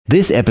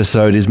This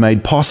episode is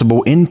made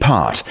possible in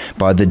part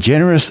by the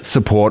generous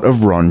support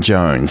of Ron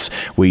Jones.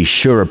 We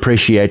sure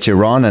appreciate you,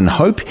 Ron, and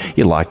hope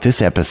you like this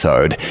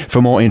episode.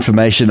 For more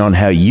information on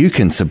how you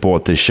can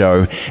support the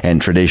show and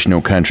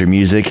traditional country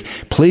music,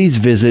 please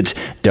visit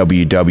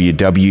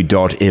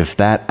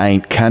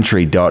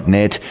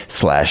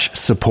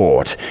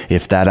www.ifthataintcountry.net/support.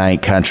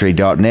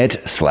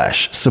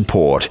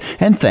 Ifthataintcountry.net/support.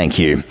 And thank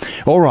you.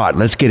 All right,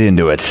 let's get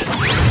into it.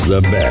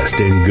 The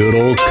best in good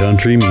old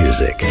country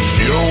music.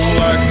 You don't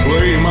like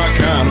play my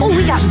kind of Oh,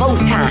 we got both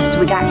kinds.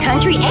 We got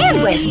country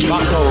and western.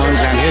 Buck Owens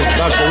and his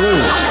Buckaroo.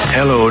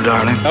 Hello,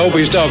 darling. I hope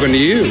he's talking to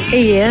you.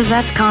 He is.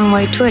 That's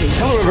Conway Twitty.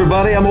 Hello,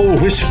 everybody. I'm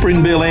old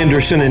Whispering Bill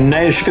Anderson in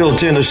Nashville,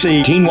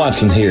 Tennessee. Gene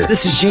Watson here.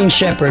 This is Gene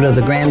Shepard of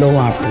the Grand Ole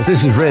Opry.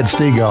 This is Red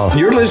Steagall.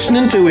 You're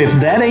listening to If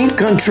That Ain't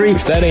Country.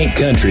 If that ain't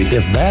country.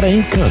 If that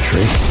ain't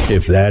country.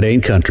 If That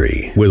Ain't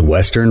Country with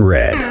Western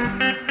Red.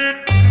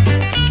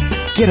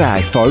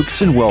 G'day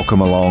folks and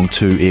welcome along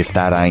to If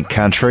That Ain't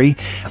Country.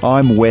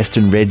 I'm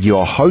Western Red,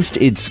 your host.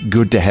 It's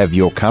good to have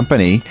your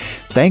company.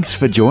 Thanks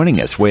for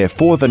joining us, where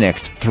for the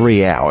next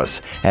 3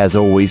 hours, as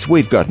always,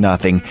 we've got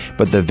nothing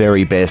but the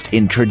very best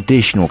in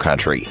traditional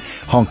country,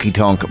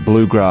 honky-tonk,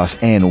 bluegrass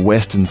and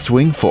western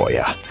swing for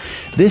you.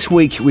 This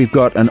week we've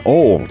got an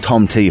all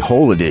Tom T.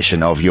 Hall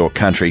edition of your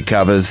country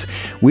covers.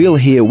 We'll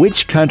hear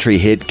which country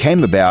hit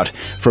came about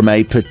from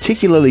a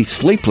particularly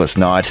sleepless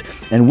night,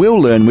 and we'll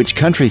learn which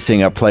country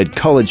singer played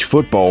college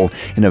football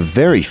in a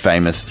very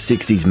famous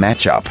 60s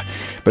matchup.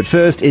 But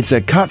first, it's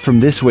a cut from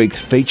this week's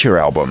feature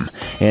album,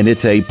 and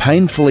it's a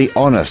painfully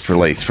honest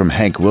release from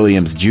Hank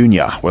Williams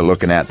Jr. we're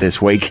looking at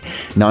this week,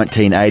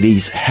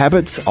 1980's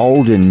Habits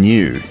Old and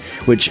New,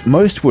 which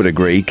most would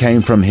agree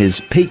came from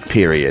his peak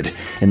period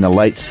in the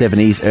late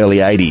 70s, early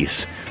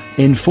 80s.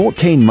 In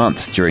 14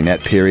 months during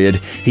that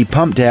period, he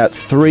pumped out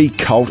 3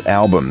 cult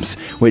albums,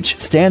 which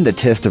stand the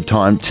test of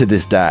time to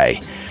this day: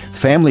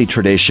 Family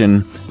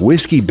Tradition,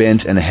 Whiskey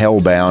Bent and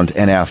Hellbound,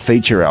 and our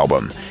feature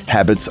album,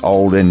 Habits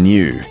Old and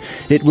New.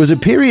 It was a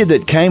period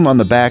that came on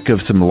the back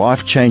of some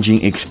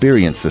life-changing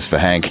experiences for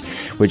Hank,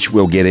 which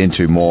we'll get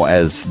into more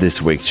as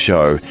this week's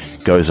show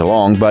goes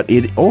along, but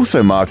it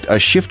also marked a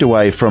shift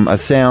away from a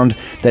sound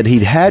that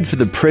he'd had for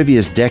the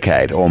previous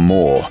decade or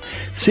more.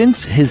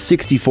 Since his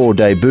 64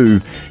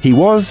 debut, he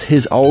was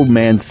his old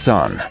man's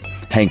son.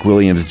 Hank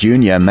Williams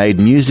Jr. made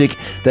music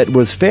that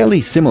was fairly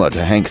similar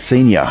to Hank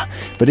Sr.,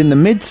 but in the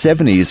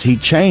mid-70s he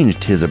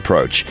changed his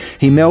approach.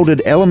 He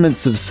melded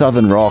elements of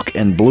southern rock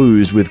and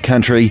blues with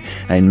country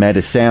and made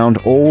a sound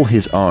all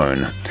his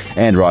own.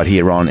 And right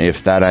here on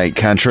If That Ain't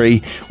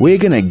Country, we're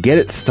going to get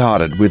it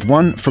started with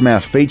one from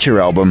our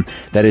feature album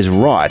that is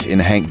right in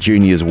Hank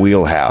Jr.'s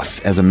wheelhouse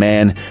as a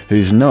man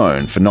who's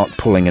known for not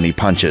pulling any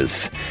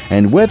punches.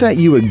 And whether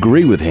you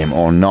agree with him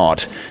or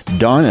not,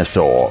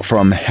 Dinosaur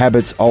from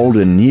Habits Old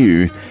and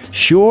New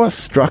sure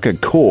struck a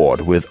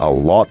chord with a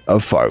lot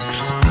of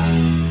folks.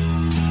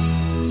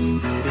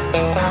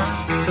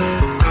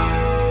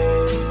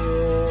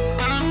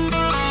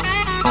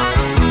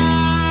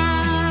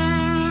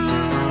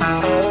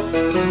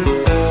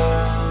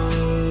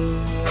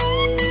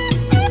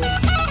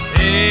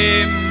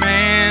 Hey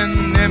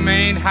man, them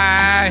ain't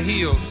high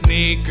heel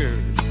sneakers,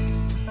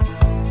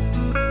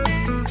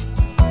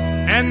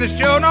 and the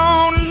show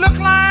don't look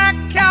like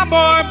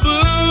cowboy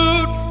boots.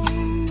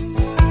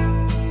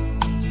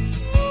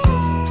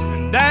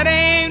 That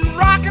ain't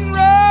rock and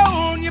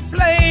roll you're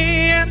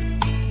playing,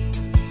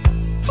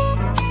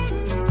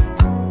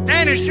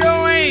 and it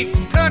sure ain't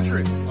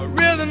country or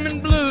rhythm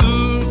and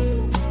blues.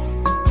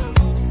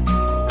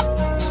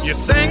 You're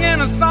singing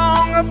a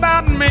song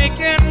about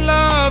making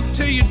love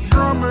to your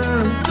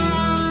drummer.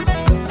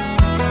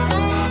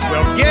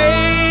 Well,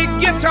 gay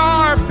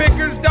guitar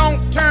pickers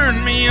don't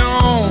turn me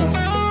on,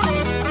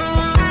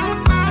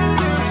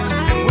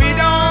 and we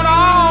don't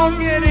all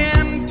get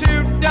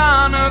into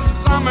Donna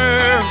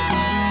Summer.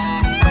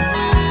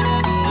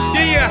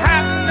 Do you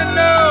happen to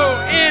know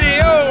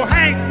any old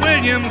Hank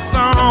Williams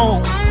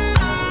song?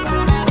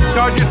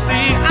 'Cause you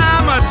see,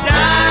 I'm a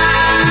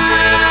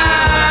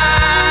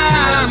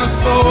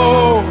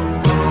dinosaur.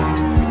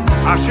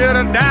 I should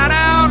have died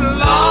out a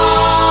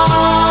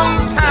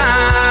long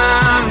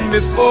time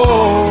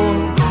before.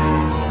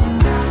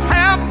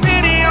 Have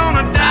pity on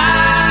a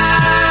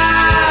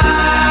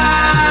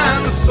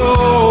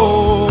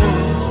dinosaur.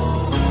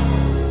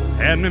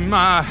 Hand me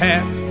my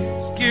hat.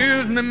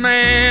 Excuse me,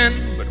 man,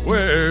 but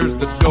where's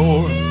the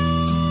door?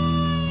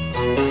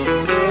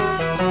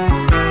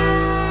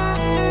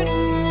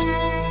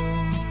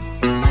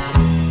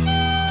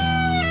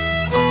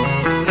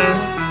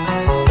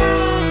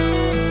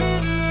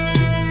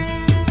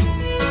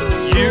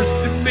 Used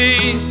to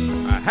be,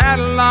 I had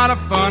a lot of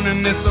fun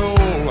in this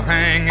old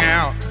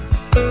hangout.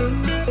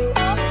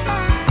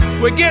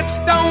 We get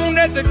stoned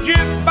at the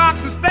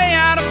jukebox and stay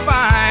out of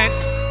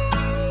fights.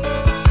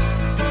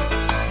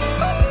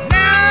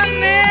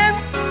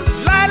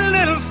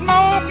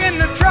 Smoke in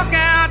the truck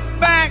out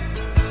back.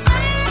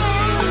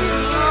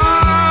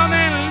 Oh,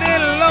 then a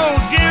little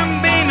old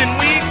Jim Beam and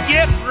we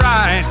get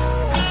right.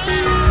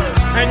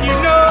 And you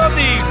know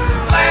these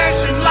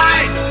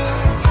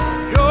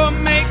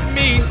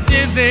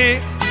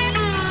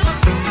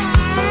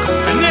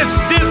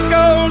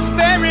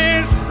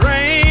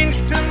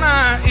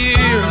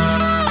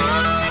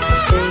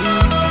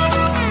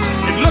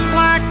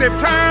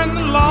turn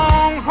the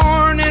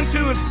Longhorn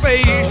into a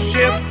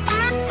spaceship.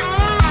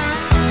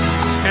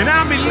 And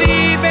I'll be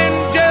leaving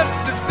just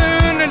as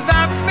soon as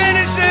I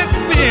finish this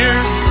beer.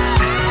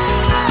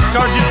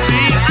 'Cause you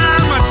see,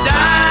 I'm a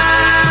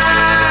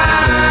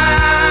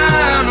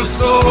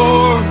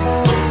dinosaur.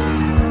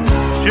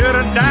 Should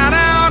have died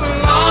out a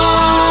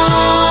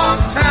long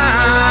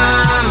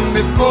time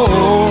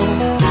before.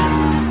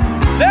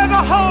 There's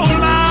a whole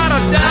lot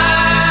of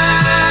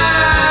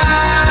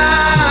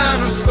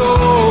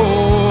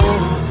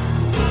dinosaurs.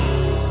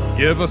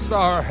 Give us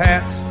our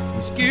hats.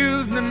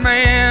 Excuse me,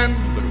 man,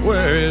 but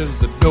where is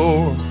the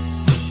door?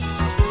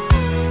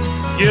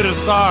 Get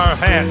us our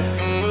hats.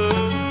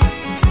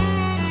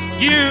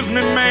 Excuse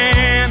me,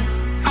 man,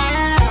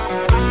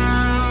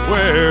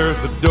 where's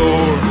the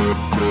door?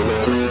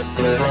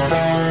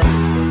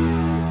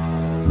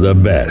 The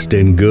best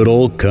in good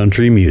old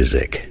country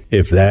music.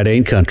 If that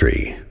ain't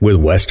country, with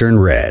Western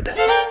Red.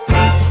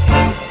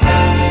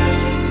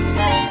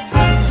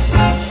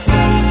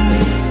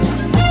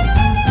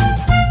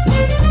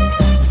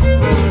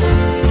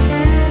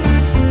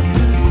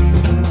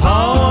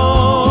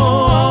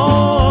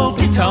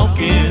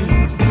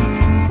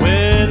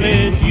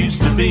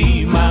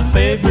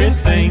 Favorite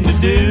thing to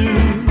do.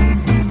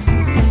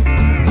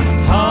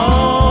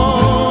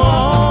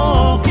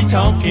 Honky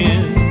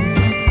tonkin',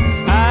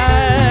 I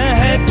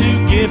had to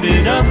give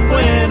it up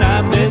when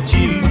I met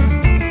you.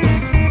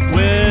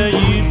 Well,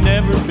 you've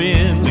never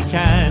been the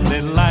kind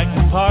that liked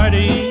to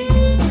party.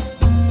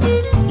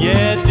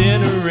 Yeah,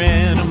 dinner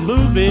and a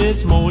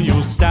movie's more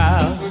your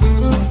style.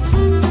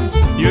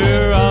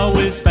 You're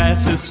always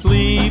fast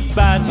asleep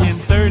by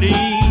 10:30.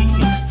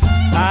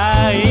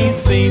 I ain't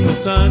seen the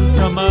sun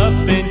come up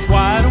in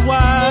quite a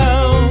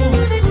while.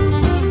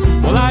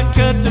 Well, I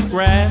cut the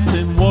grass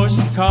and washed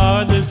the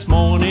car this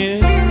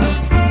morning.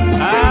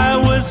 I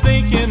was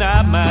thinking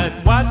I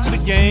might watch the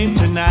game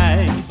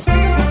tonight,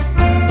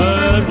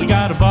 but we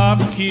got a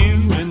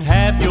barbecue and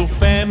have your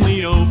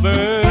family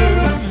over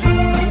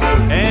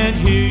and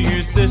hear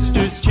your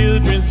sister's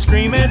children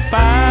scream and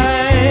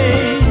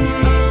fight.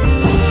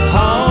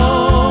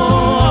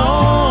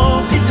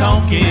 Honky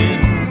tonkin',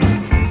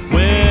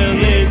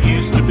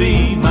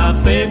 be my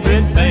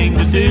favorite thing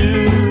to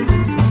do.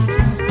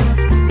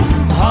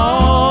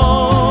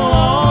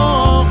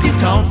 Honky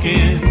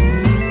tonkin',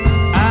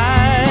 I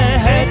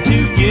had to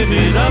give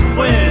it up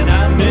when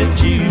I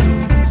met you.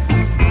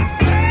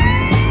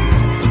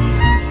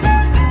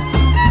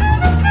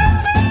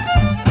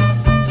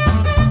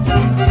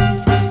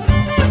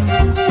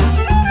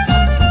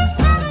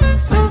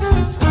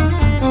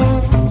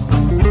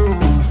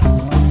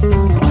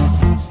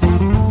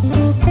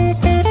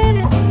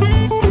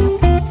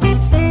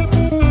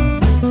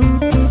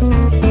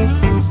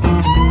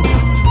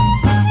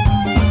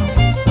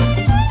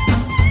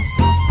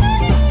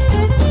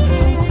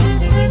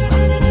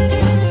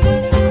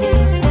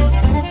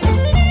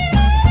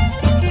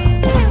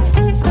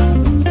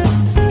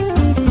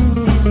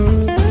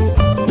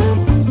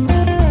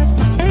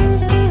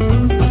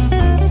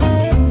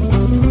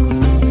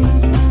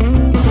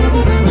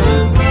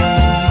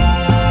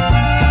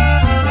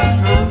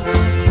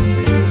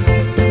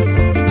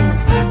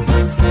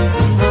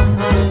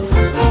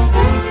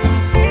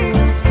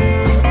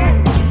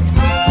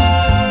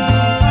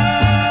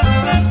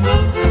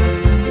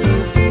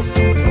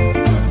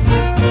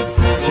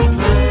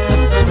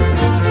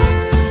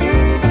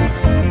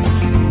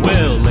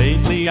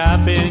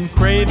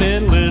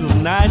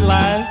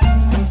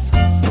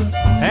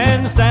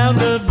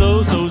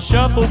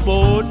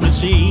 Shuffleboard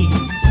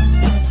machines.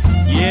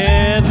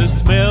 Yeah, the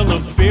smell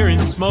of beer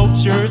and smoke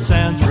sure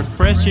sounds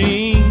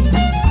refreshing.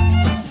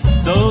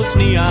 Those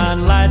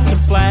neon lights are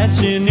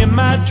flashing in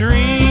my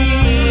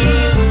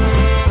dreams.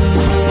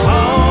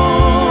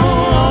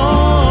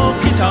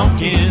 Honky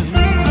tonkin',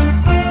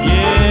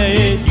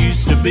 yeah, it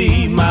used to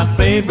be my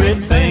favorite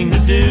thing to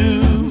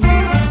do.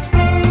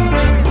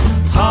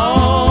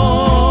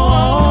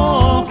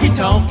 Honky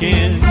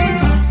tonkin',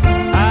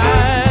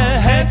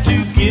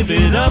 give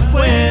it up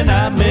when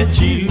I met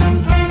you.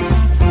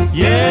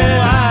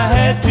 Yeah, I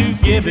had to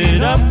give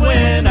it up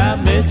when I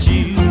met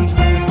you.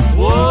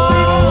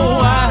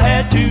 Whoa, I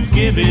had to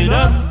give it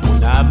up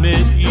when I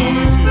met you.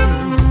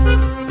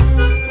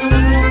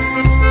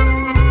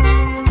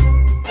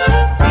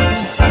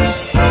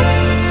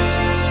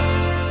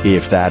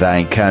 If that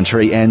ain't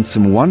country, and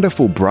some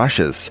wonderful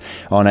brushes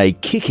on a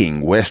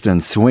kicking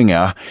Western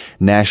swinger,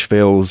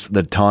 Nashville's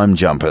The Time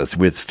Jumpers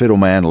with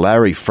fiddleman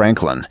Larry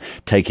Franklin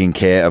taking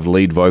care of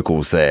lead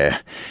vocals there.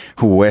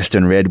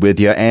 Western Red with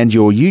you and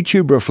your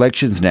YouTube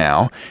reflections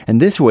now. And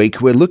this week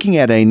we're looking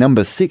at a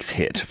number 6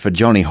 hit for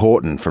Johnny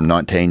Horton from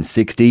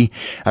 1960,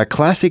 a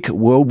classic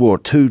World War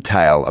II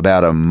tale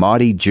about a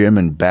mighty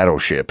German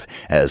battleship.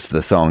 As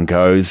the song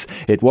goes,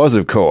 it was,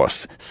 of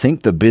course,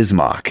 Sink the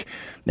Bismarck.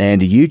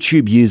 And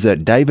YouTube user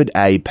David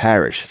A.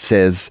 Parrish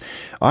says,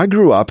 I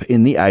grew up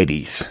in the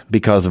 80s.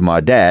 Because of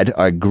my dad,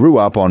 I grew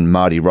up on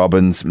Marty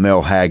Robbins,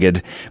 Mel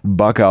Haggard,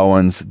 Buck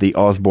Owens, the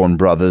Osborne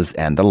Brothers,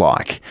 and the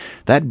like.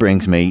 That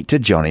brings me to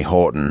Johnny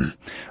Horton.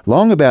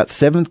 Long about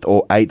 7th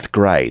or 8th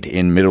grade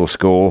in middle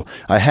school,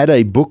 I had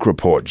a book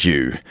report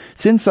due.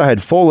 Since I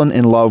had fallen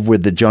in love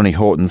with the Johnny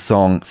Horton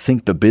song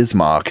Sink the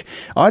Bismarck,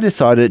 I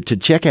decided to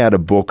check out a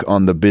book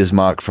on the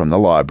Bismarck from the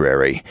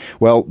library.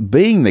 Well,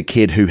 being the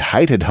kid who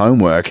hated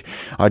homework,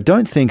 I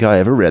don't think I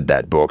ever read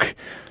that book.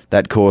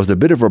 That caused a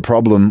bit of a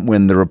problem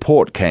when the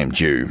report came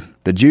due.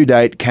 The due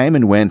date came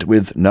and went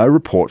with no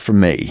report from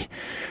me.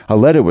 A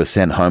letter was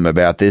sent home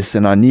about this,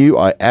 and I knew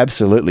I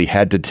absolutely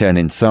had to turn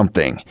in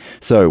something.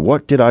 So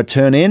what did I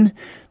turn in?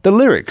 The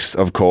lyrics,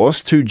 of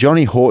course, to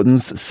Johnny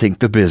Horton's Sink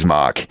the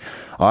Bismarck.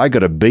 I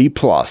got a B+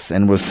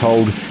 and was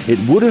told it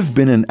would have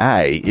been an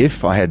A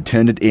if I had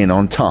turned it in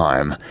on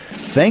time.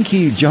 Thank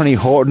you, Johnny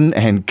Horton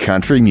and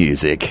country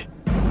music.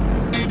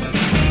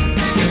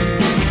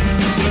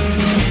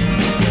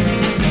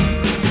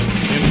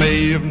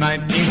 May of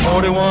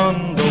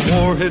 1941, the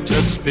war had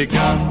just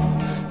begun.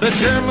 The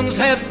Germans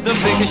had the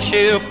biggest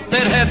ship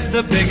that had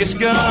the biggest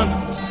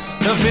guns.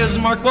 The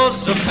Bismarck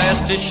was the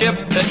fastest ship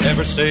that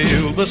ever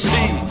sailed the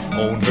sea.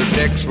 On her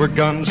decks were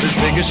guns as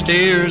big as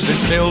steers and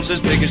shells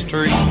as big as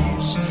trees.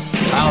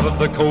 Out of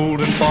the cold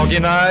and foggy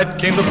night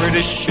came the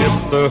British ship,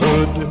 the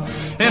Hood.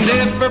 And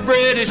every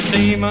British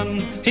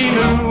seaman he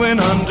knew and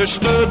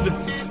understood.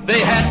 They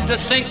had to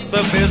sink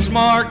the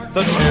Bismarck,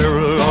 the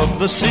terror of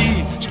the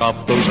sea.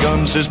 Stop those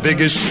guns as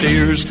big as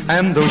steers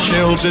and those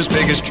shells as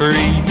big as trees.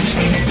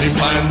 They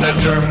find that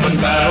German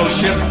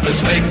battleship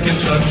that's making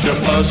such a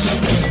fuss.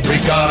 We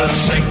gotta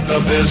sink the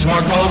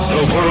Bismarck cause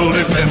the world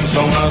depends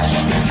on us.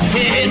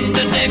 Hit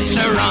the decks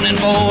are running,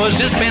 boys,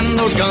 and spin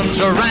those guns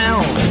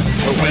around.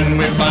 But when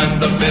we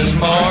find the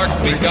Bismarck,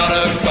 we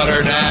gotta cut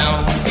her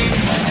down.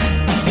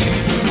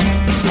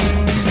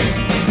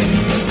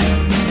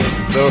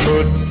 The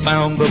Hood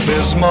found the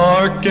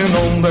Bismarck, and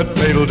on that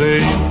fatal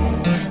day,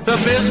 the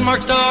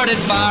Bismarck started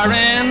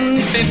firing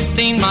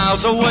 15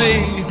 miles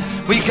away.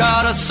 We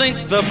gotta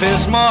sink the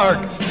Bismarck,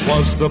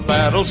 was the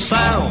battle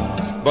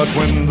sound. But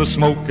when the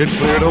smoke had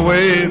cleared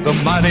away, the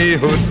mighty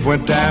Hood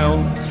went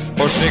down.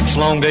 For 6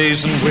 long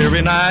days and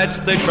weary nights,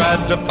 they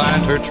tried to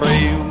find her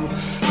trail.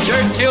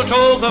 Churchill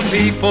told the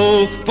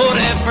people, put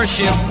every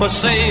ship a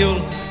sail,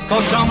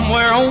 cause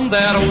somewhere on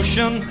that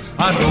ocean,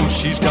 I know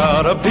she's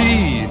gotta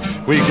be.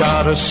 We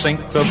gotta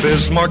sink the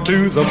Bismarck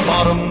to the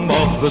bottom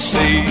of the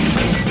sea.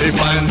 They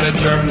find that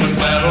German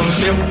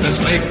battleship that's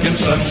making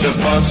such a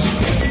fuss.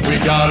 We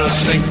gotta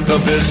sink the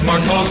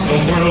Bismarck cause the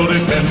world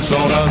depends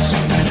on us.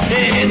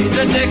 Hit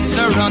the decks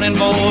are running,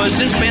 boys,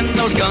 and spin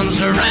those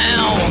guns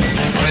around.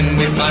 When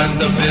we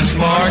find the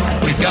Bismarck,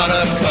 we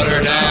gotta cut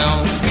her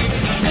down.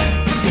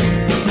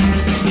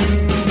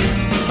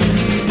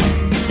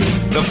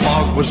 The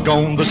fog was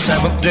gone the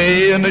 7th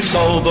day and they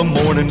saw the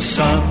morning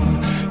sun.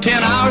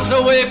 10 hours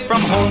away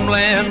from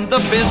homeland, the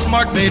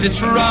Bismarck made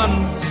its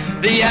run.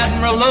 The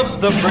admiral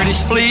of the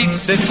British fleet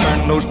said,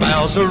 turn those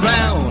bows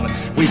around.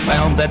 We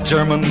found that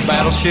German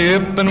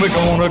battleship and we're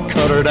gonna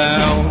cut her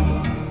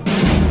down.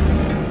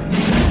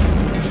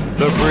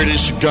 The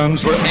British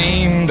guns were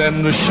aimed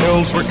and the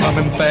shells were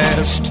coming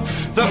fast.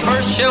 The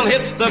first shell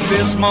hit the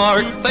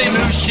Bismarck, they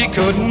knew she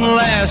couldn't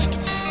last.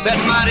 That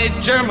mighty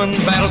German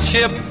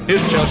battleship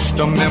is just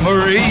a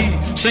memory.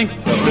 Sink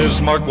the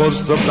Bismarck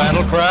was the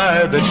battle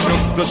cry that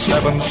shook the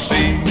 7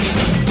 seas.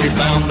 We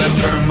found that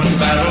German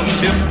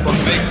battleship was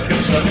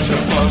making such a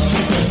fuss.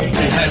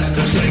 We had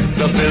to sink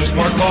the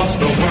Bismarck cause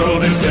the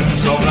world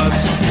depends on us.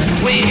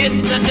 We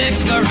hit the deck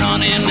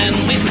a-running and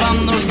we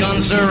spun those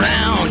guns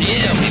around.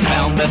 Yeah, we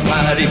found that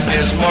mighty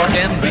Bismarck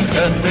and we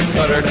had to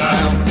cut her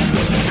down.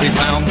 We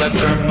found that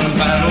German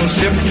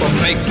battleship was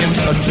making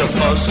such a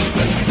fuss.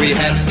 We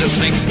had to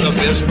sink the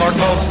Bismarck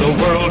cause the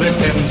world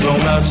depends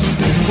on us.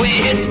 We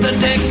hit the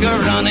deck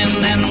a-running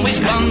and we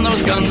spun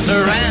those guns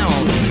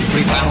around.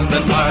 We found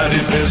that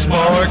mighty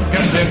Bismarck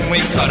and then we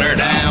cut her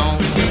down.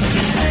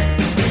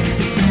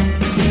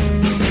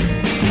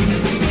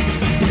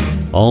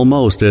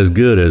 Almost as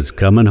good as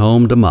Coming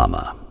Home to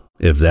Mama,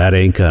 if that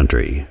ain't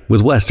country,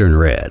 with Western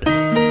Red.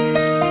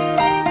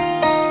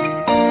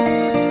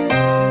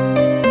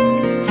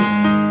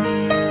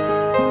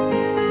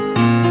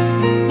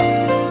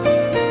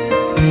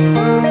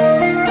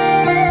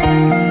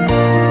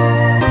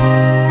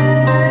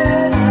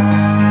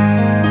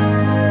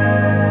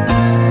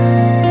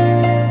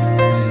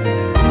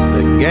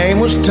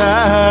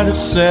 Tied at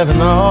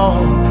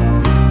 7-all.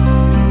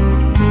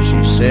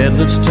 She said,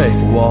 let's take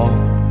a walk.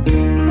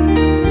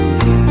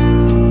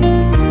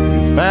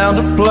 We found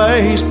a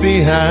place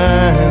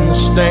behind the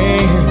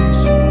stands.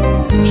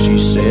 She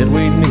said,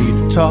 we need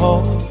to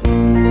talk.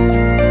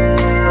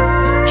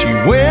 She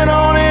went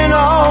on and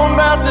on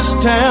about this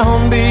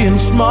town being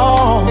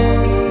small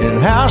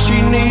and how she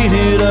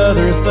needed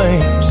other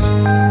things.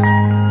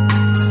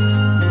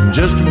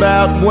 Just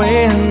about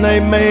when they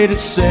made it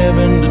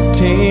 7 to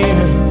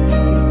 10,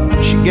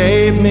 she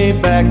gave me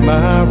back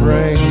my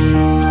ring.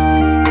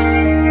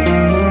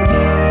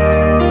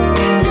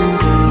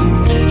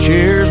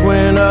 Cheers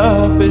went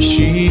up as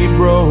she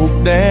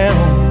broke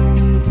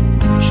down.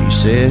 She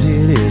said,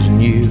 it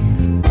isn't you.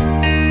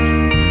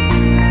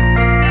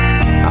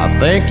 I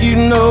think you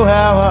know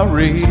how I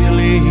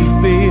really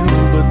feel,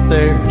 but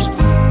there's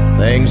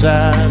things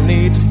I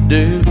need to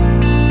do.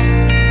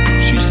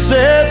 She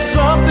said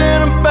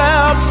something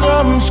about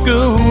some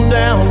school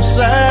down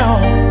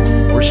south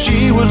where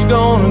she was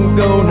gonna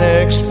go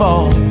next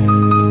fall.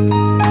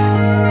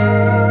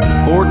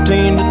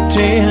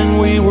 14-10,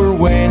 we were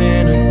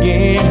winning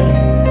again,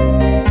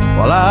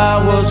 while I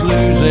was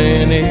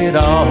losing it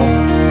all.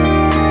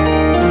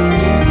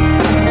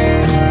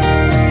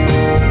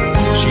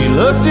 She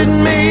looked at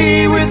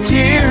me with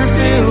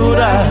tear-filled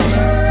eyes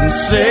and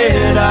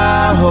said,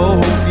 I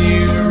hope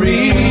you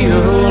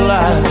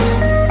realize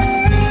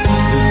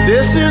that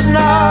this is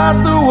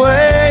not the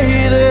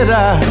way that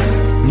I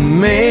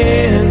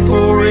meant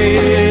for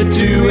it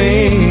to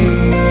end.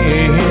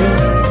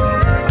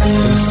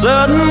 And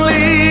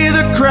suddenly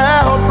the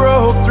crowd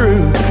broke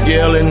through,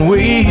 yelling,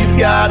 we've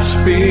got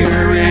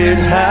spirit,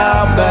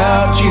 how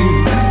about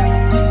you?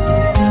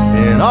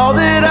 And all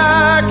that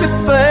I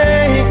could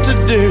think to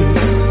do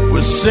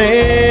was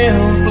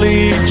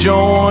simply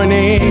join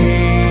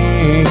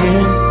in.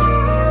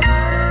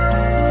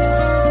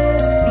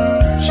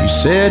 She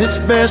said it's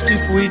best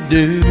if we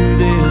do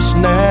this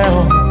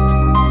now.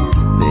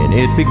 Then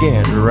it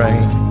began to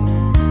rain.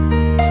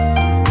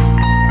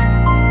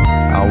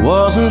 I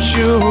wasn't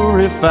sure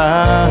if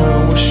I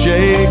was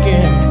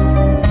shaking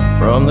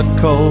from the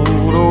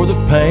cold or the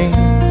pain.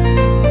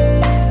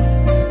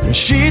 And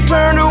she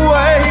turned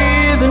away,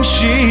 then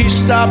she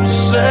stopped to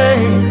say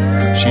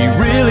she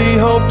really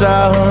hoped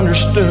I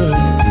understood.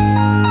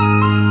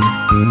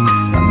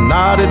 I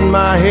nodded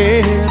my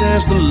head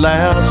as the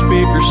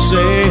loudspeaker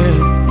said,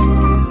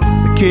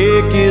 the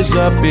kick is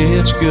up,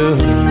 it's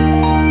good.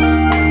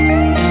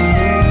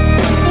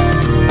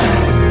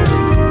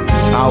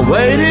 I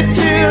waited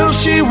till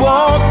she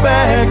walked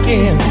back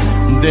in,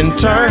 then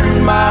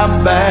turned my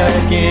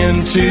back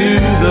into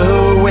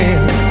the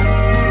wind.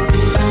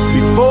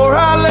 Before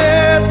I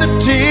let the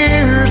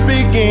tears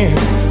begin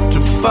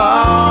to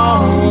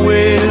fall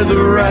with the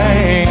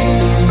rain,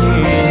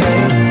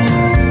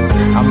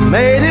 I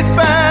made it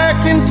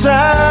back in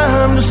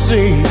time to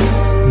see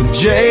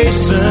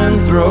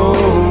Jason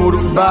throw to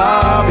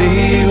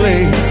Bobby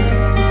Lee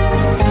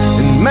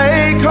and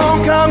make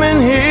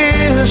homecoming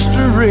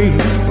history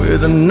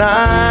with a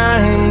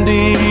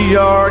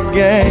 90-yard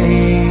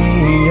gain.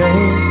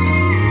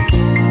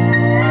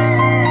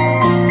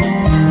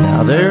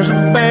 Now there's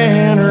a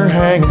banner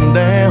hanging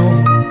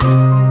down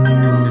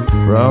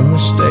from the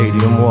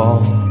stadium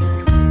wall,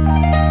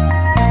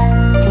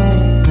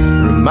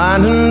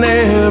 reminding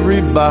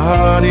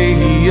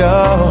everybody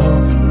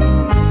of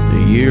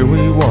the year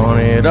we won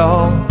it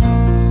all.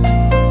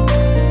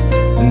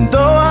 And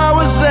though I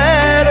was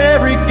at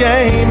every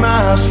game,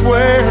 I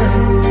swear,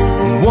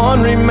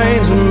 one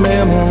remains a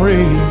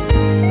memory.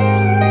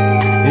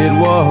 It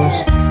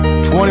was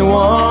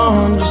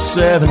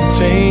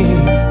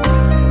 21-17.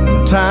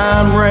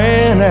 Time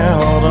ran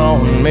out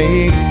on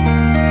me.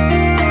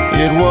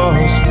 It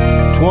was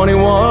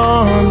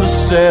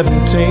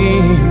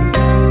 21-17,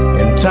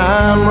 and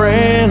time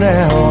ran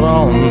out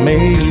on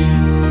me.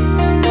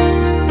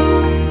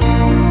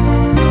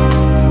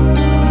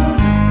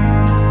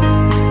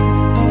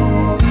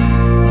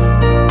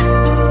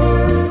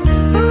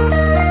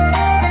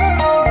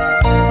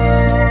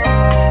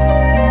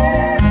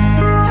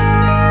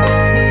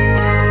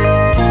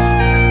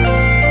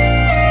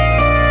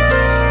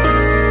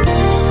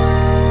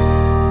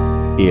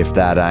 If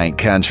that ain't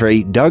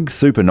country, Doug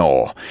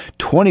Supernor,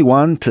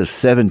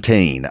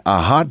 21-17,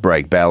 a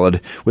heartbreak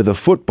ballad with a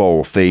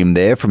football theme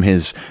there from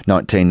his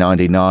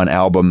 1999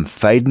 album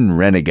Fadin'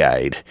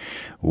 Renegade.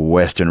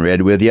 Western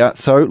Red with you,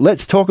 so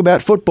let's talk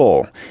about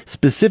football,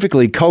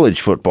 specifically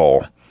college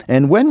football.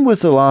 And when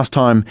was the last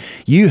time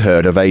you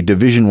heard of a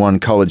Division I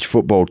college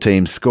football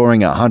team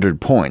scoring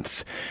 100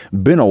 points?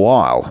 Been a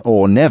while,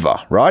 or never,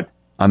 right?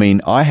 I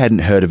mean, I hadn't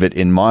heard of it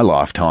in my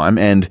lifetime,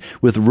 and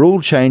with rule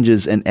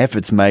changes and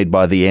efforts made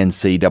by the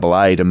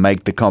NCAA to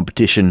make the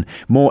competition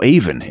more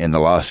even in the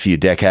last few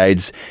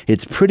decades,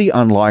 it's pretty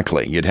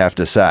unlikely, you'd have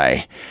to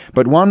say.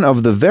 But one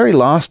of the very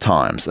last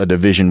times a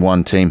Division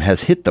I team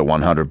has hit the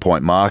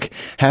 100-point mark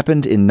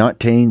happened in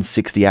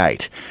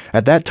 1968.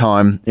 At that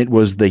time, it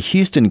was the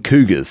Houston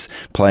Cougars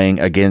playing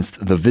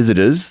against the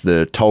visitors,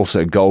 the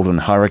Tulsa Golden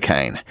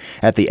Hurricane,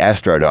 at the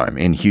Astrodome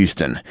in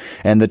Houston.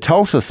 And the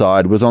Tulsa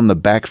side was on the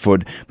back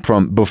foot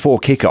from before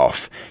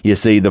kickoff. You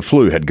see, the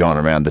flu had gone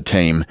around the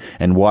team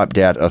and wiped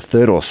out a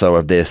third or so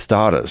of their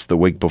starters the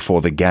week before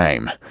the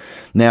game.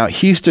 Now,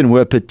 Houston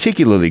were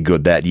particularly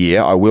good that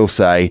year, I will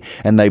say,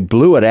 and they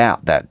blew it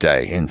out that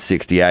day in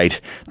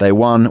 68. They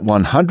won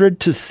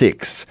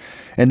 100-6.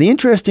 And the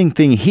interesting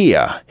thing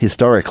here,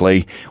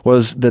 historically,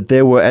 was that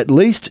there were at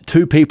least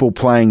two people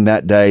playing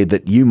that day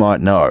that you might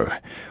know.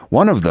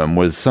 One of them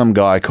was some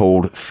guy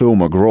called Phil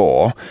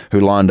McGraw,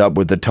 who lined up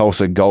with the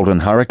Tulsa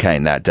Golden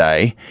Hurricane that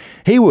day.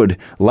 He would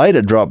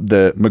later drop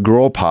the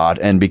McGraw part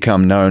and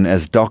become known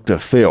as Dr.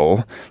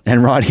 Phil.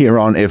 And right here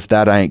on If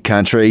That Ain't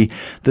Country,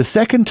 the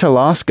second to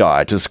last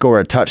guy to score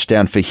a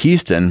touchdown for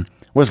Houston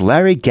was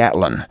Larry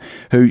Gatlin,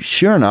 who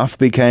sure enough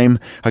became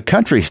a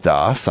country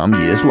star some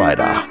years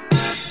later.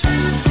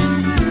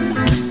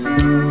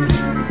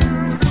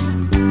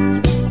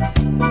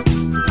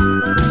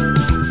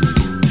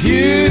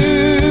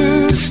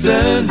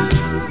 Houston,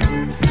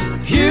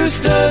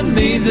 Houston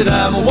means that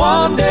I'm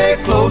one day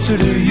closer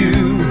to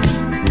you.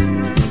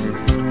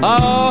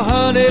 Oh,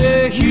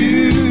 honey,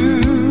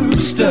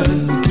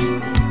 Houston,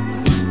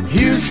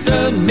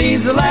 Houston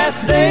means the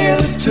last day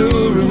of the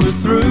tour and we're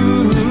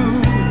through.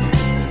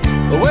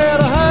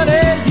 Well,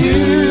 honey,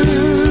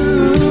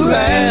 you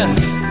and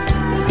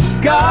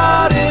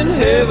God in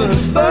heaven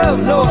above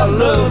know I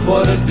love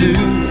what I do.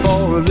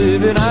 For a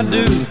living I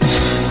do.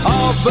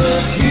 Oh,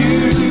 but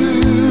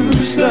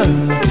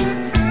Houston,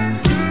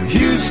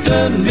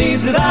 Houston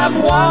means that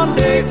I'm one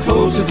day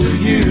closer to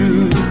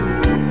you.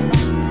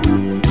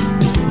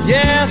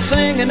 Yeah,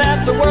 singing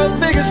at the world's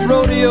biggest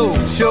rodeo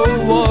show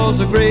was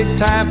a great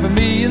time for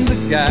me and the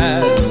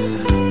guys.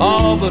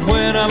 Oh, but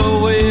when I'm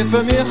away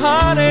from you,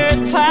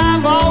 honey,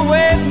 time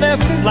always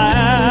never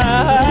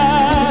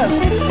flies.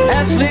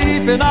 And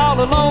sleeping all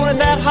alone in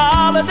that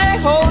holiday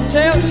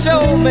hotel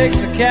show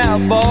makes a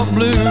cowboy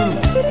blue.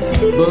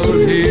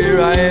 But here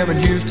I am in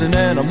Houston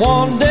and I'm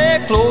one day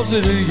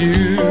closer to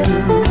you.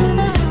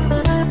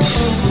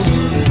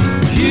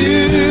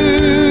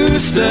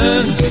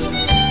 Houston,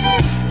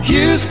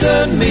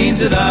 Houston means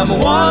that I'm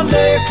one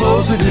day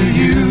closer to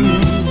you.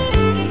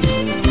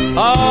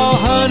 Oh,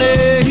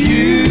 honey,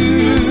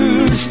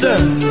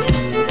 Houston,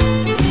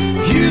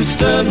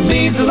 Houston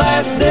means the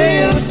last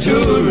day of the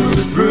tour we're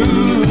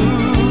through.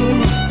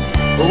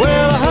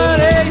 Well,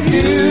 honey,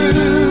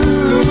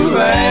 you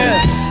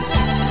and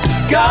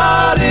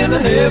God in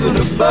heaven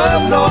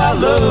above know I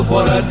love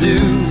what I do.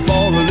 For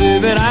a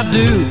living I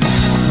do.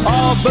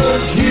 Oh, but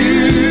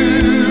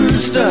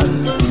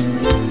Houston,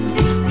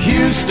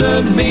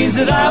 Houston means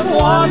that I'm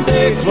one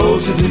day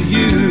closer to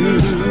you.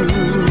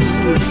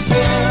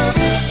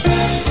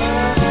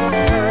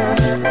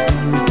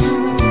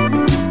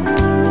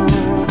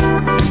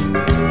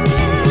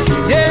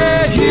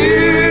 Yeah,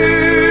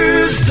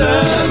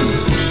 Houston,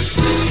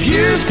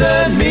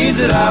 Houston means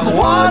that I'm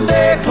one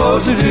day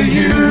closer to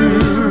you.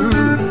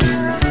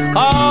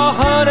 Oh,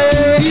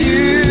 honey,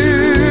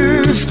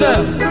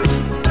 Houston,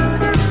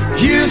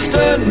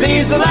 Houston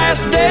means the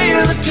last day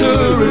of the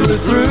tour we're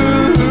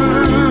through.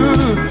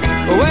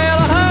 Well,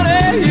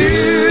 honey,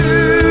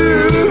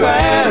 you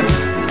and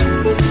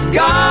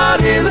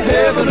God in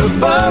heaven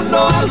above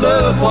know I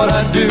love what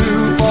I do.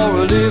 For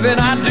a living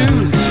I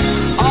do.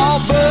 Oh,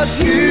 but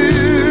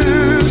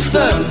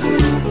Houston,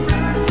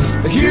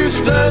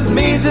 Houston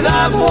means that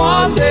I'm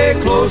one day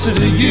closer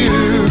to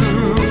you.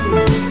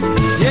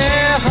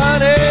 Yeah,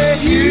 honey,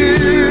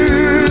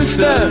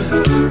 Houston,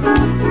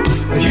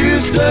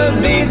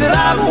 Houston means that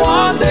I'm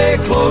one day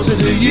closer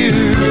to you.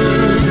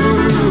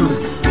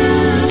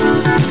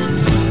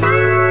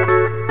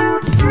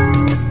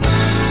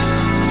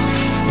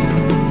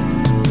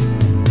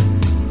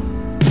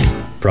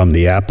 From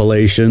the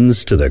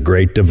Appalachians to the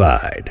Great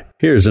Divide,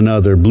 here's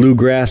another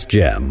bluegrass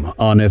gem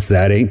on If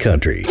That Ain't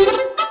Country.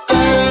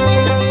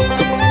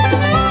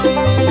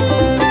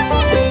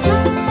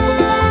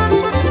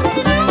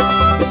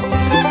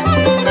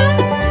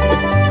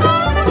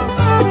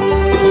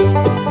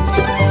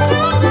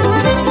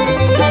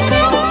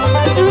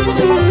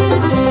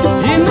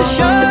 In the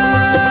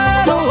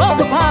shadow of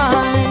the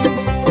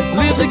pines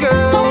lives a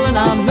girl, and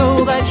I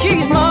know that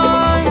she's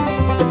mine.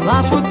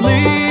 Life's worth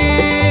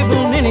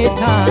living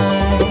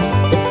anytime.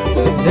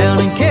 Down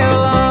in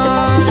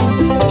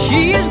Caroline,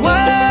 she is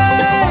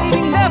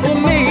waiting there for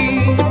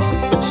me.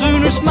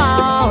 Soon her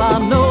smile I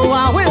know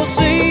I will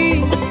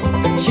see.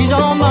 She's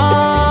all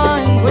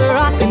mine where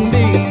I can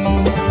be.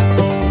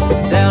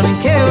 Down in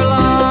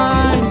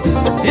Caroline,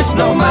 it's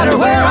no matter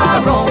where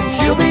I roam,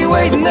 she'll be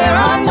waiting there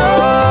I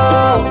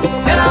know.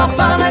 And I'll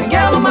find that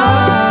gal of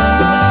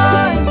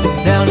mine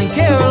down in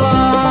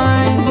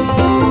Caroline.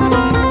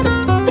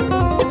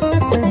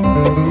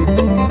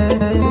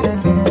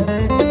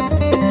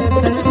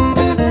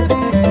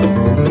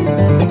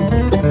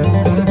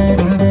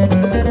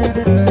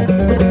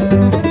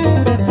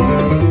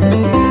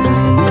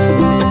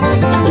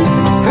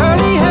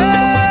 Curly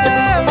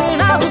hair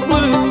and eyes of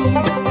blue,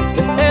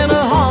 and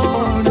a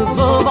heart of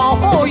love all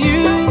for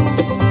you.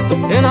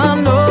 And I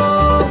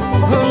know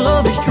her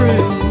love is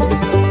true.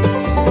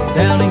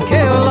 Down in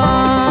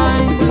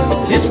Caroline,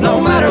 it's no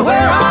matter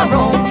where I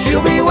roam,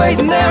 she'll be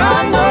waiting there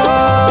I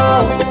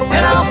know.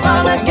 And I'll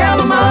find that gal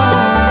of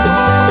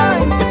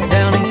mine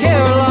down in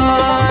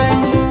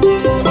Caroline.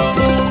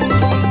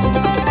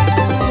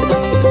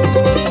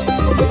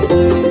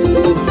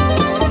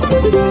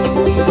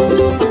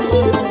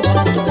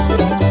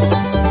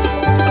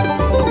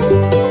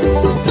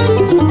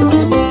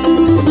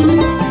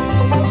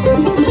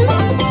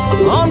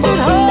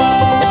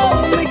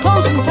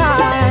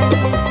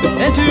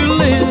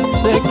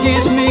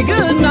 me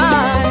good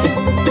night,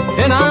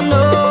 and I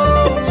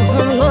know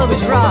her love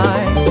is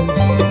right.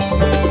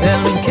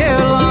 Down in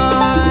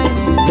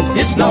Caroline,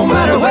 it's no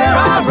matter where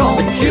I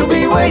roam, she'll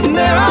be waiting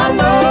there, I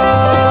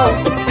know,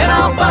 and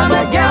I'll find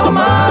that gal of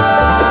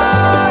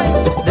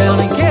mine down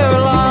in Caroline.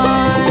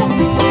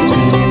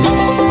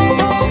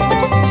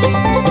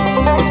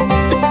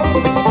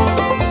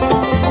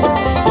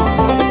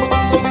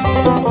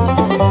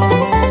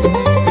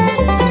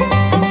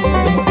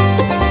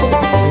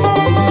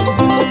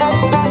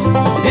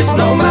 It's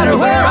no matter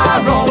where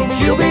I roam,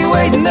 she'll be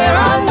waiting there,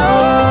 I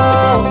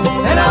know,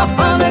 and I'll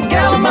find a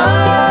gal of mine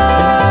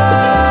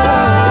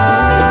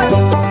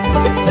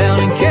down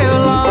in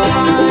Caroline.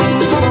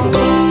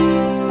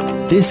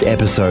 This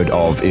episode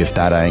of If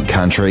That Ain't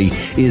Country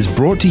is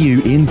brought to you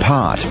in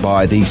part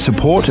by the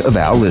support of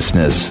our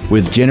listeners,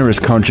 with generous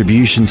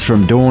contributions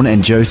from Dawn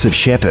and Joseph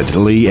Shepherd,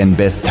 Lee and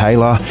Beth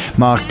Taylor,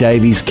 Mark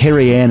Davies,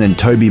 Kerry Ann and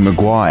Toby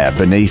Maguire,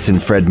 Bernice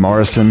and Fred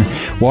Morrison,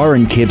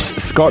 Warren Kipps,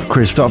 Scott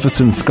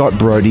Christopherson, Scott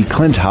Brody,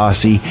 Clint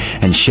Harsey,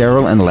 and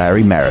Cheryl and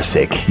Larry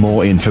Marisick.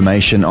 More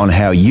information on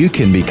how you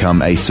can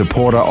become a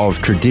supporter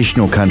of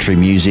traditional country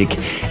music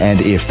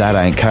and If That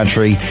Ain't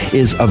Country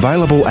is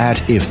available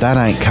at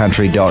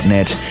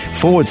ifthataintcountry.net/support.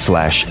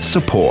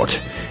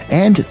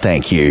 And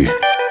thank you.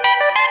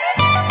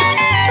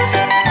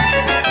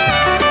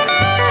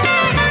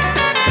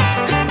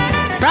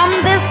 From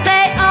this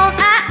day on,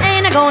 I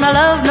ain't gonna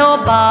love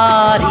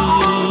nobody.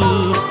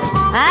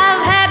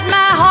 I've had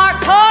my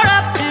heart tore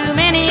up too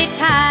many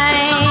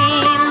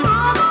times.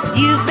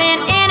 You've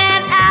been in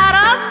and out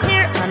of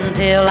here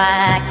until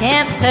I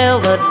can't tell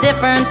the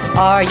difference.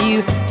 Are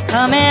you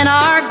coming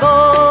or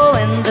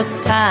going this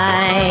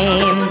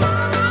time?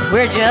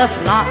 We're just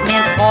not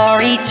meant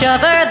for each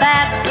other,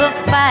 that's a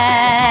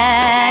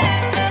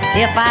fact.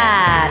 If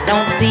I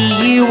don't see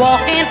you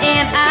walking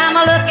in, I'm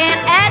looking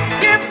at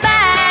your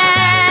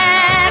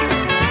back.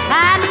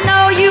 I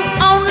know you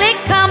only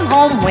come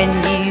home when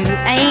you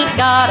ain't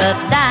got a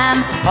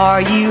dime.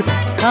 Are you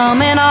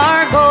coming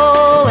or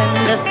going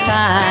this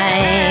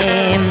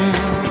time?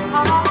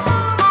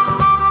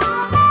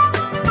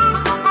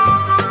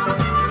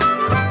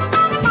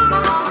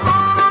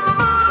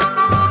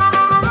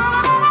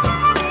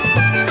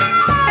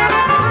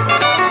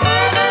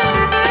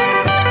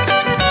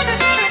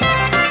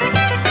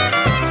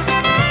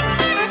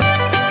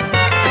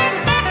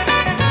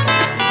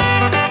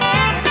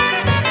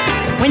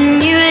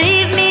 When you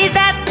leave me,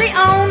 that's the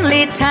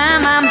only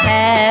time I'm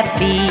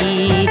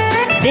happy.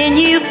 Then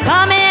you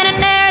come in and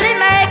nearly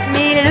make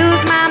me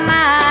lose my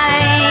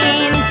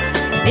mind.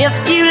 If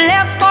you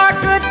left for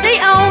good,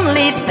 the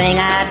only thing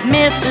I'd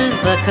miss is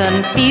the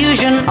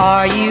confusion.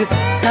 Are you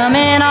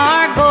coming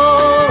or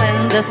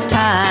going this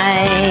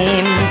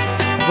time?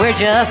 We're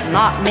just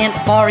not meant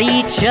for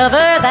each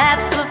other,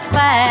 that's a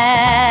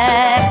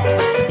fact.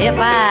 If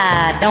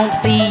I don't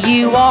see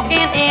you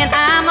walking in,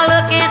 I'm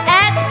looking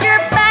at your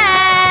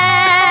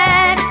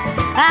back.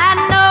 I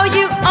know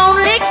you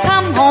only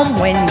come home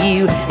when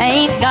you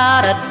ain't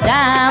got a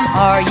dime.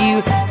 Are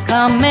you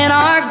coming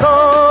or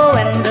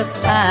going this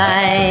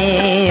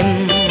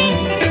time?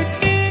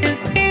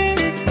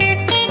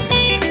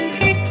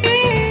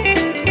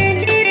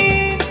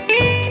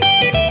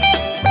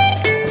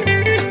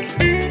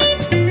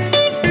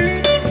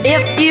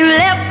 If you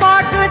left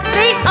for good,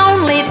 the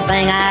only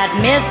thing I'd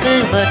miss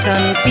is the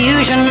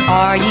confusion.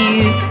 Are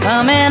you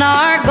coming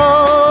or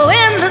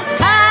going this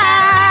time?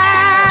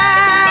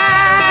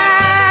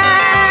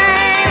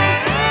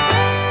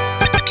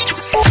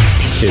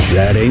 If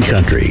That Ain't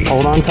Country.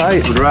 Hold on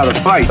tight. Would rather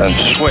fight than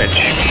switch.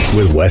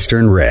 With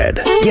Western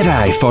Red.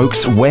 G'day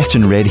folks,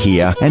 Western Red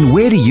here, and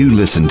where do you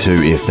listen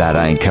to If That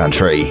Ain't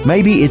Country?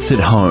 Maybe it's at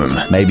home,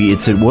 maybe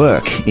it's at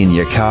work, in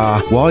your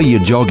car, while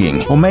you're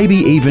jogging, or maybe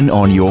even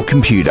on your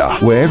computer.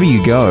 Wherever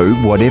you go,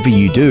 whatever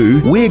you do,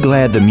 we're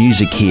glad the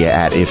music here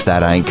at If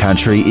That Ain't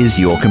Country is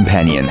your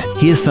companion.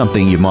 Here's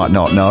something you might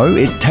not know.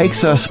 It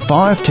takes us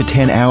 5 to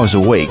 10 hours a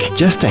week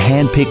just to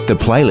handpick the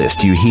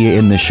playlist you hear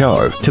in the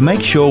show, to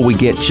make sure we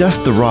get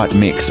just the right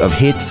mix of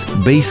hits,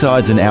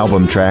 B-sides and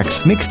album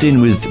tracks, mixed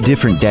in with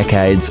different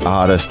decades,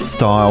 artists,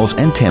 styles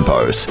and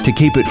tempos, to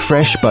keep it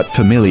fresh but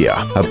familiar,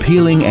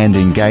 appealing and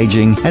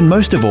engaging, and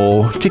most of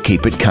all, to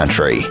keep it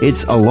country.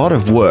 It's a lot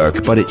of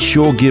work, but it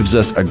sure gives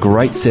us a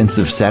great sense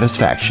of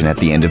satisfaction at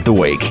the end of the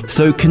week.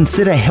 So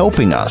consider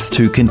helping us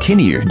to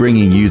continue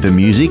bringing you the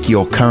music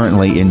you're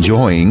currently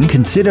enjoying.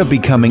 Consider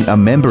becoming a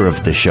member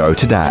of the show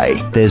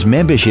today. There's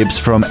memberships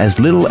from as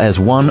little as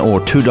 $1 or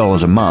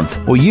 $2 a month,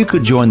 or you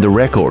could join the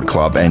Record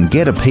Club and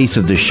get a piece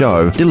of the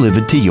show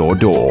delivered to your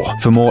door.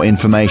 For more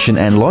information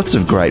and lots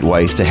of great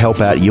ways to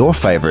help out your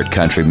favourite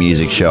country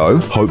music show,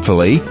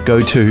 hopefully,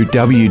 go to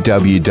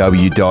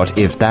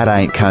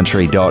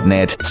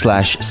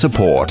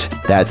www.ifthataintcountry.net/support.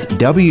 That's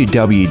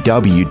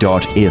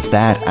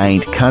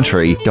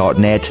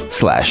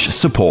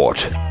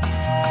www.ifthataintcountry.net/support.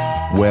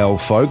 Well,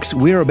 folks,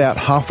 we're about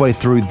halfway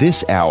through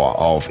this hour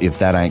of If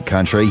That Ain't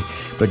Country,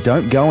 but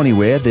don't go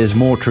anywhere. There's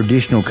more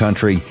traditional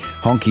country,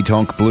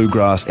 honky-tonk,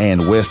 bluegrass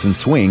and western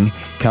swing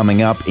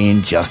coming up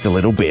in just a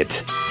little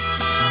bit.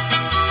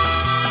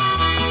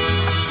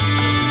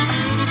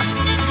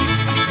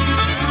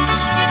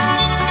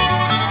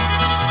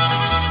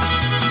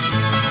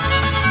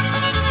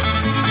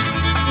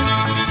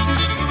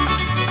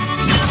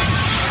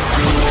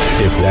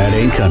 If That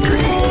Ain't Country,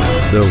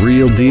 the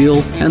real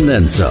deal and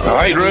then some.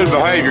 I hate rude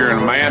behavior in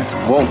a man.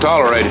 Won't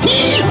tolerate it.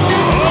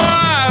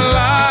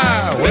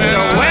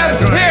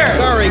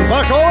 Starring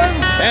Buck Owens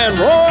and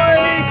Roy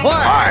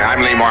Clark. Hi,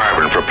 I'm Lee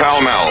Marvin for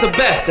Pall Mall. The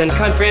best in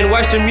country and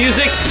western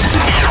music.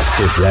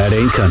 If That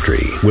Ain't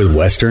Country with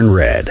Western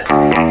Red.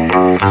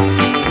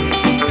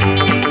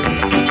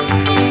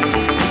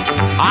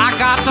 I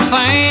got to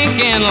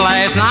thinking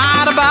last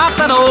night about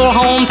that old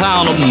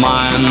hometown of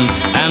mine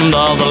and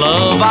of the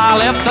love I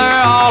left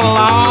there all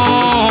alone.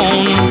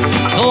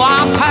 So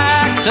I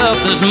packed up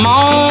this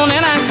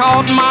morning and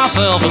caught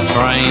myself a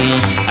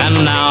train,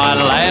 and now at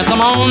last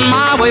I'm on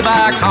my way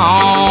back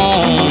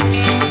home.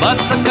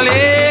 But the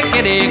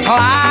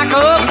clickety-clack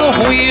of the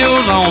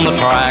wheels on the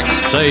track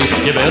say,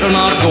 you better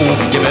not go,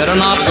 you better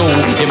not go,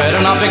 you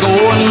better not be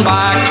going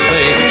back.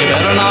 Say, you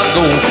better not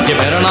go, you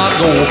better not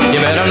go, you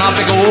better not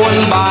be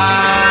going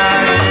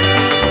back.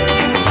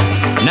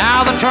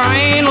 Now the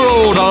train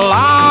rolled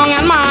along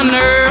and my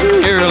nerve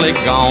nearly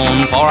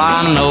gone, for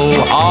I know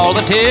all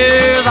the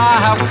tears I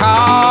have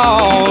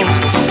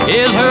caused.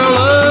 Is her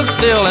love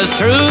still as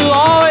true,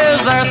 or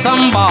is there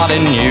somebody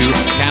new?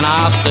 Can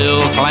I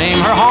still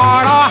claim her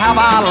heart, or have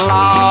I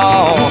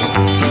lost?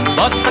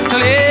 But the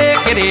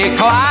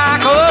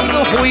clickety-clack of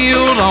the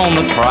wheels on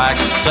the track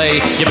say,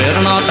 you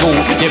better not go,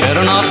 you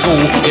better not go,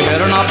 you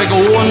better not be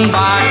going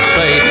back.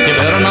 Say, you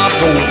better not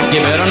go,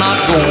 you better not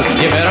go,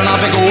 you better not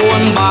be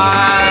going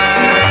back.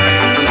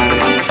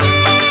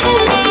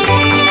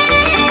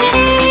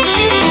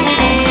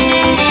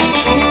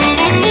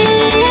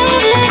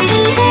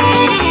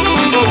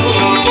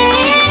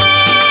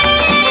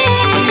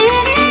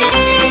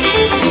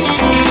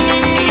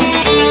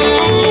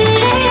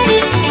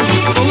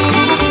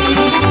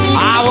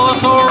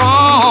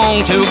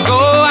 To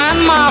go,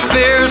 and my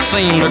fears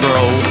seem to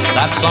grow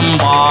that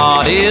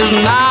somebody is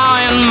now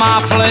in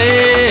my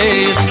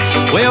place.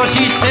 Will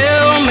she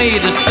tell me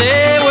to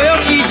stay? Will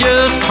she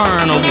just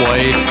turn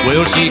away?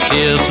 Will she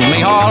kiss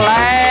me or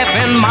laugh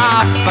in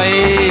my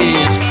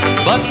face?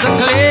 But the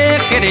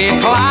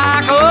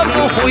clickety-clack of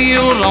the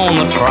wheels on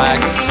the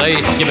track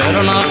say, you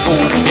better not go,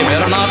 you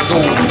better not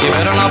go, you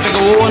better not be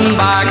going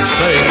back.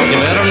 Say, you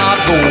better not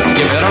go,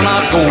 you better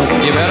not go,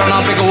 you better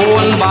not be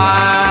going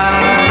back.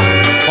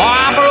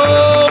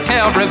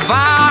 Every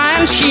vow,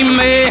 and she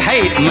may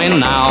hate me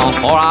now,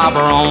 for I've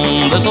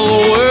roamed this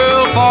old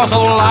world for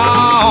so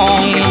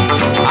long.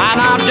 And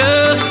I've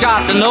just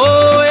got to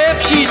know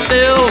if she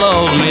still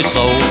loves me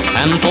so,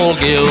 and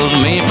forgives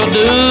me for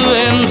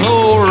doing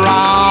so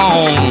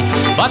wrong.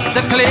 But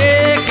the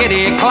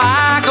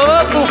clickety-clack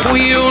of the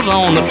wheels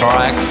on the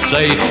track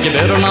say, you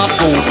better not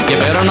go, you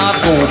better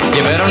not go,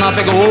 you better not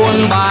be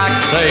going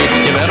back. Say,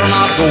 you better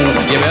not go,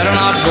 you better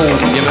not go,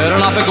 you better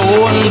not be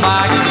going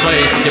back.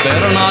 Say, you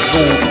better not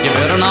go, you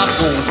better not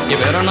go, you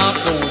better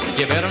not go,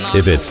 you better not go.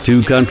 If it's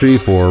too country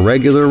for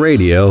regular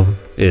radio,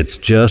 it's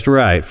just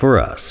right for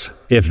us.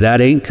 If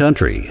That Ain't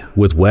Country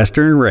with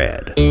Western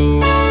Red.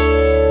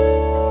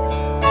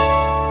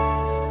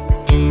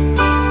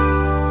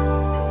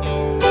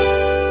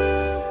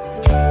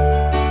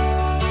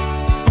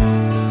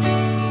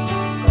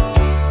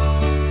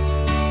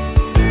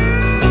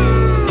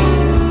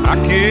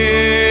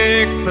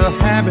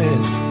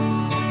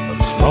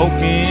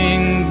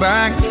 Smoking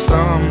back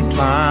some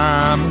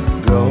time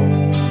ago.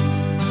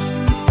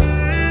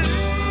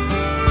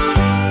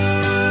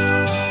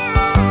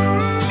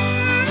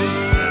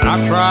 And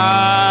I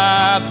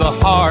tried the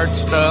hard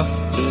stuff,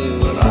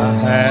 but I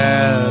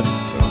had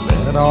to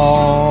let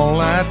all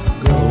that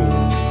go.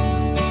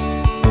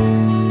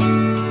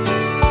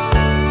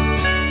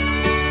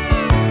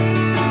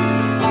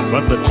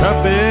 But the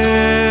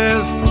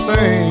toughest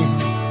thing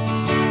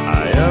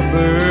I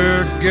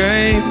ever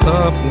gave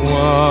up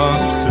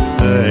was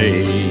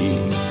today.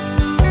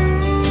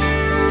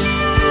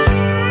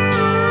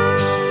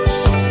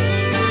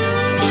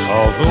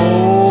 'Cause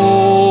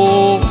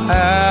old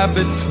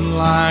habits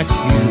like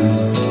you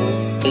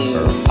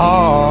are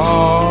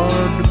hard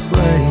to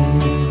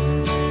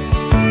break.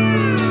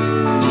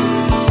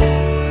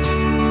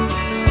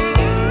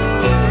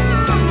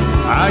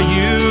 I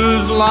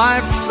use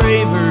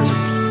lifesavers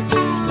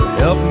to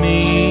help me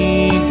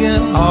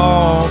get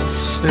off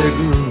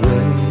cigarettes.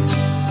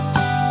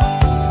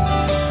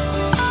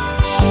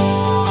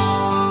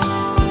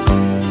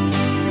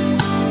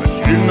 But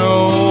you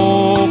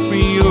know, for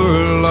your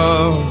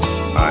love,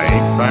 I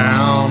ain't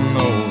found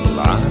no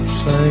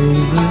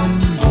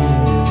lifesavers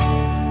yet.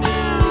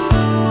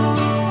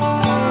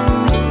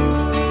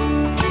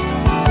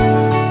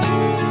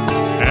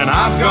 And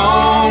I've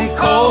gone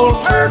cold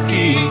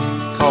turkey,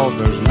 'cause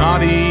there's not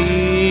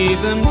even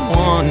than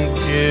one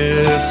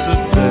kiss a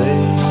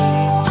day.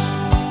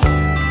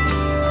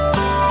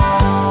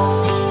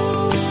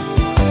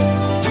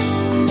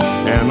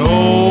 And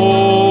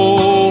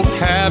old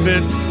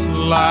habits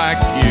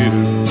like you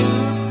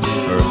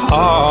are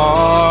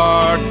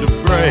hard to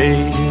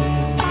break.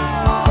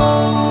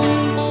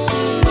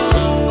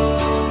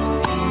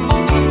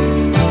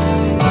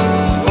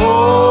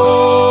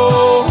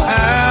 Old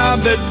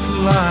habits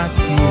like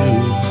you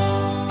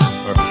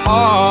are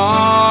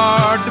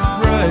hard to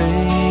break.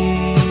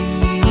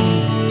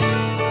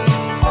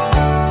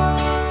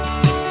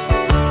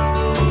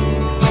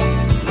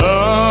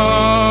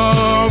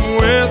 Love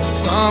with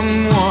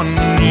someone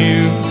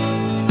new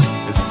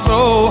is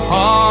so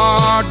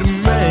hard to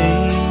make.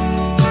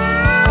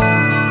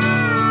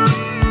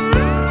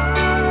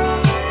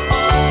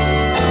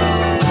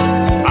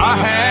 I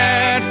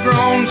had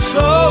grown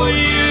so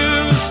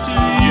used to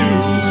you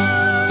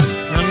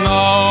and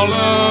all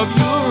of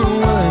your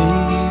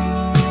ways.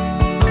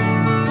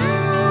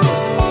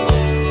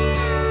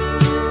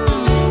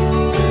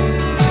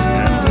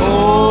 And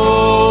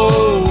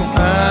old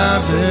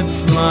habits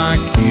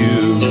like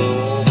you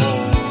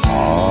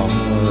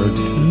hard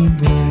to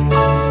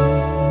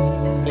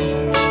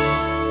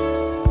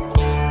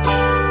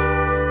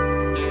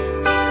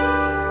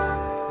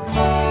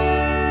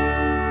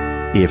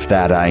If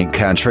That Ain't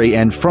Country,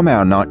 and from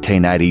our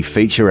 1980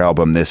 feature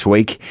album this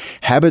week,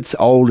 Habits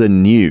Old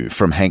and New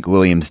from Hank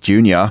Williams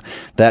Jr.,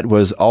 that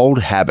was Old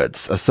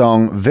Habits, a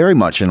song very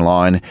much in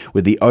line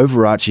with the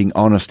overarching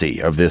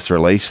honesty of this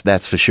release,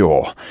 that's for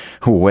sure.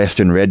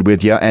 Western Red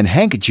with you, and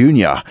Hank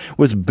Jr.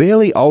 was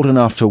barely old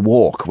enough to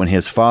walk when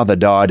his father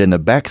died in the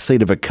back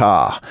seat of a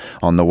car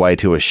on the way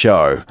to a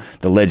show.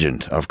 The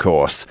legend, of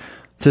course.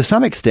 To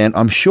some extent,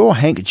 I'm sure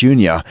Hank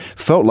Jr.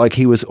 felt like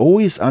he was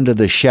always under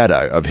the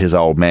shadow of his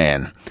old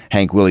man,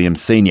 Hank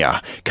Williams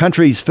Sr.,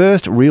 country's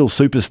first real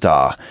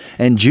superstar,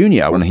 and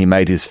Jr. when he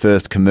made his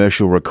first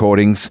commercial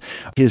recordings.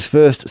 His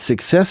first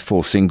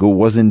successful single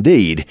was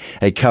indeed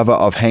a cover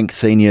of Hank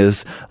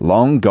Sr.'s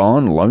Long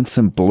Gone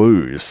Lonesome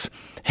Blues.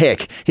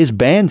 Heck, his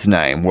band's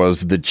name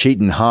was the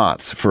Cheatin'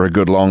 Hearts for a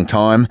good long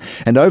time,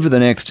 and over the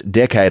next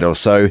decade or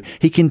so,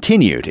 he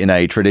continued in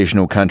a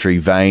traditional country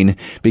vein,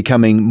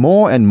 becoming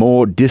more and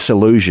more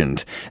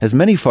disillusioned, as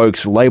many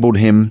folks labelled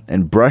him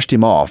and brushed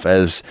him off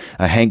as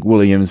a Hank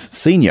Williams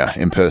Sr.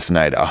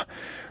 impersonator.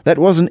 That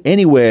wasn't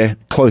anywhere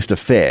close to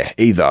fair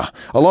either.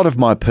 A lot of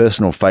my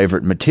personal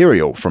favourite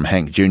material from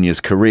Hank Jr.'s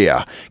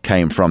career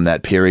came from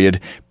that period.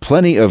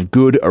 Plenty of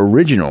good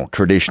original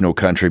traditional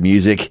country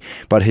music,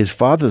 but his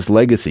father's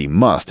legacy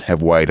must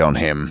have weighed on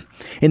him.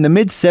 In the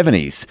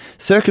mid-70s,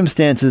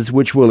 circumstances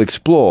which we'll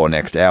explore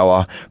next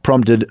hour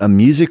prompted a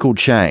musical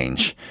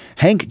change.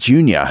 Hank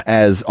Jr.,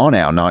 as on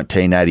our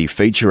 1980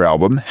 feature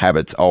album,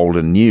 Habits Old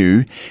and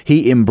New,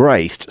 he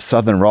embraced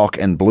southern rock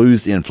and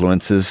blues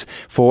influences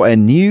for a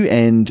new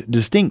and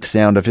distinct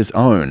sound of his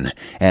own.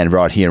 And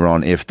right here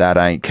on If That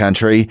Ain't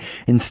Country,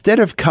 instead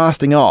of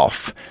casting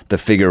off the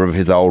figure of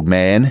his old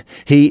man,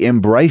 he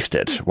embraced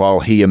it while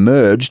he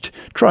emerged,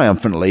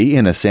 triumphantly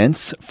in a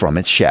sense, from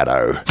its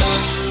shadow.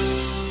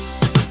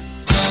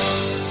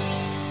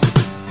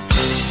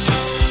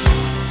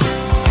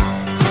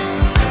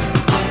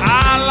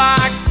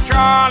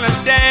 Charlie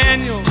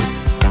Daniels,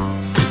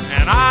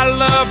 and I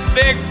love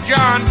Big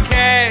John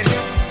Cash,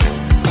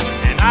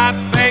 and I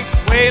think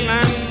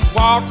Waylon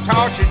Walt,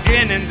 Tasha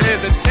Jennings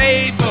is a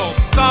table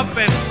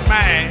thumping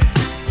smash.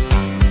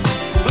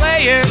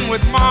 Playing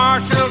with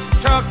Marshall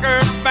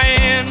Tucker's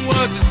band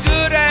was as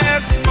good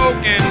as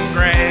smoking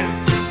grass.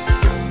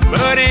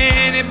 But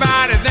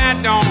anybody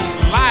that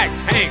don't like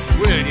Hank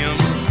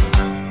Williams,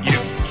 you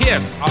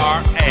kiss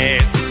our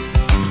ass.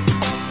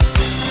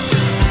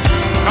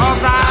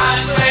 'Cause I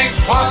think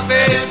what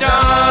they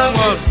done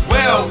was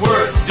well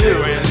worth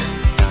doing,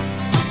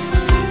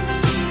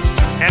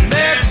 and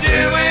they're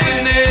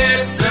doing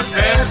it the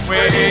best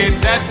way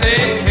that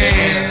they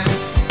can.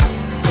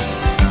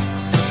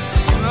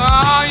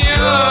 Oh,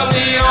 you're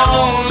the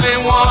only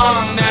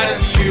one that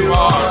you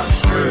are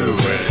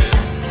screwing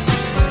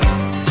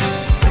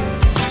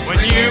when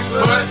you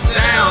put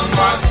down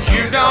what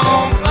you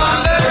don't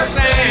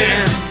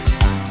understand.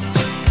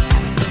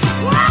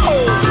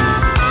 Whoa!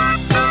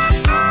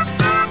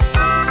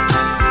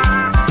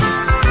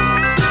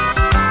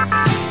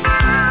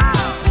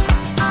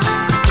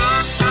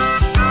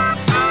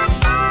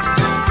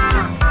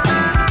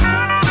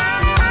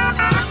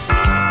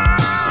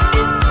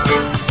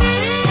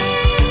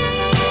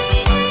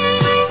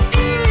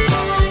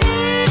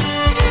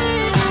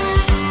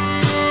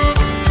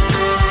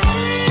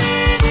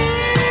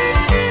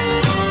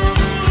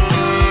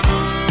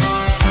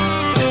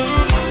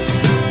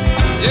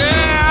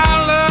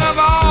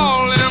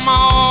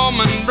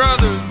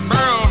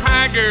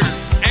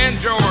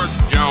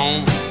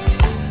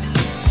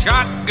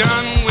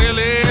 Shotgun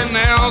Willie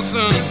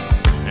Nelson,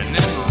 and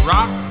then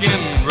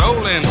rockin'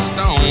 Rolling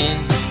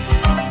Stone.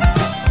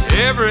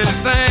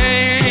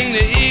 Everything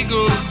the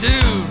Eagles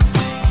do,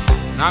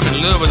 I'm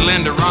in love with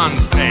Linda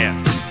Ronstadt.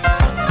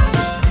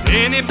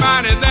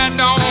 Anybody that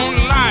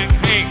don't like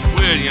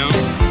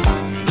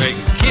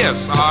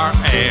kiss our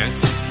ass.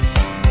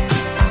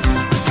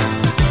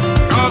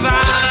 'Cause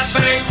I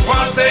think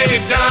what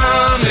they've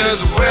done is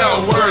well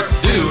worth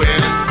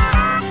doing.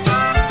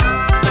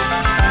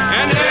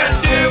 And they're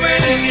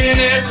doing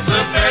it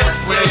the best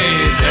way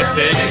that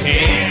they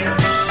can.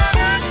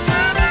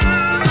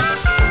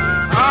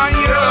 Oh,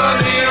 you're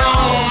the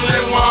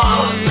only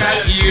one that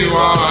you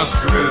are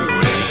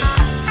screwing.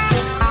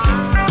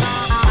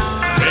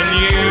 Then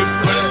you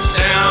put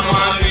down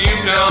what you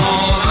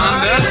don't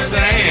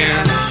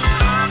understand.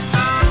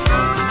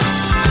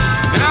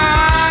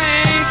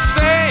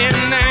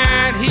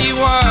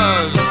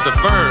 The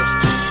first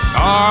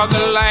or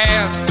the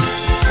last,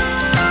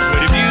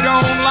 but if you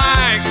don't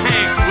like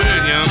Hank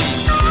Williams,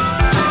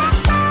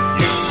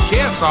 you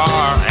kiss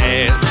our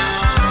ass.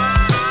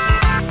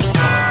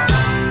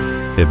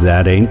 If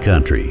That Ain't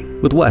Country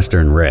with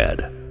Western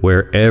Red,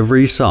 where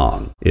every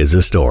song is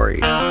a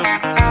story.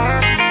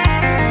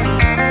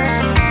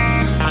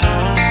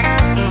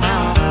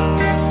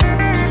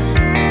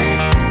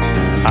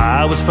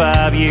 I was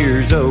 5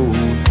 years old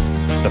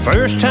the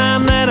first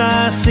time that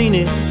I seen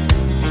it.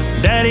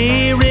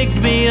 Daddy rigged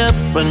me up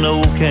an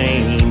old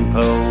cane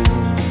pole.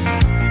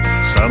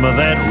 Some of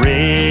that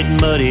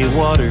red muddy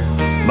water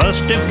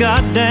must have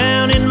got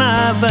down in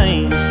my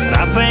veins, and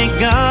I thank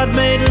God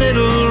made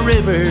Little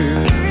River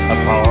a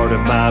part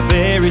of my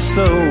very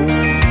soul.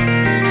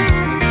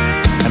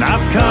 And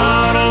I've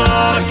caught a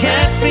lot of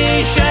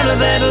catfish out of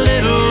that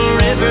Little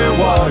River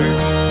water,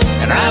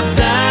 and I've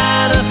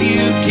dyed a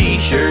few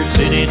t-shirts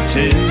in it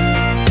too.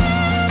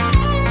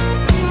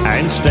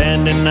 And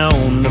standing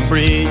on the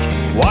bridge,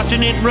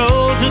 watching it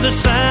roll to the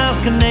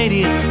South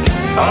Canadian.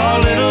 Oh,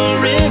 Little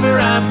River,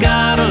 I've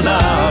got a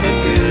lot of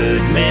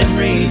good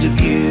memories of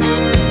you.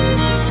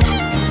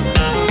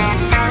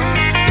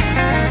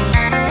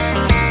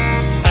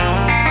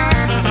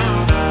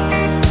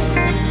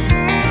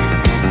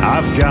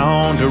 I've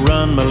gone to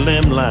run my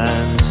limb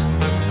lines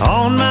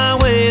on my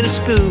way to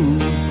school.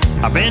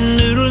 I've been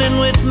noodling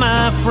with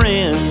my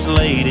friends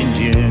late in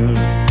June.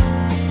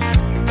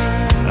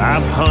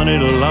 I've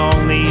hunted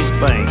along these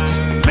banks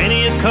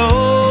many a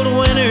cold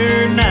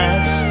winter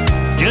nights,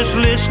 just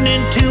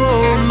listening to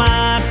old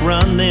Mike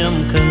run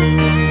them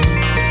coons.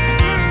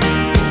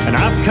 And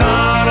I've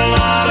caught a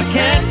lot of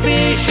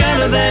catfish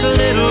out of that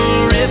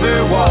Little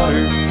River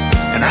water,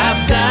 and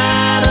I've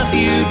dyed a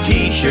few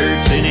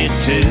t-shirts in it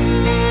too.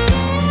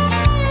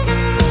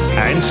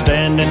 And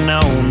standing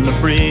on the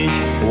bridge,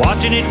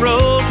 watching it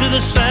roll to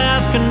the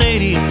South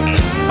Canadian.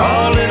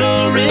 Oh,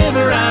 Little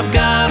River, I've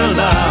got a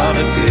lot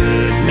of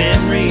good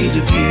memories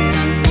of you.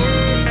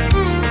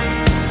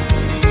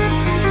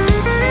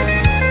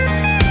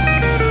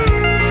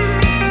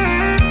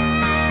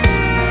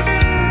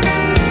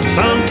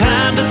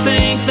 Sometimes I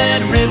think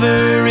that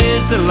river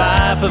is the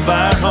life of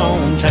our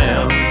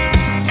hometown,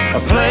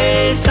 a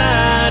place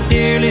I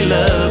dearly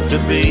love to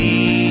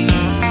be.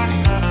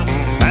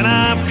 And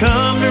I've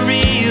come to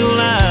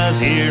realize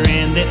here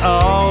in the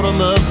autumn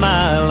of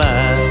my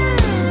life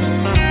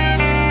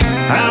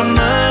how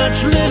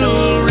much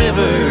Little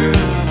River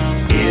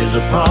is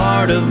a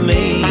part of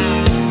me.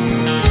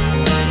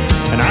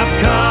 And I've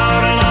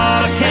caught a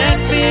lot of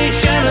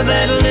catfish out of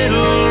that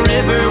Little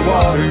River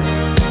water,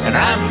 and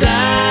I've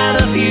dyed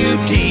a few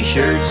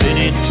t-shirts in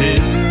it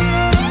too.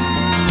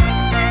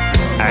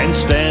 And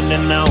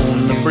standing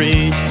on the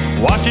bridge,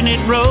 watching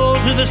it roll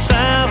to the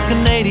South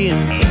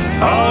Canadian.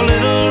 Oh,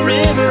 Little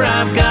River,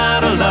 I've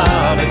got a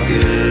lot of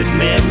good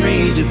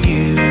memories of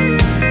you.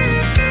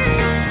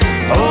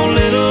 Oh,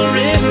 Little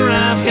River,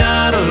 I've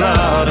got a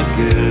lot of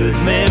good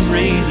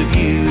memories of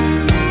you.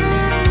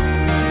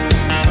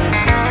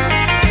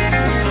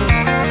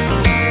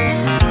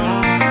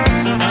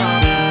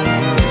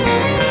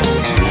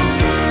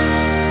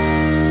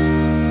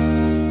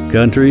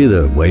 Country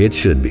the way it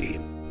should be.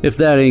 If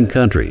That Ain't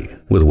Country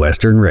with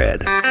Western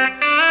Red.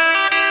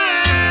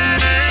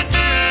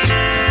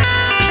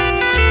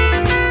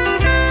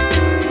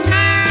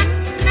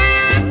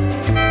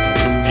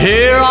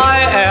 Here I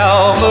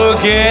am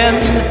again,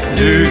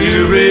 do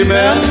you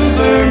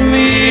remember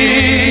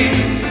me?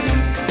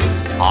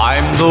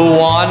 I'm the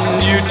one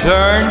you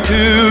turned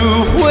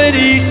to when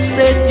he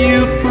set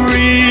you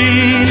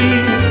free.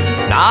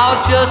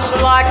 Now just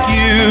like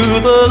you,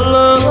 the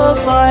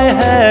love I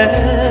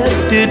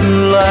had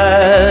didn't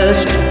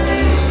last.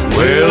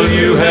 Will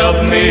you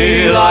help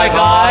me like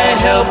I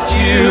helped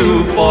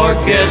you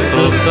forget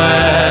the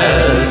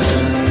past?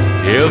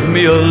 Give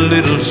me a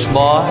little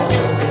smile,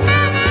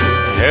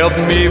 help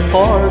me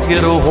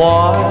forget a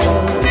while,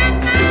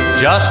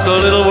 just a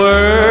little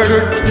word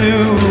or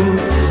two.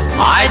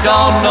 I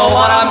don't know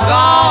what I'm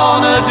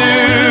gonna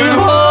do.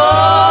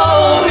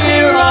 Oh,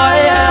 here I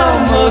am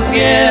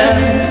again,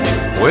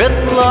 with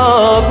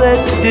love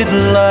that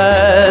didn't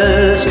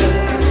last.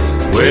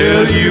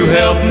 Will you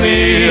help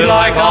me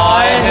like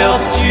I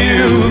helped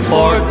you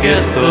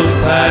forget the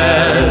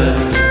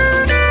past?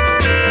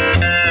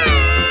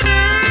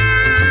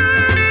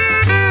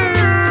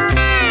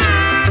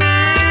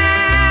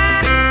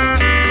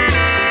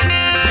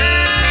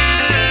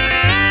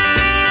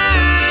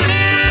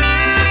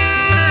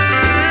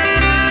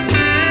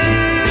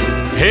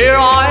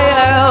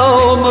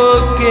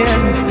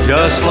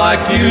 just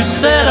like you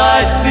said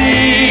I'd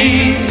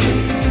be.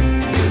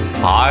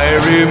 I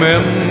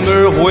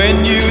remember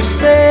when you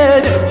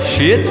said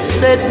she'd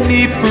set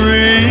me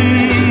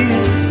free.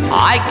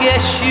 I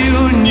guess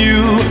you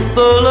knew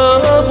the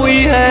love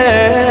we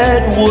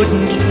had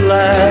wouldn't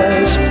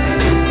last.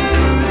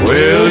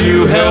 Will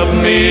you help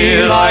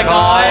me like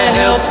I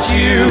helped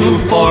you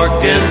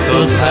forget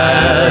the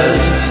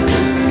past?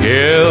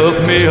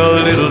 Give me a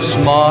little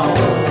smile,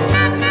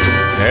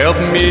 help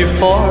me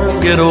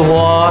forget a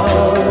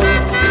while,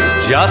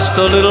 just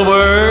a little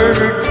word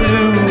or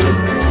two.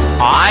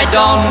 I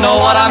don't know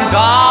what I'm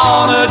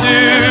gonna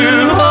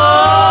do.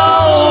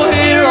 Oh,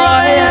 here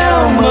I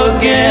am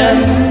again,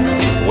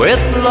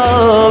 with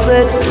love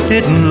that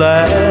didn't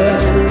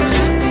last.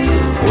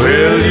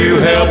 Will you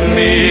help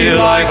me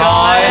like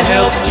I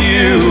helped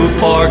you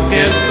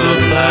forget the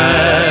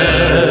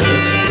past?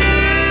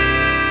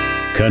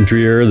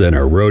 Countryer than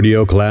a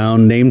rodeo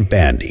clown named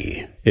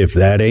Bandy. If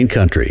That Ain't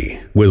Country,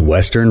 with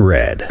Western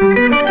Red.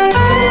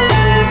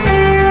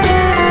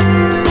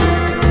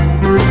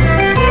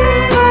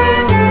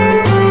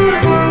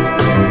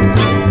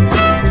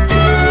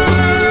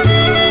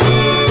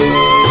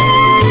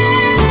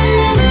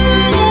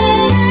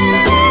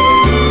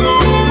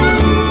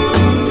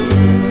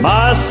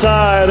 My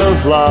side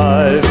of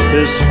life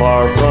is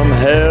far from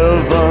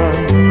heaven.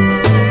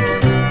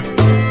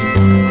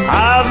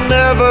 I've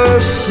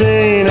never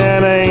seen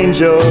an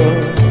angel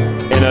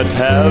in a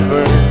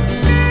tavern,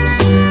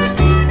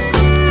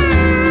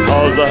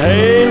 'cause the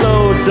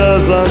halo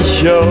doesn't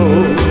show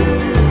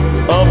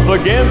up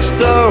against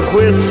a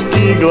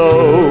whiskey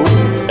glow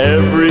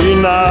every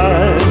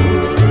night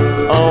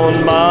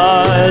on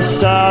my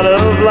side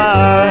of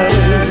life.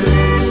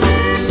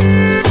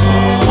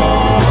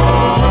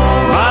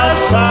 My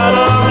side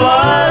of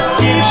life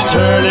keeps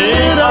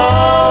turning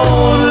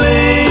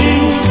only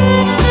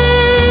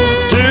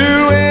to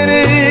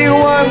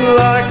anyone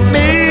like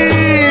me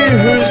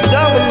who's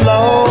dumb and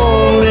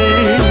lonely.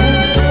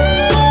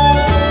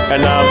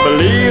 And I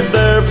believe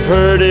they're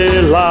pretty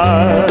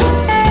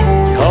lies,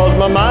 'cause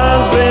my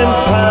mind's been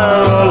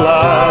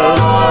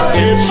paralyzed.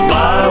 It's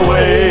my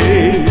way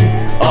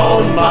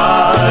on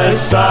my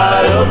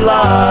side of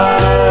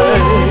life.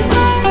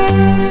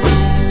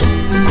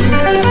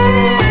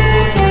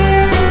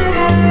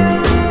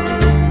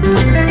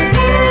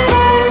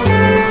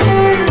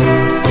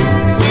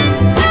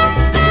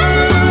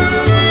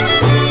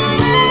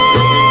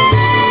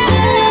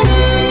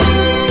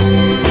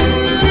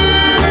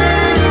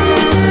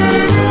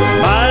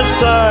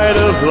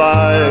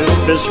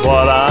 Life is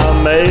what I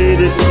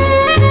made it.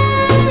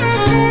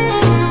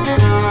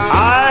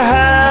 I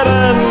had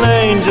an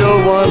angel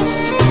once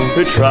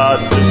who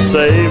tried to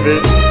save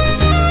it,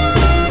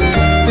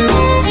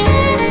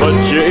 but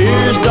your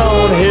ears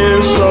don't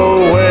hear so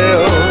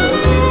well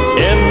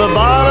in the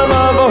bottom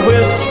of a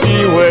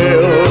whiskey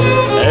well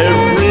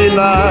every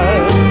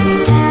night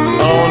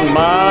on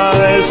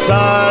my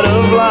side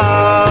of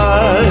life.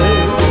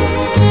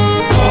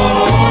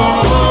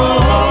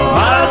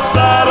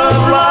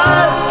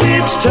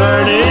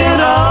 Turning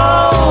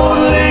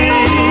only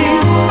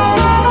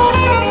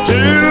to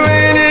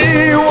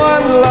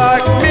anyone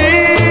like me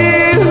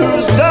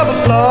who's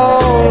double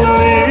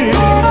lonely.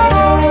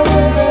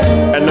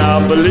 And I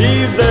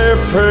believe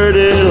they're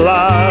pretty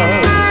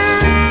lies,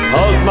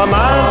 'cause my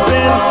mind's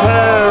been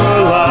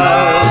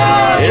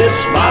paralyzed.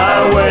 It's my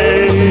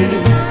way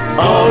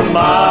on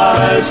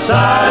my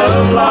side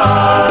of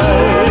life.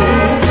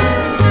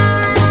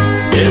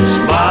 It's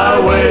my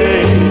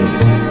way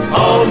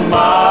on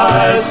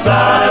my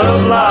side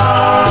of life.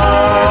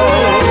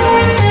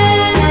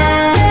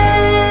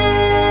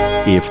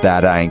 If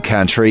That Ain't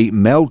Country,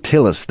 Mel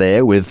Tillis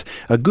there with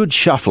a good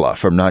shuffler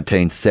from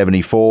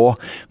 1974,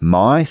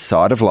 My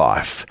Side of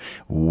Life.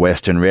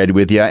 Western Red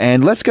with you,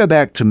 and let's go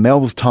back to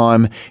Mel's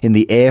time in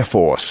the Air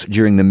Force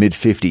during the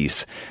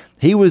mid-50s.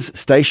 He was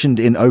stationed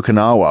in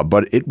Okinawa,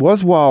 but it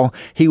was while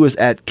he was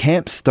at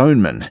Camp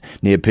Stoneman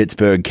near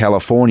Pittsburgh,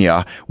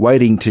 California,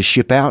 waiting to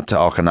ship out to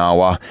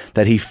Okinawa,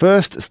 that he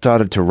first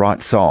started to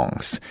write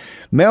songs.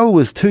 Mel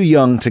was too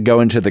young to go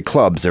into the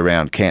clubs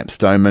around Camp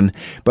Stoneman,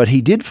 but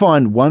he did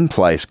find one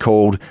place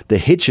called the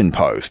Hitchin'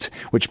 Post,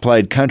 which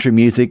played country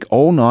music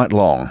all night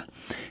long.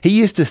 He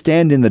used to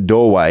stand in the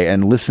doorway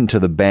and listen to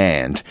the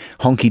band,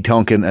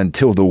 honky-tonkin'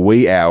 until the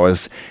wee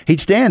hours.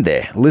 He'd stand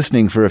there,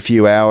 listening for a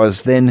few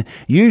hours, then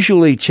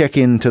usually check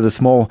into the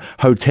small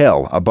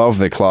hotel above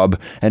the club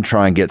and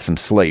try and get some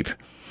sleep.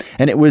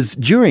 And it was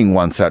during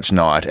one such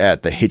night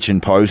at the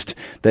Hitchin' Post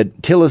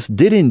that Tillis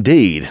did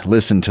indeed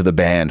listen to the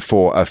band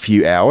for a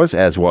few hours,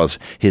 as was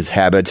his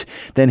habit.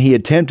 Then he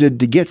attempted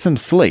to get some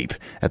sleep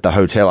at the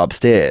hotel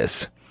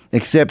upstairs.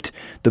 Except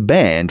the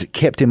band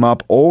kept him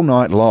up all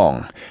night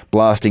long,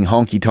 blasting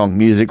honky-tonk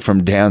music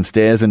from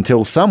downstairs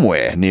until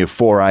somewhere near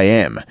 4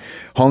 a.m.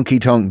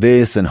 Honky-tonk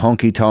this and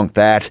honky-tonk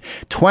that,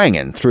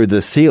 twanging through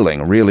the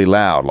ceiling really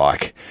loud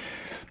like.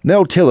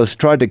 Mel Tillis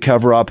tried to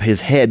cover up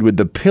his head with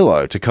the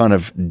pillow to kind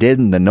of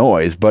deaden the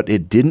noise, but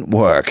it didn't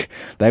work.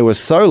 They were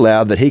so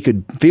loud that he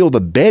could feel the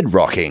bed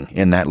rocking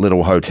in that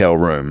little hotel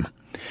room.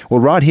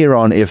 Well, right here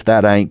on If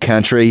That Ain't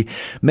Country,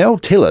 Mel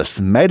Tillis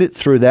made it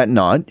through that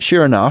night,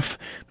 sure enough,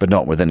 but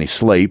not with any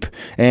sleep,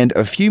 and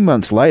a few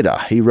months later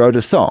he wrote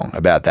a song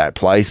about that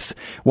place,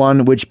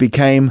 one which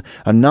became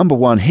a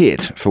 #1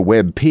 hit for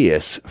Webb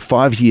Pierce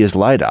 5 years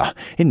later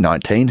in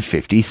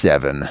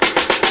 1957.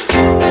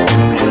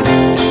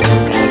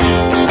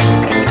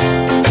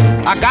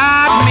 I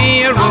got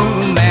me a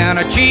room and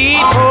a cheap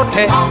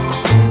hotel.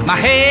 My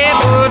head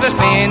was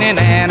a-spinning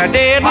and I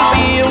didn't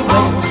feel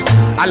well.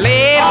 I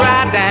laid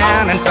right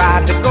down and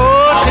tried to go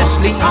to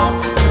sleep.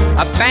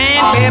 A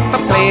band kept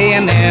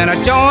a-playing and a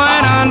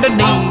joint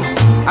underneath.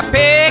 I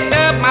picked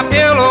up my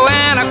pillow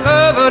and I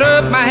covered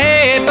up my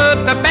head,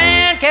 but the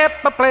band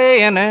kept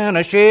a-playing and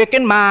a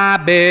shaking my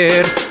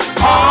bed.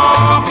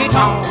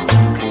 Honky-tonk,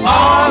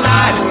 all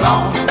night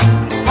long.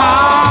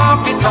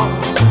 Honky-tonk,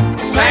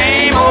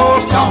 same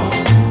old song.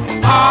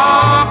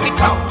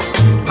 Honky-tonk,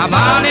 my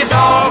money's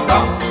all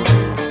gone.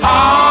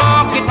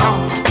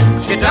 Honky-tonk,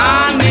 she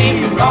done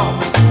me wrong.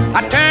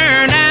 I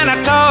turned and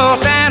I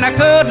tossed and I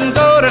couldn't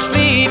go to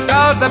sleep,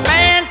 'cause the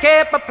band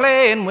kept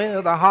a-playing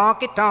with a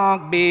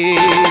honky-tonk beat.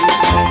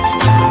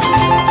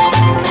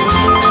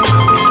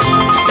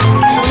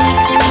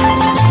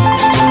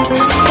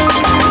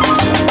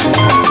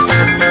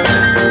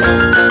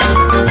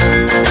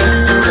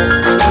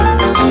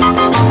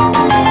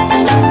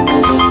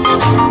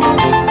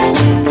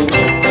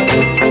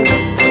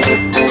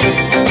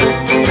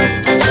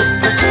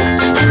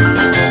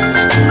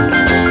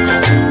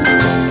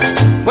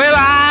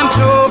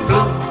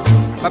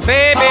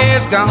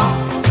 Baby's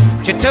gone.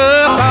 She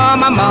took all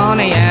my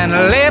money and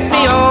left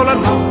me all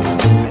alone.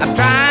 I'm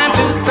trying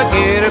to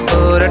forget her,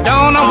 but I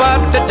don't know what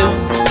to do.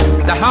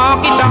 The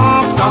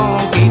honky-tonk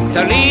song keeps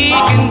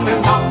a-leaking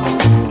through.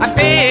 I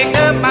picked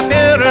up my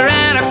pillow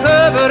and I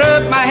covered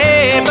up my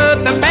head,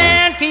 but the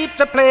band keeps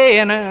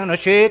a-playing and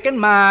a-shaking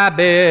my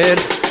bed.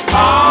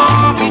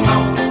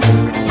 Honky-tonk,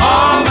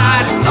 all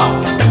night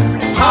long.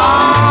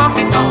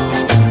 Honky-tonk,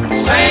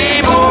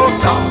 same old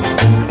song.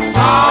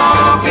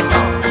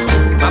 Honky-tonk,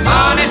 my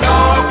money's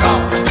all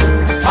gone.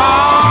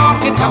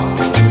 Honky-tonk,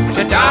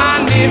 she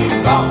done me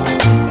wrong.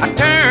 I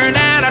turned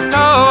and I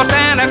tossed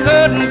and I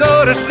couldn't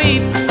go to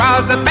sleep,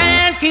 'cause the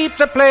band keeps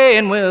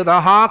a-playing with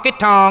a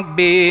honky-tonk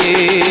beat.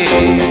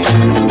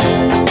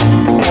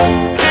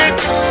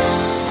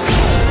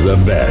 The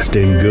best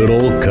in good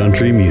old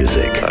country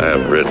music. I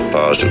haven't written a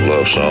positive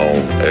love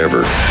song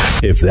ever.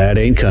 If That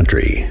Ain't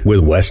Country with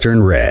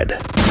Western Red.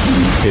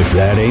 If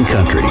That Ain't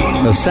Country,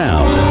 a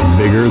sound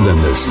bigger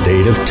than the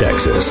state of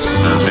Texas.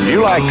 If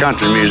you like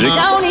country music,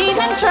 don't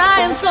even try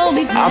and slow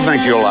me down. I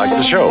think you'll like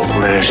the show.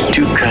 There's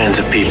two kinds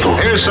of people.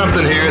 Here's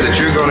something here that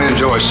you're going to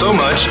enjoy so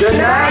much. Good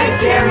night,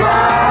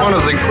 Jimbo. One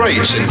of the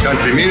greats in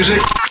country music.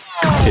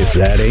 If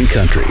That Ain't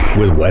Country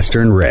with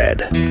Western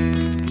Red.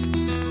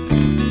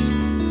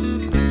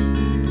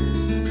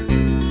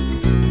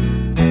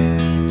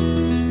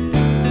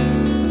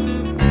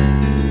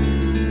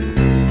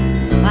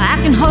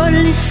 I can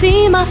hardly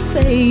see my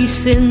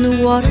face in the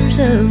waters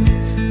of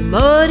the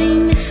muddy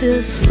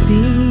Mississippi,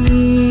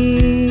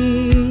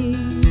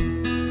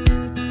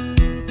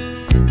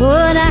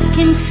 but I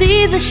can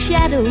see the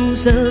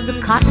shadows of the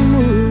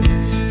cottonwood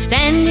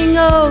standing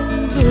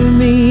over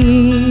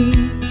me.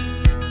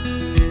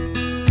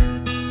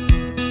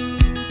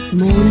 The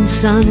morning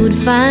sun would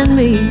find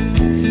me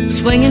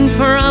swinging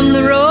from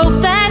the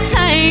rope that's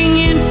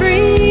hanging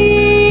free.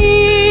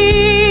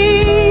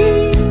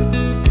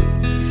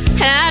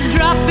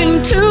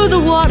 Into the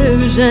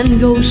waters and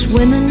go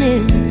swimming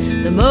in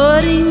the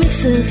muddy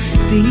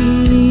Mississippi.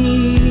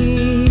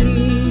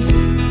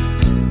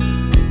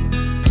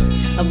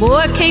 A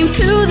boy came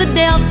to the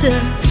delta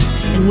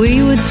and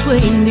we would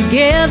swing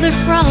together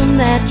from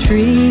that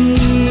tree.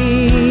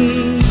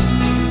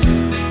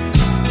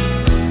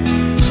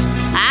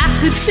 I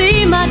could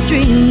see my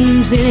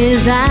dreams in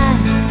his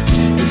eyes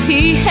as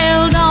he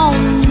held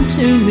on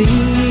to me.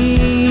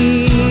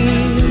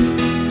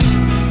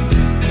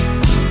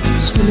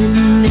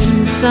 Swimming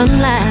in the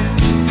sunlight,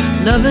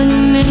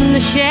 loving in the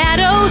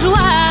shadows,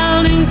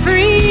 wild and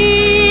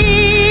free.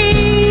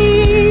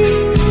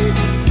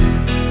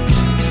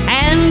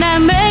 And I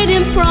made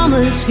him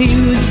promise he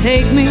would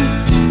take me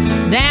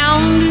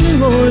down to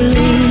New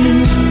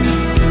Orleans.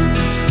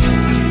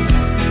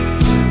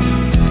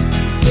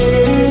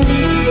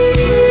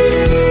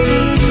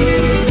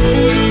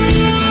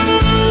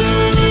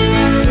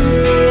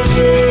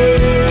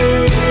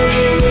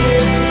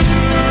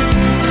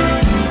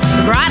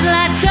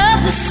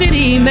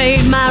 City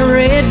made my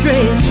red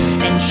dress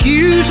and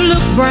shoes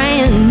look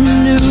brand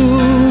new.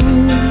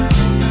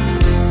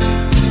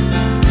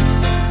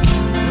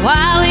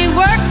 While he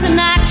worked the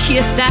night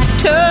shift, I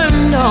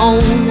turned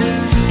on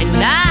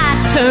and I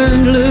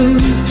turned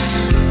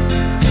loose.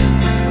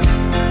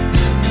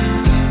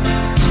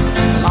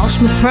 I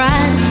lost my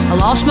pride, I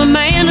lost my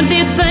man, I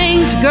did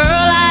things a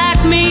girl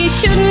like me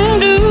shouldn't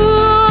do.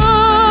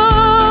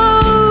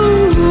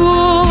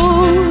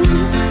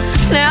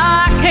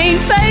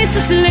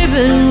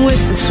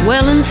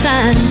 swelling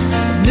signs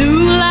of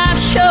new life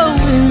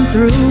showing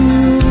through.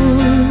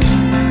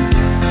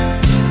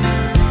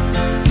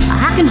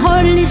 I can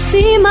hardly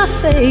see my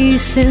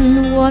face in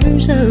the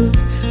waters of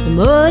the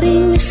muddy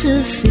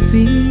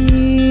Mississippi,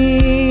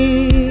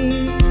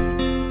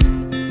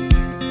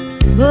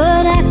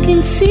 but I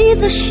can see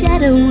the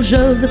shadows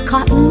of the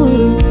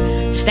cottonwood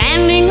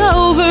standing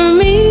over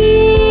me.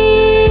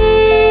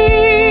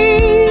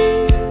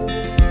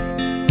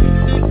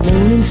 The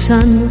morning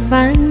sun will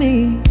find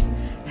me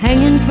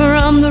hanging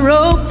from the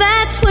rope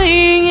that's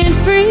swinging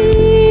free,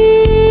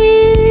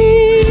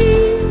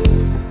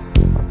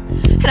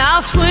 and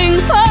I'll swing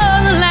for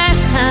the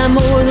last time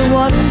o'er the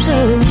waters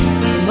of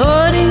the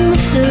muddy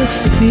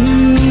Mississippi.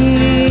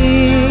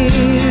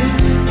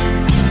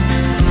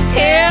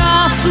 Yeah,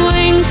 I'll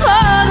swing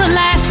for the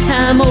last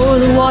time o'er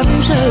the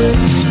waters of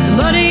the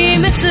muddy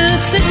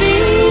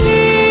Mississippi.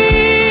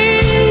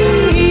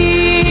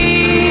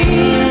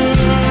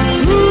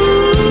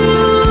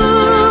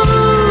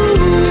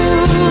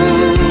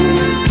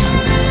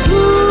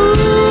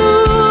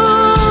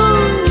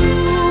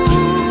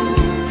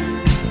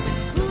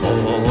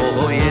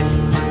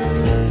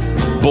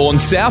 Born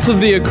south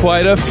of the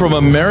equator from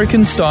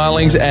American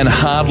stylings and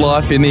hard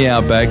life in the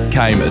outback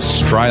came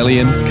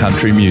Australian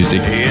country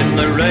music. In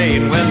the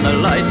rain when the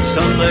lights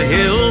on the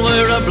hill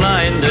were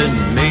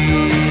a-blinding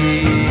me.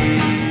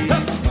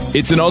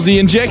 It's an Aussie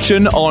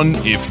injection on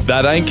If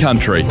That Ain't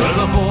Country.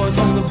 Well, the boys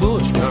on the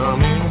bush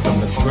come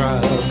from the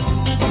scrub.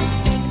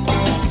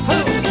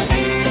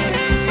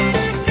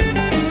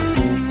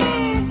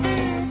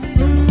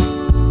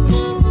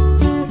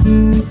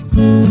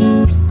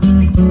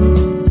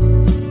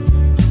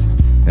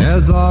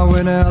 As I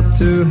went out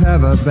to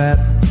have a bat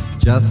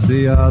just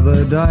the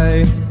other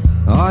day,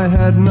 I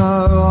had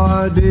no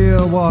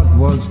idea what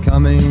was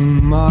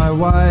coming my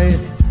way.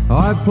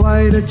 I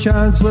played a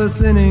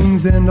chanceless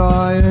innings and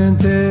I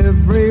earned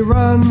every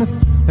run,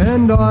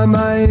 and I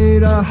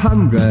made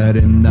 100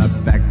 in the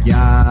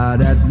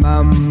backyard at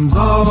Mum's.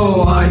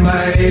 Oh, I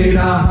made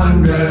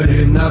 100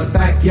 in the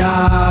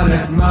backyard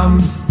at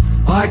Mum's.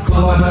 I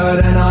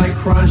clobbered and I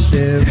crunched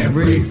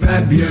every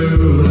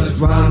fabulous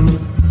run.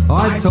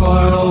 I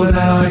toiled and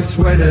I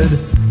sweated,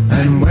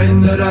 and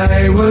when the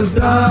day was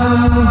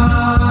done,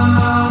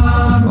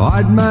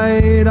 I'd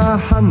made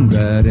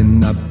 100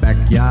 in the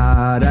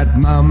backyard at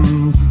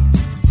Mum's.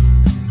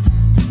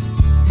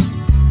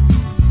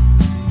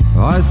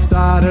 I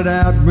started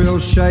out real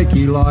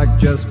shaky, like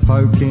just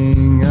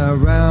poking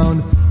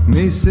around.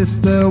 Me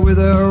sister with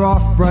her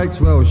off breaks,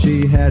 well,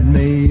 she had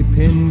me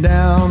pinned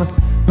down.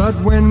 But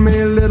when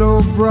me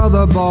little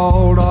brother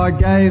bowled, I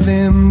gave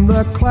him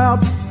the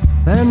clout.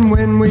 And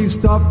when we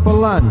stopped for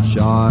lunch,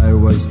 I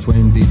was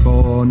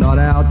 24 not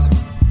out.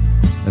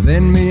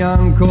 Then me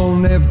Uncle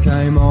Nev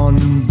came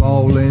on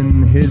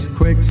bowling his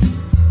quicks,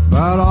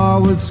 but I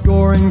was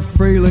scoring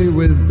freely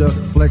with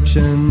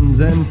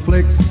deflections and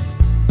flicks.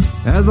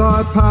 As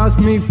I passed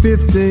me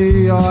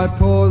 50, I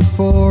paused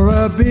for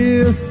a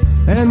beer,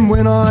 and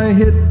when I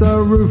hit the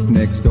roof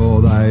next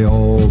door, they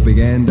all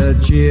began to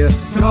cheer.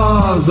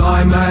 'Cause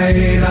I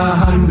made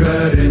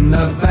 100 in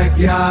the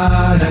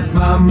backyard at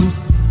Mum's.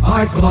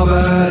 I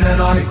clobbered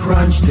and I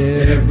crunched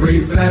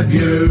every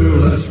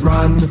fabulous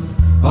run.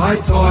 I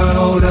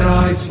toiled and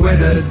I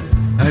sweated,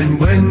 and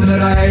when the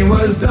day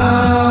was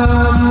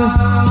done,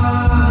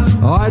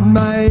 I'd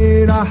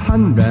made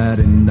 100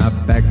 in the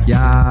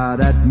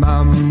backyard at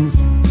Mum's.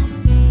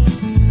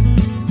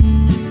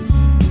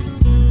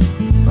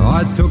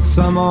 I took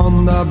some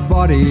on the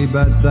body,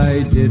 but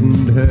they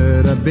didn't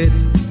hurt a bit.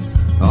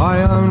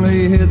 I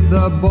only hit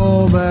the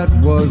ball that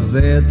was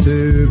there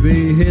to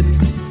be hit.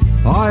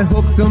 I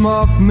hooked them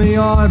off me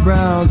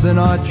eyebrows and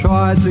I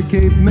tried to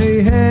keep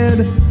me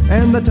head,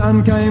 and the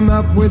ton came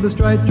up with a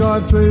straight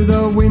drive through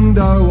the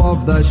window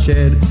of the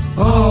shed.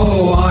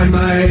 Oh, I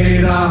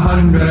made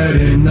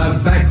 100 in the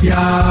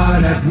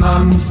backyard at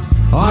Mum's.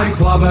 I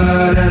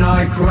clobbered and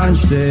I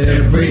crunched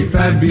every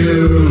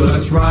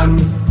fabulous run.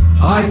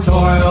 I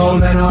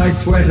toiled and I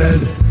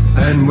sweated,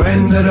 and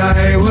when the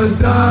day was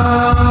done,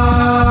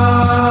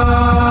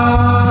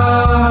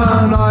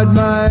 I'd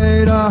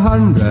made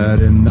 100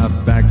 in the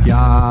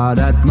backyard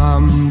at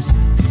Mum's.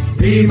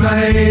 He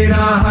made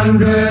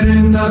 100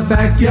 in the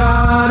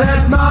backyard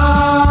at Mum's.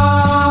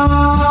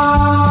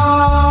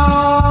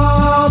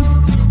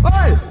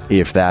 Hey!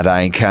 If That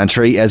Ain't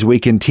Country, as we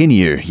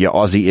continue your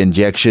Aussie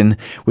injection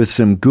with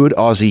some good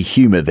Aussie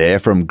humour there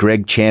from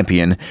Greg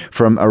Champion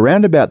from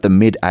around about the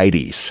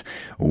mid-80s.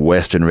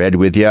 Western Red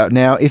with you.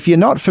 Now, if you're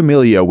not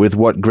familiar with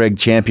what Greg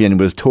Champion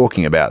was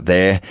talking about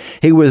there,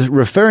 he was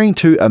referring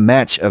to a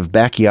match of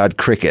backyard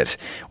cricket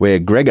where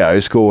Grego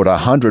scored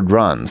 100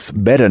 runs,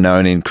 better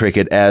known in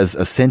cricket as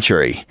a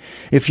century.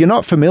 If you're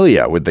not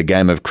familiar with the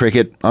game of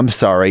cricket, I'm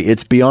sorry,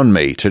 it's beyond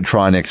me to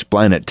try and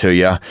explain it to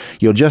you.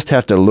 You'll just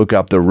have to look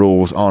up the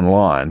rules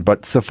online.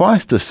 But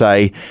suffice to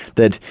say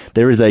that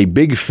there is a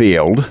big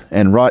field,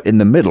 and right in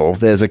the middle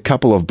there's a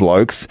couple of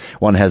blokes.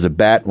 One has a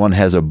bat, one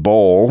has a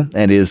ball,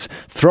 and is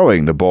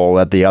throwing the ball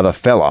at the other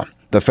fella.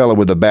 The fella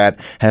with the bat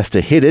has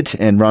to hit it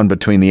and run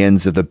between the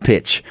ends of the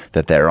pitch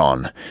that they're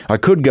on. I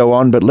could go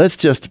on, but let's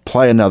just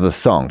play another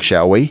song,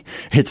 shall we?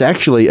 It's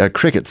actually a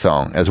cricket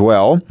song as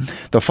well.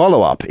 The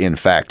follow-up, in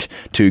fact,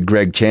 to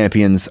Greg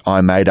Champion's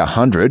I Made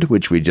 100,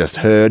 which we just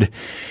heard.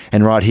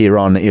 And right here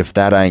on If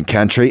That Ain't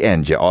Country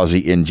and your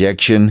Aussie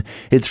injection,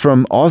 it's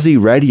from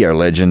Aussie radio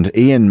legend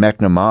Ian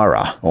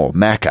McNamara, or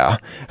Macca,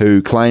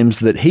 who claims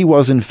that he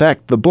was in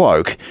fact the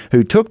bloke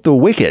who took the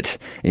wicket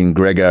in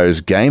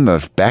Grego's game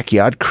of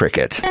backyard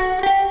cricket.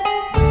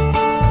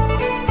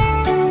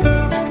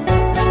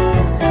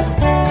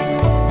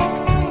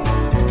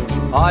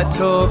 I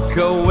took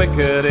a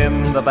wicket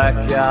in the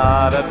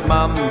backyard at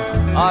Mum's.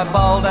 I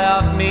bowled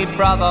out me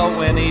brother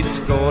when he'd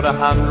scored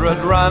 100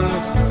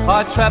 runs.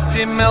 I trapped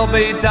him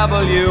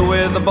LBW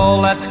with a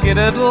ball that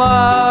skidded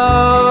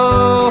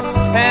low.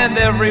 And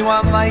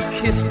everyone, they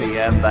kissed me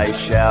and they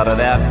shouted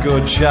out,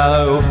 good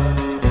show.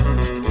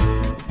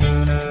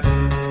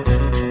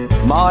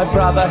 My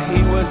brother,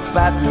 he was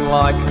batting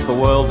like the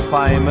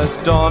world-famous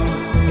Don.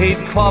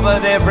 He'd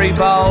clobbered every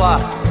bowler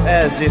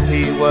as if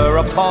he were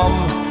a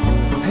pom.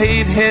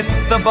 He'd hit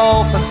the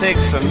ball for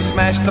 6 and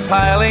smashed the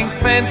paling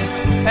fence,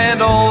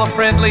 and all the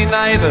friendly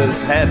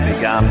neighbours had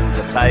begun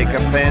to take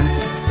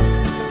offence.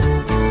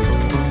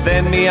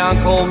 Then me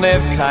Uncle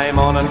Nev came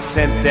on and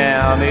sent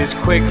down his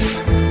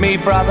quicks. Me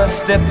brother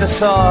stepped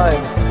aside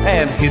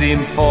and hit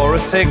him for a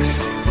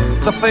 6.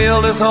 The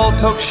fielders all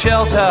took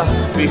shelter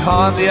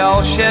behind the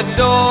old shed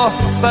door,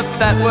 but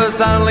that was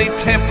only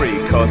temporary,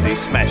 'cause he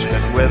smashed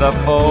it with a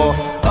 4.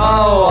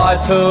 Oh, I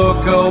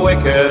took a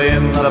wicket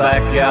in the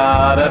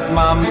backyard at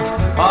Mum's.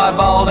 I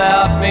bowled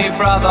out me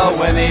brother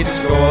when he'd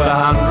scored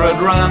 100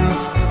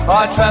 runs.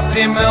 I trapped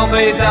him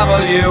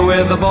LBW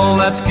with a ball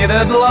that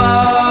skidded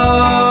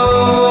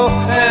low.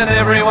 And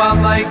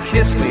everyone, they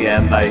kissed me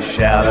and they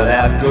shouted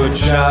out, good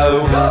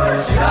show.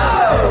 Good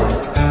show!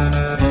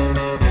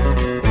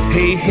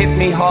 He hit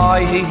me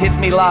high, he hit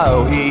me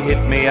low, he hit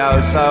me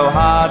oh so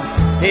hard.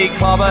 He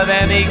clobbered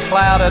and he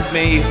clouded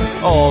me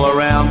all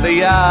around the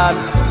yard.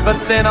 But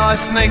then I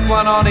sneaked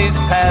one on his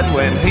pad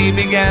when he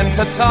began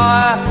to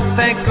tire.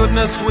 Thank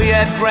goodness we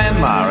had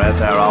Grandma as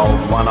our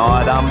old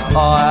one-eyed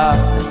umpire.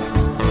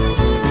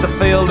 The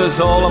fielders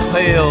all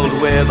appealed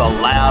with a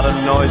loud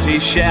and noisy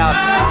shout,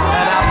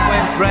 and up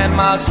went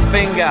Grandma's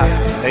finger,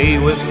 he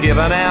was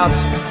given out.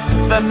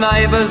 The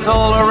neighbours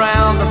all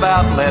around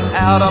about let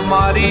out a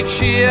mighty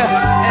cheer,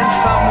 and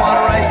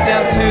someone raced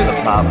down to the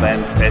pub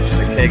and fetched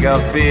a keg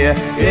of beer.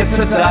 It's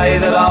a day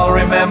that I'll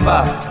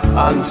remember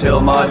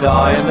until my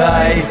dying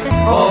day,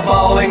 for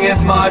bowling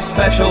is my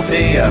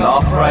specialty and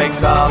off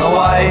breaks are the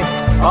way.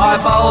 I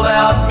bowled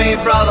out me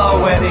brother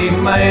when he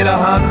made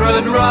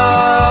 100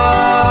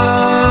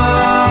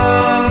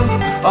 runs.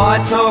 I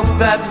took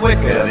that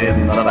wicket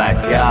in the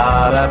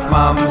backyard at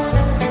Mum's.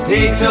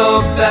 He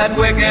took that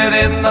wicket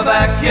in the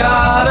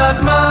backyard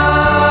at Mum's.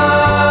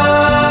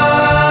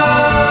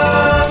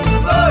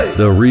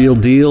 The real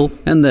deal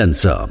and then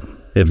some.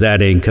 If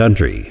That Ain't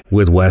Country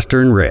with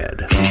Western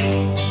Red.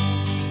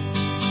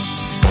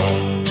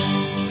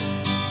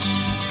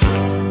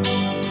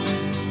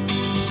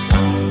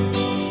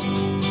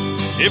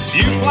 If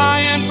you fly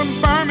in from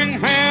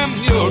Birmingham,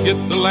 you'll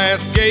get the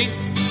last gate.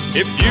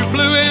 If you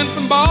blew in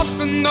from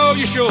Boston, though,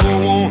 you sure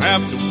won't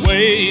have to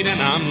wait.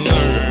 And I'm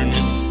learning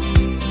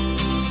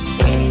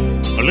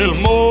a little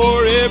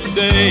more every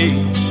day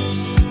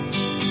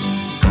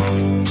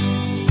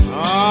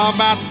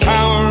about the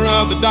power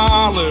of the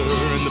dollar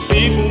and the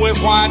people with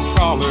white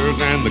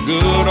collars and the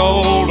good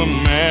old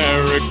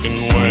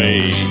American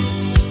way.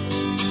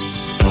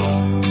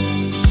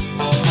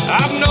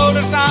 I've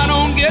noticed I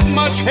don't get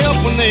much help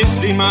when they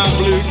see my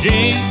blue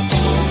jeans.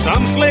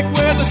 Some slick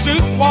with a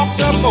suit walks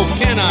up, oh,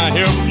 can I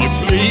help you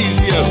please?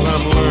 Yes,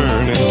 I'm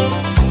learning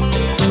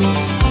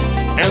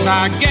as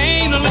I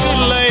gain a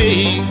little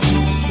age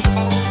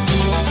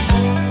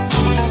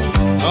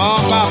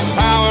about the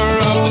power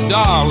of the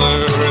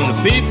dollar and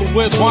the people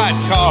with white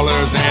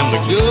collars and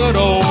the good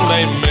old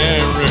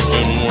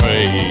American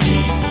way.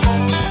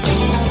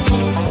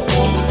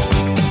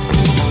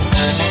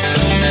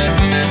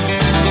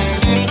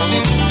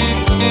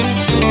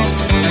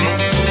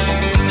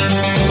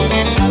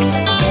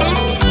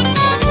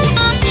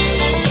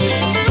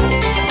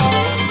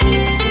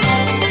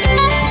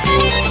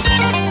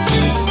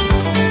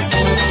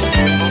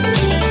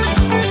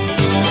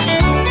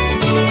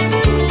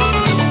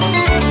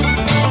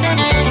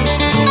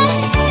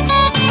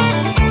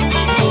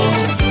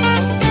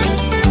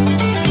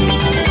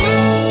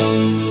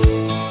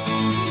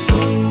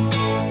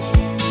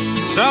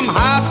 Some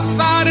high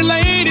society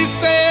lady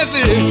says,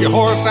 is your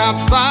horse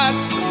outside?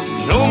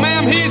 No,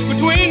 ma'am, he's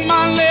between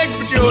my legs,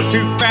 but you're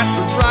too fat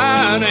to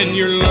ride. And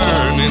you're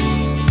learning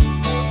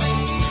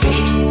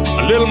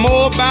a little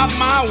more about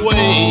my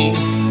ways,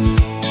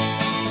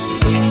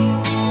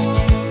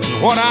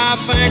 what I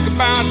think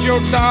about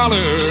your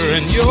dollar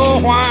and your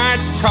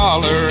white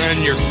collar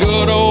and your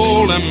good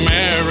old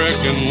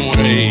American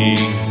way.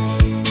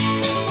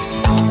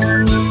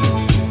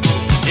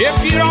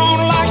 If you don't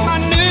like my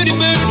nudie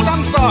boots,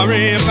 I'm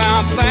sorry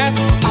about that.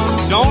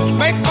 Don't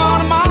make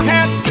fun of my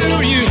hat too.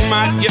 You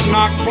might get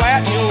knocked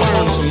flat and you'll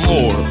learn some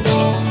more.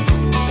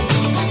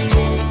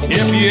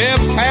 If you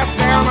ever pass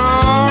down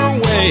our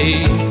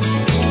way,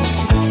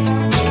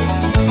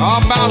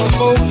 about the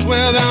folks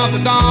without the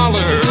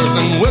dollars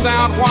and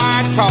without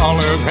white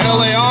collars, hell,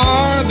 they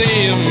are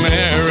the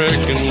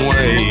American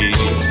way.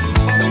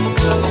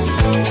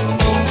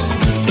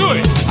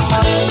 Sweet.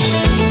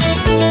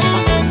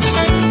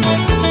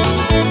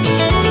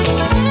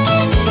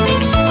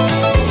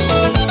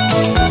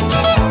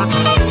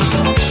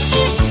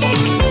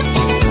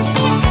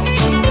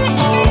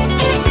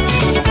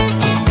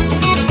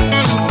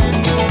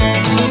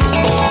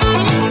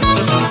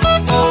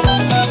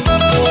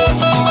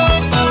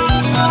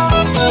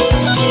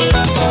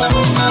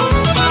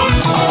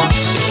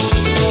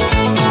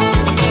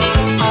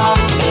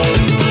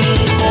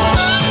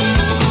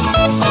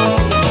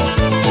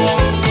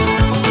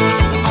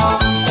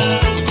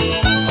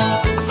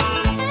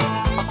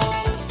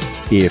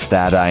 If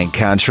That Ain't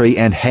Country,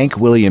 and Hank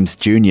Williams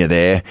Jr.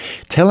 there,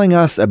 telling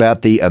us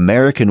about the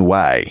American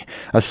way,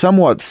 a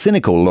somewhat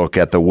cynical look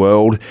at the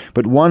world,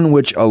 but one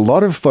which a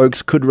lot of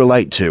folks could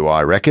relate to,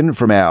 I reckon,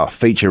 from our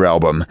feature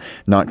album,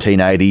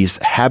 1980's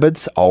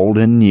Habits Old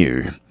and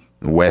New.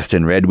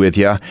 Western Red with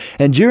you,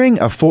 and during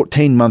a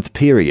 14-month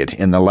period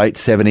in the late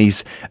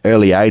 70s,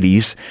 early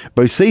 80s,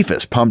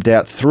 Bocephus pumped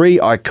out 3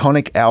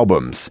 iconic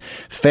albums,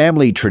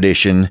 Family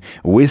Tradition,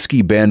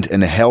 Whiskey Bent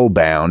and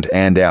Hellbound,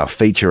 and our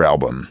feature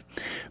album.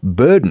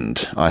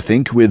 Burdened, I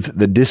think, with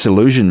the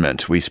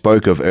disillusionment we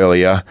spoke of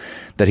earlier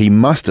that he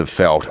must have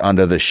felt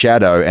under the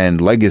shadow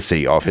and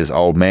legacy of his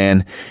old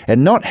man,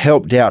 and not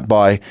helped out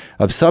by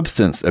a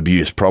substance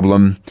abuse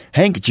problem,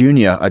 Hank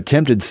Jr.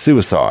 attempted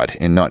suicide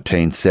in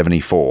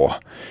 1974.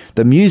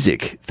 The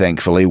music,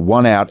 thankfully,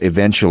 won out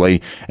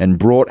eventually and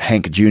brought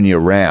Hank Jr.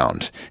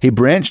 round. He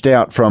branched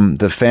out from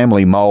the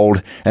family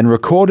mold and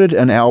recorded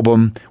an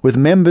album with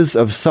members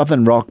of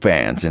southern rock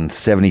bands in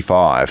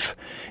 75.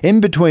 In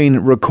between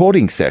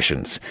recording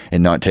sessions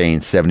in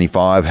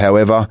 1975,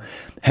 however,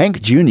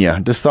 Hank Jr.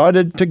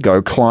 decided to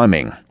go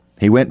climbing.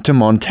 He went to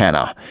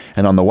Montana,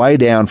 and on the way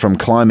down from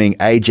climbing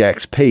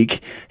Ajax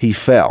Peak, he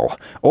fell,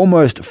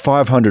 almost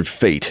 500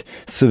 feet,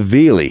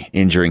 severely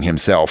injuring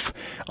himself.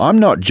 I'm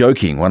not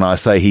joking when I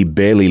say he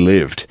barely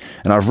lived,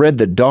 and I've read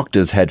that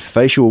doctors had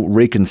facial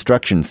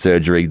reconstruction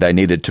surgery they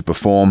needed to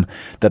perform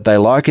that they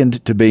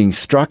likened to being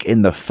struck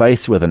in the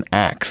face with an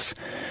axe.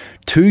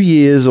 2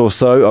 years or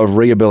so of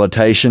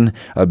rehabilitation,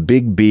 a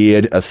big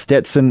beard, a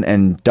Stetson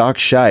and dark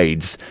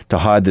shades to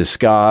hide the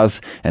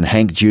scars, and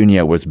Hank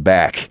Jr. was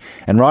back.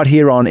 And right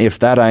here on If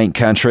That Ain't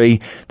Country,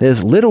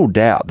 there's little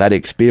doubt that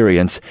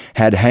experience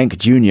had Hank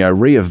Jr.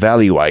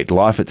 reevaluate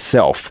life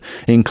itself,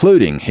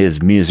 including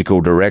his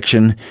musical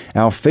direction.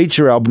 Our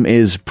feature album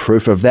is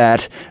proof of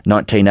that,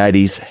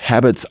 1980's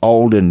Habits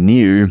Old and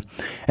New,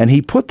 and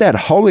he put that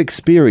whole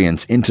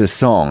experience into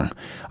song.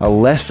 A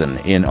lesson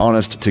in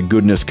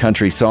honest-to-goodness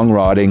country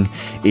songwriting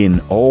in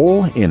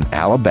All in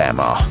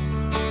Alabama.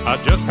 I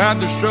just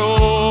had to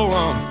show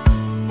 'em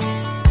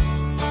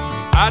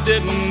I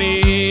didn't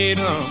need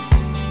 'em,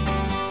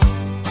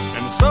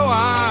 and so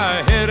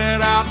I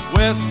headed out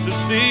west to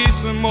see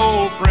some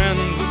old friends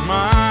of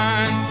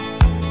mine.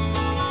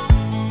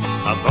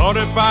 I thought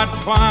if I'd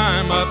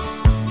climb up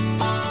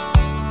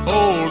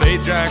old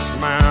Ajax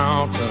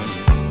Mountain,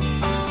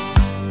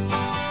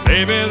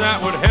 maybe that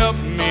would help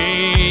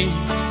me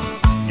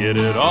get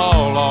it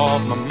all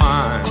off my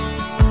mind.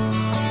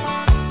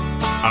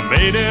 I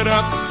made it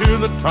up to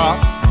the top,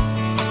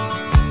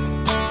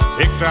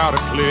 picked out a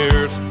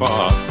clear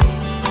spot.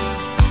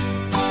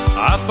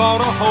 I thought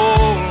a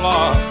whole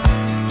lot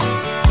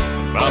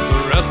about the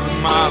rest of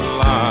my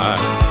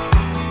life.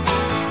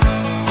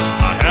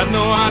 I had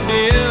no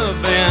idea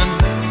then,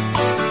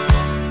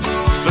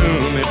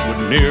 soon it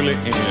would nearly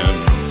end.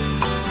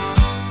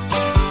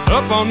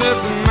 Up on this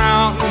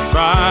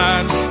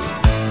mountainside,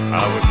 I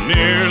would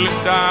nearly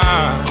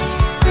die.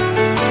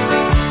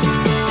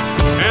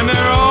 And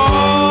they're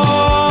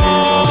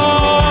all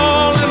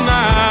in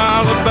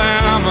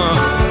Alabama,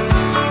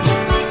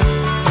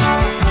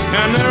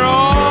 and they're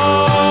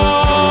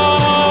all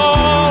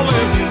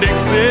in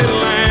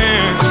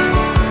Dixieland.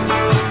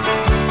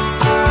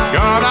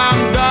 God,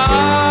 I'm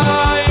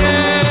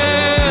dying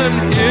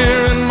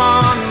here in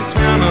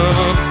Montana.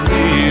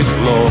 Please,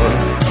 Lord,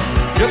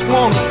 just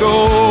want to go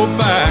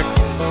back,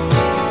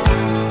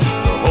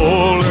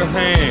 hold her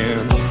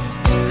hand.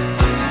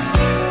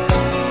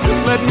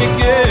 Just let me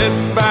get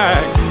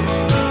back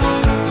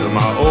to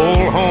my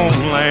old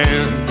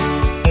homeland.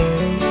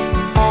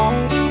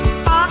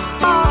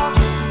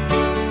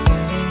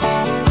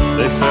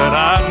 They said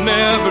I'd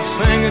never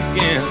sing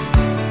again.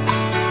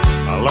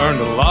 I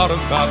learned a lot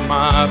about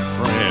my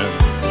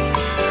friends.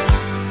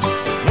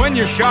 When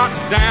you're shot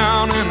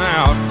down and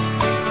out,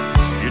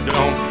 you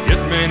don't get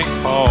many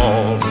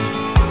calls.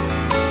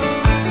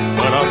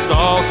 But I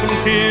saw some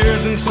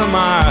tears in some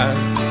eyes.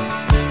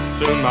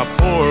 Soon my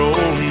poor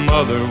old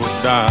mother would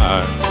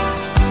die.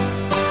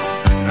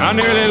 I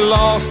nearly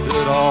lost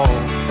it all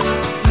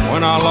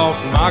when I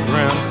lost my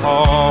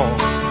grandpa.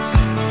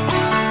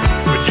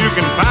 But you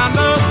can find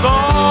us all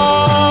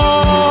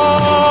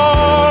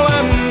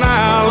in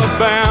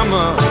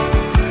Alabama.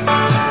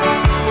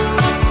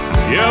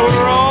 Yeah,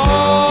 we're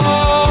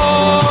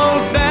all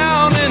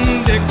down in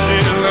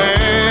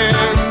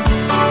Dixieland.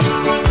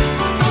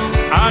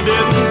 I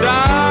didn't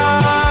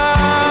die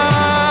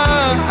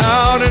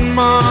out in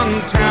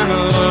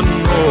Montana,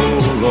 no,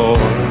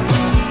 Lord.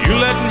 You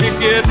let me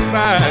get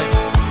back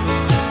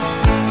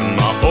to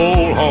my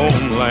old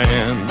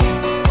homeland.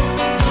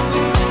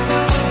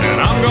 And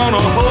I'm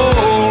gonna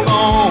hold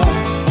on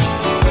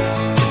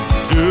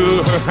to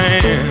her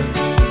hand.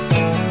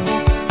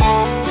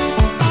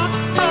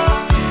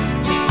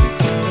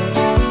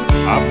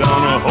 I've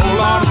done a whole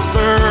lot of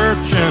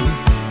searching,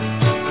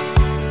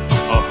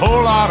 a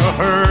whole lot of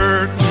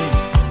hurting,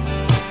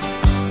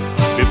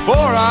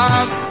 before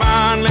I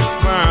finally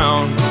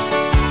found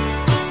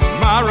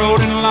my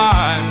road in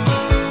life.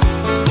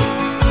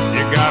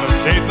 You gotta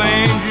say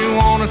things you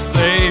wanna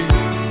say,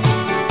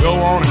 go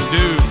on and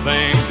do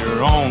things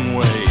your own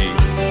way.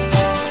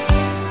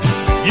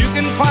 You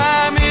can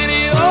climb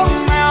any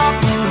old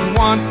mountain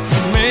once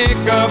you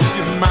make up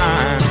your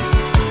mind.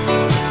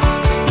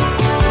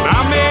 I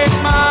made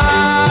mine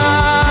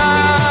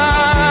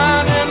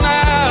in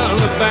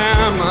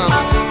Alabama,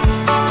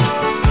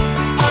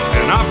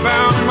 and I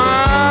found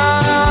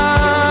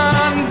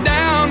mine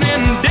down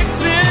in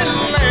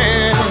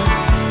Dixieland.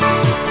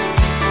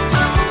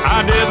 I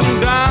didn't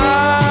die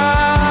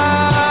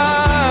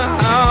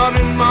out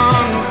in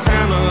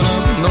Montana,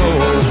 no,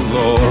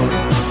 Lord.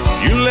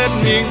 You let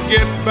me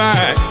get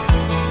back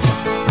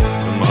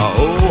to my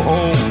old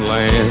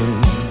homeland.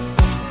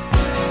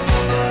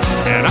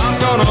 And I'm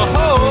gonna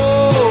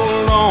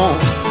hold on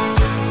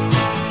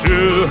to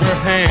her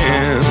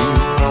hand.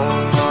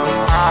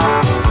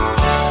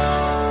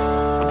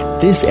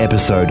 This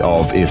episode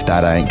of If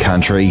That Ain't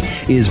Country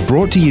is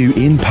brought to you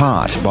in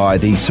part by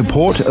the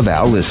support of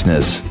our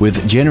listeners,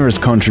 with generous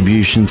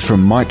contributions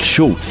from Mike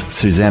Schultz,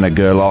 Susanna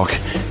Gerlock,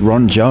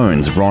 Ron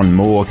Jones, Ron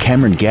Moore,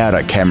 Cameron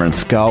Gowder, Cameron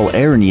Skull,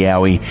 Erin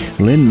Yowie,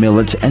 Lynn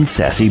Millett and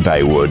Sassy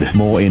Baywood.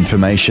 More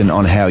information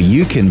on how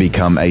you can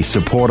become a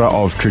supporter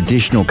of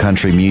traditional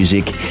country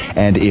music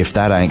and If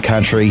That Ain't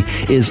Country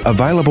is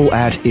available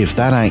at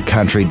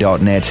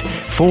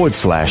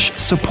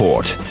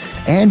ifthataintcountry.net/support.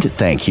 And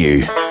thank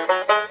you.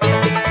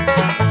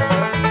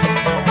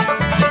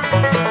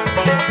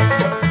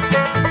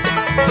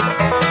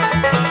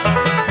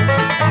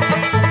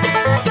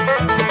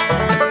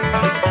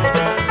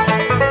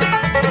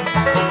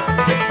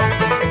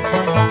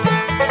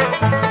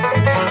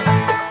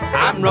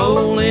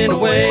 Rolling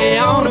away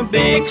on a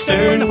big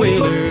stern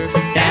wheeler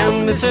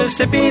down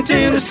Mississippi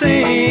to the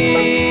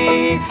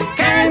sea.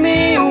 Carry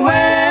me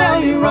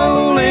away, you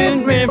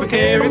rolling river,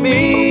 carry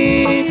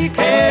me,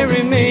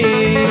 carry me.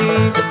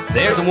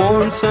 There's a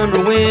warm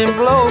summer wind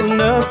blowing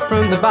up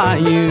from the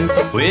bayou,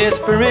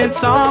 whispering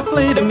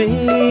softly to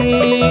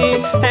me.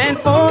 And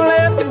for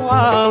a little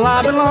while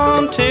I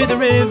belong to the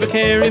river,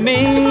 carry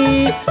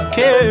me,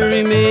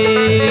 carry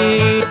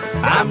me.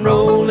 I'm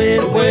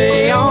rolling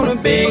away on a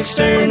big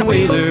stern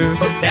wheeler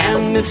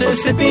down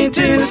Mississippi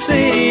to the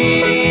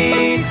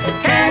sea.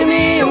 Carry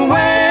me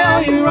away, oh,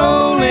 you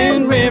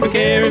rolling river,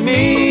 carry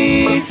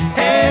me,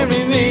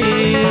 carry me.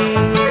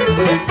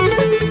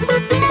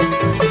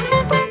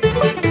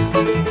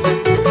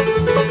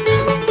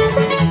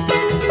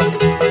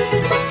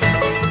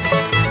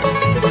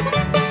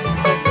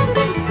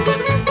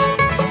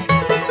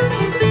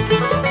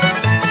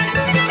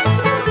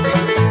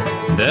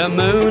 The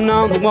moon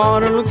on the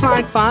water looks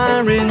like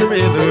fire in the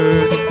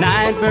river,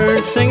 night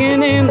birds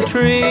singing in the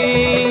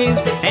trees,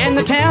 and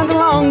the towns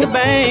along the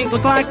bank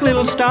look like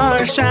little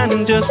stars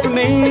shining just for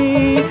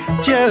me,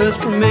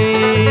 just for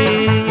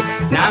me.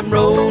 Now I'm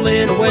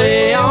rolling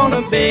away on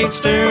a big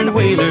stern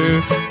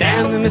wheeler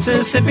down the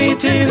Mississippi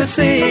to the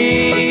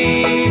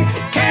sea.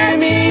 Carry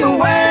me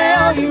away,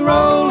 oh, you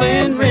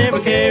rolling river,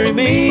 carry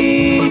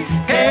me,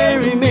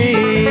 carry me.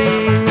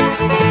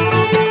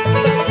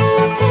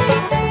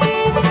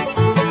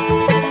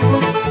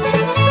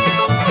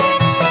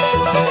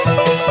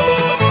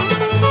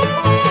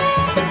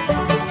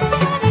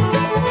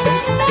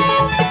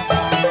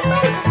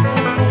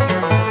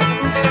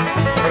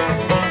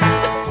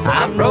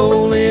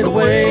 Rolling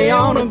away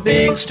on a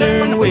big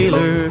stern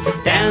wheeler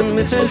down the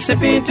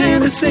Mississippi to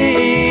the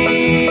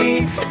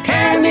sea.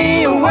 Carry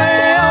me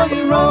away, oh,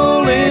 you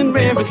rolling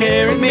river,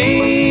 carry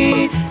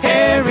me,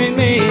 carry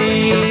me,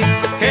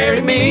 carry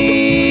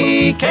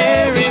me,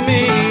 carry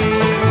me.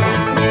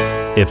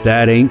 If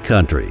That Ain't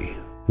Country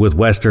with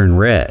Western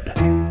Red.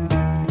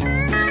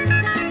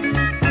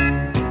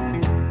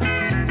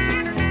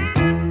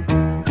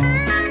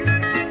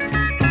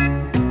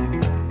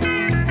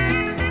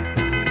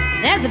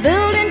 There's a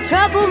building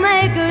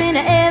troublemaker in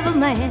every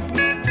man.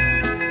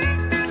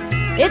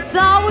 It's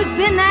always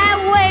been that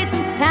way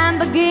since time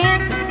began.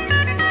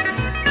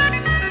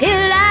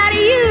 He'll lie to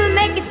you and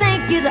make you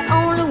think you're the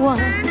only one.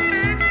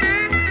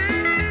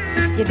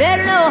 You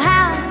better know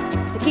how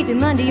to keep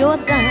him under your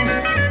thumb.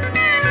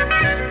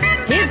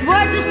 His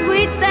words are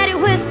sweet that he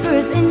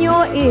whispers in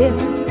your ear.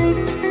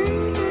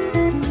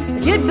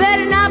 But you'd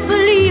better not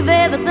believe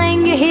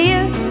everything you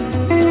hear.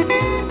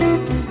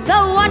 So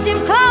watch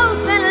him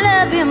close and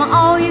love him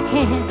all you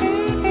can.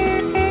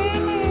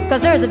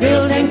 'Cause there's a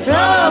built-in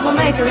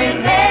troublemaker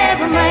in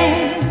every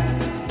man.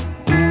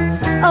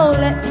 Oh,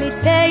 let me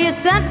tell you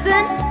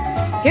something.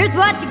 Here's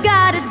what you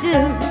gotta do.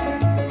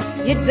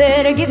 You'd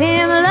better give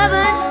him a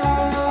loving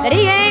that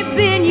he ain't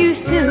been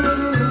used to.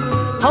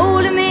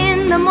 Hold him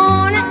in the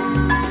morning,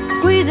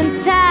 squeeze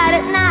him tight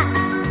at night.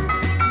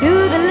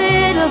 Do the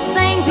little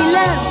things he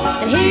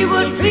loves, and he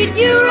will treat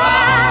you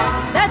right.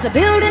 There's a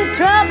built-in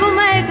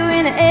troublemaker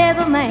in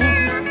every man.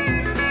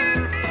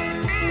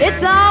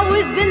 It's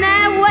always been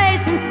that way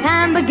since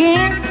time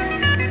began.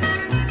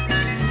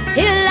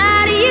 He'll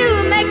lie to you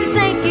and make you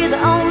think you're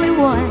the only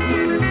one.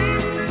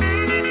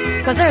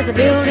 'Cause there's a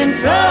built-in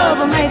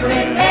troublemaker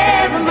in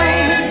every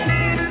man.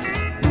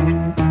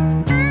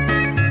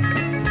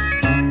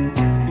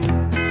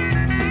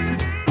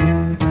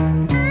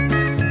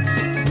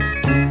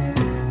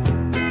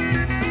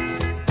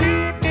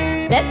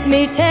 Let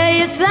me tell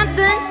you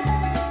something,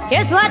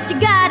 here's what you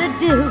gotta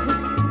do.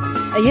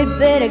 You'd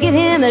better give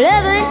him a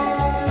loving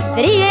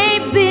that he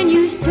ain't been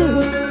used to.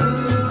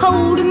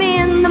 Hold him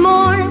in the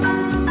morning,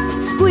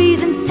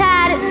 squeeze him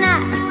tight at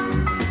night.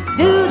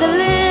 Do the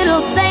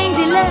little things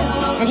he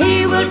loves, and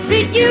he will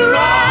treat you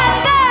right.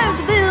 There's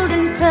a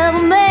built-in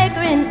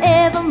troublemaker in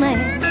every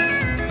man.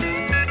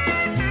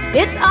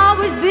 It's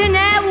always been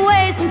that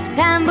way since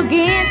time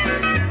began.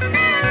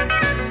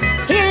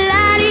 He'll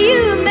lie to you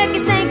and make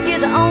you think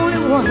you're the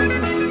only one.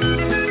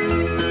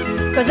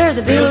 'Cause there's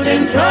a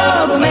built-in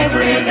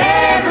troublemaker in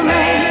every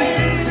man.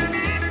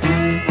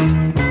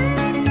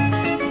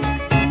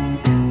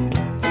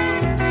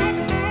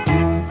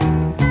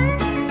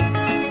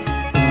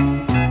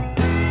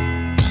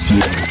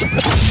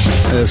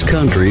 As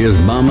country as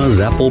mama's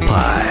apple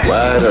pie.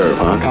 Right up,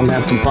 huh? Come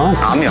have some fun.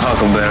 I'm your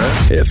huckleberry.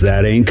 If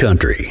That Ain't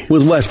Country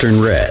with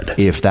Western Red.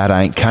 If That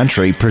Ain't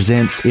Country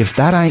presents If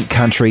That Ain't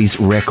Country's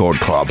Record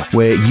Club,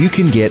 where you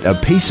can get a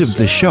piece of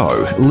the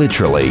show,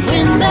 literally.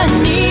 When the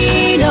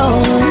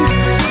needle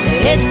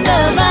hit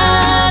the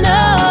vinyl.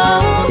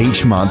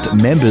 Each month,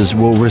 members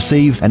will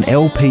receive an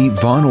LP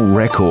vinyl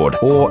record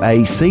or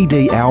a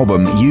CD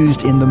album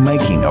used in the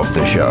making of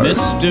the show.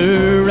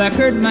 Mr.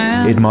 Record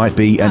Man. It might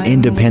be an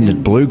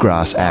independent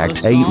bluegrass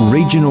act, a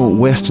regional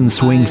western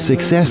swing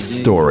success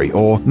story,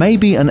 or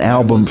maybe an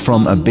album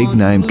from a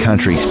big-name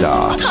country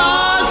star.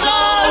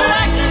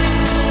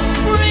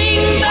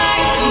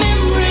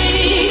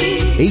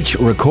 Each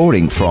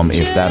recording from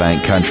If That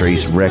Ain't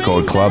Country's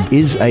Record Club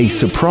is a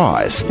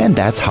surprise, and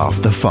that's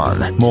half the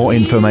fun. More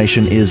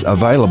information is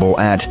available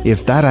at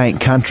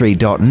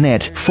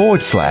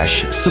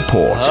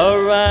ifthataintcountry.net/support.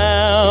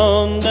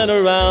 Around and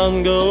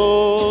around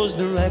goes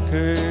the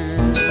record.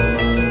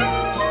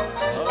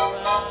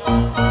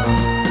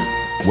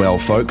 Well,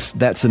 folks,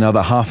 that's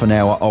another half an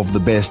hour of the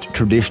best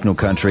traditional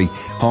country,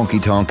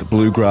 honky-tonk,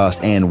 bluegrass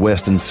and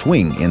western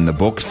swing in the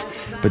books.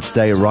 But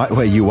stay right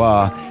where you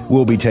are.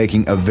 We'll be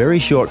taking a very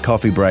short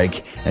coffee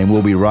break, and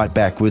we'll be right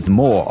back with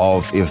more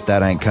of If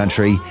That Ain't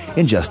Country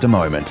in just a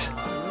moment.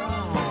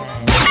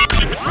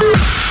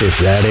 If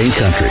That Ain't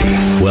Country,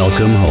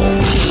 welcome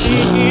home.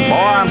 Boy,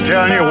 I'm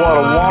telling you, what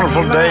a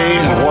wonderful day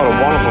and what a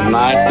wonderful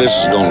night this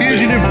is going to be.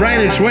 Fugitive,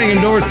 branded,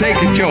 swinging doors,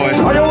 take your choice.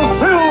 No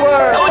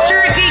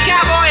Cherokee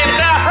cowboy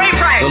himself, Ray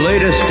Price. The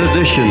latest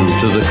addition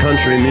to the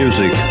Country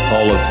Music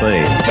Hall of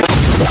Fame.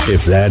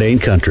 If That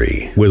Ain't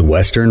Country with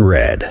Western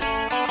Red.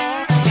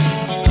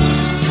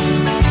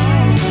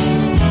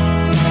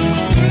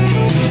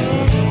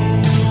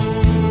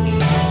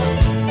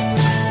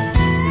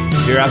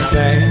 Here I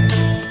stand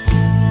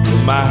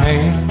with my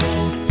hand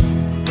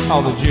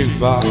on the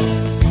jukebox,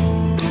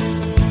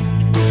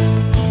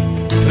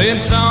 playing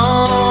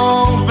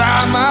songs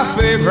by my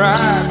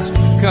favorite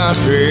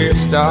country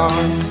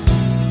stars.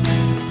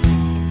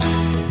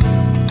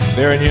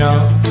 Very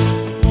young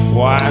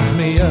winds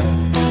me up,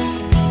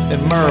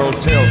 and Merle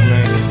tells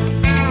me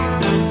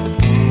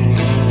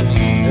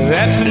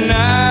that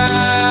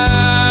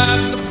tonight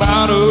the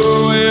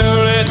bottle will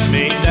let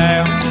me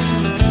down.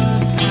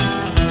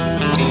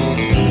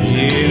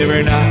 Yet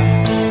every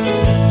night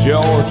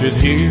George is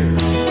here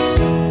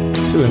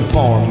to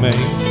inform me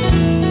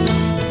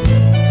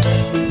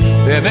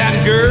that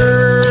that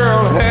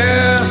girl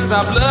has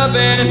stopped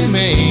loving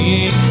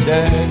me,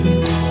 Dad.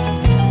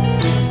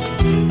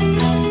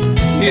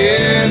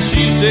 Yeah,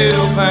 she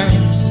still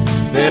thinks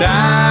that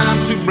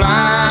I'm too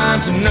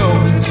blind to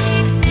notice.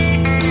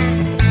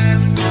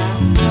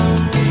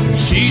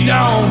 She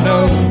don't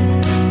know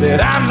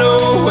that I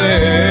know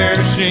where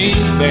she's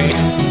been.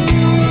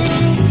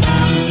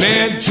 She's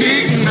been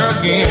cheating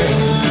again.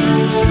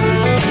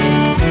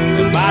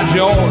 And by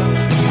George,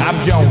 I'm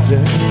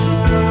jonesing.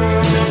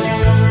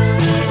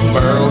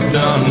 Merle's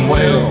done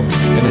well,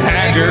 and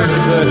Haggard's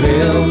the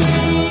hell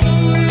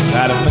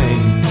out of me.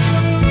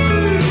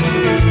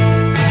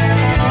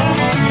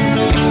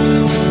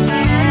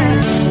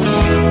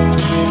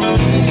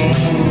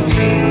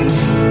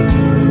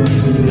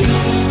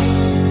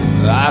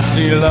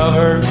 see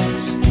lovers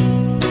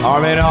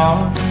arm in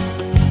arm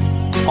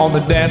on the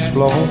dance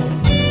floor.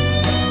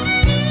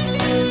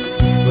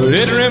 But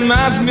it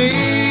reminds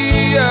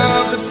me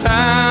of the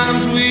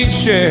times we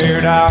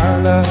shared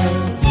our love.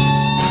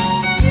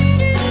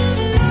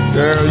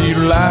 Girl, you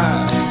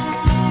lie,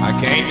 I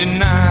can't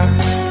deny.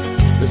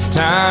 This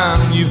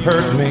time you've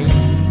hurt me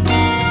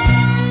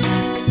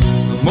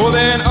more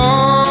than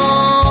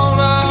all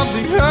of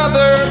the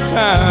other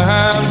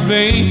times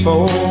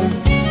before.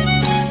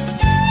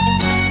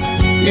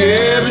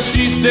 Yeah, but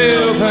she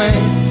still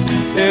thinks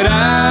that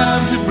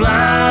I'm too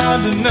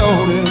blind to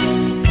notice.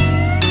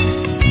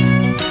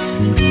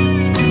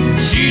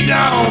 She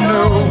don't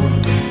know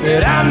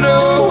that I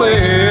know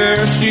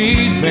where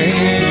she's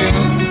been.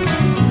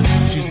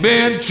 She's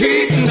been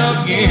cheating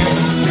again.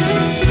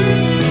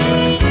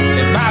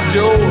 And by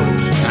George,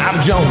 I'm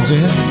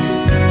jonesing.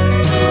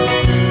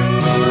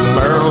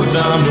 Merle's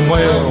done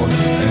well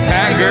and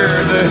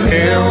haggard the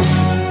hell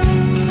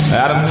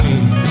out of me.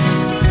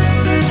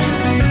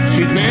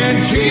 She's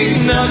been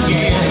cheating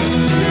again.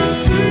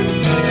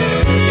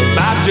 And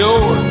by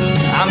George,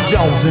 I'm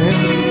jonesing.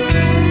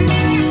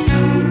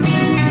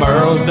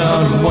 Merle's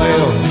done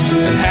well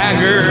and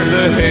haggard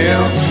the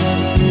hell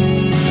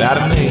out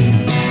of me.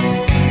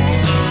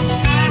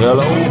 Well,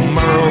 old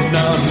Merle's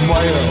done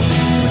well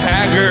and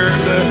haggard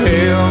the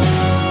hell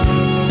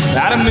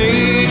out of me.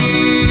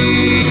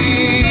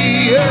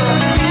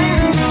 Yeah.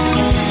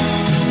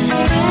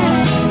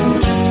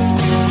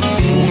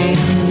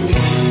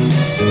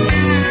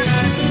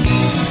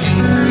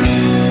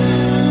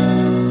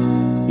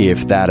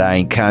 If That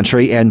Ain't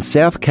Country, and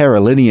South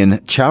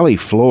Carolinian Charlie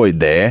Floyd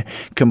there,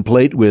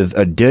 complete with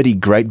a dirty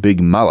great big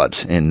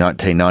mullet in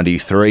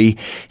 1993.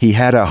 He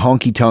had a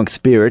honky-tonk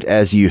spirit,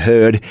 as you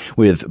heard,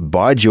 with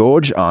By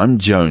George, I'm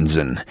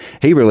Jonesin'.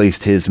 He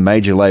released his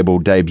major label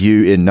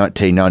debut in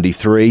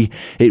 1993.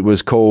 It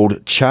was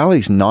called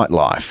Charlie's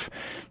Nightlife.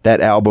 That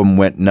album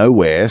went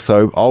nowhere,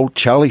 so old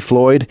Charlie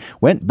Floyd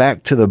went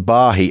back to the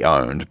bar he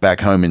owned back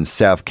home in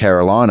South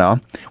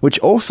Carolina, which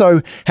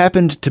also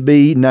happened to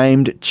be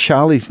named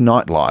Charlie's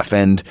Nightlife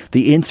and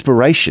the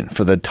inspiration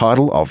for the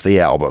title of the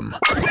album.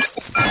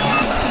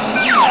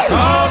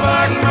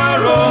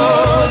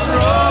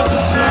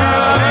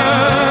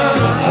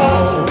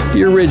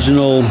 The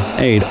original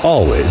ain't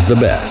always the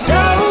best. Those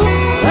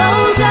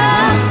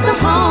are the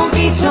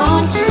honky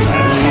tonks.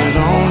 There's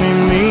only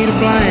me to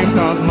blame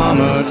 'cause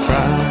mama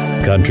tried.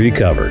 Country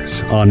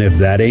covers on If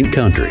That Ain't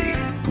Country.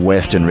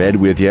 Western Red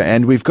with you,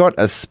 and we've got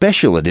a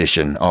special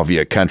edition of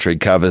your country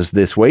covers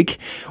this week.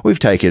 We've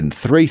taken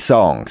 3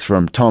 songs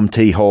from Tom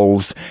T.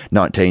 Hall's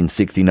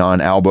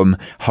 1969 album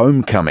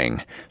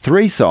Homecoming.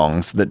 3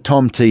 songs that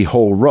Tom T.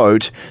 Hall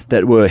wrote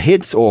that were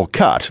hits or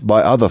cut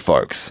by other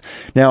folks.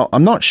 Now,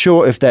 I'm not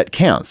sure if that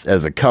counts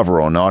as a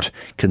cover or not,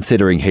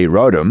 considering he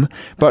wrote them,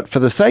 but for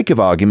the sake of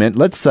argument,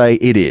 let's say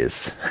it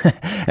is.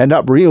 And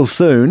up real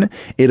soon,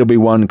 it'll be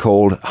one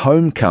called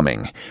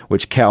Homecoming,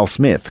 which Cal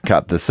Smith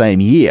cut the same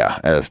year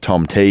as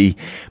Tom T.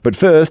 But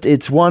first,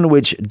 it's one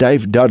which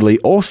Dave Dudley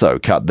also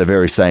cut the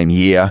very same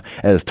year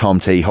as Tom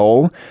T.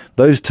 Hall.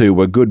 Those two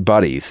were good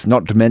buddies,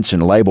 not to mention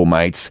label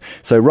mates.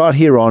 So right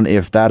here on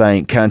If That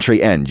Ain't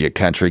Country and your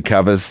country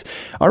covers,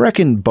 I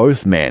reckon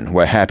both men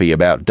were happy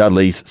about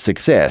Dudley's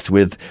success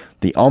with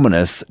the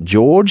ominous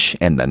George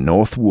and the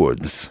North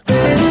Woods.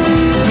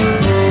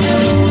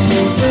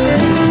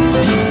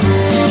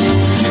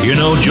 You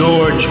know,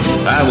 George,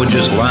 I was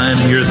just lying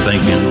here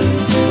thinking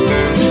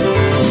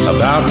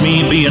about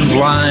me being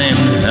blind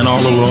and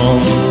all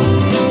alone.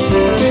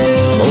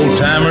 Old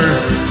timer,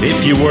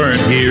 if you weren't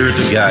here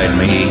to guide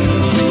me,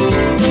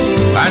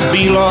 I'd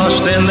be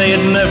lost and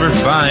they'd never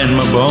find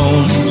my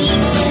bones.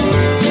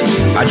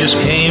 I just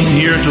came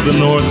here to the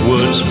North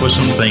Woods for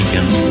some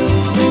thinking.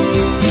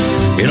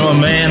 You know, a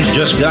man's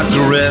just got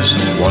to rest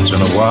once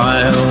in a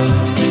while,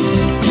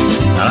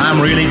 and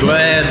I'm really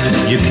glad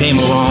you came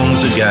along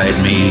to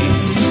guide me.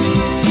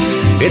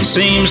 It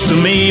seems to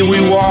me we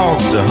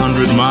walked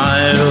 100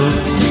 miles.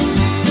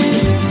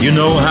 You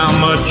know how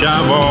much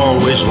I've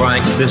always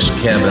liked this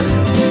cabin.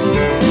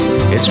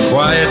 It's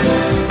quiet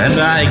and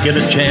I get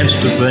a chance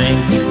to think.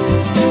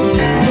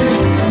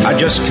 I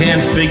just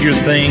can't figure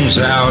things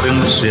out in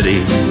the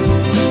city.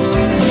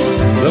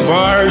 The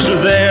bars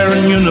are there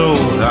and you know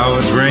how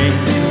I drink.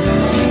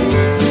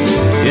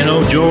 You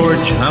know,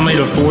 George, I made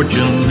a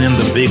fortune in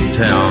the big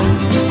town.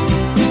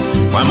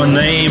 Why, my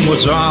name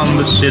was on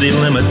the city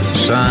limit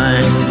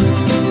sign.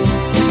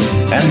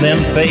 And then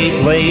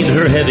fate laid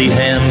her heavy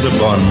hand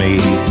upon me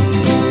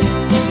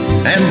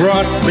and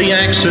brought the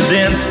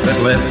accident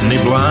that left me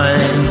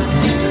blind.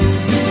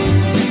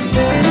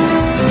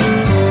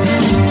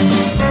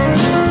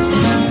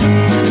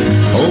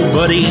 Oh,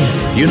 buddy,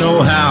 you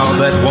know how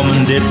that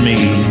woman did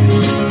me.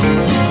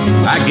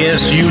 I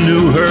guess you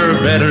knew her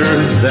better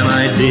than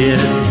I did.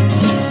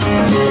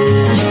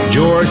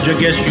 George, I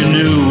guess you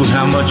knew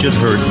how much it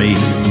hurt me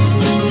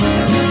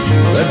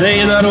the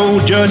day that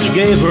old judge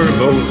gave her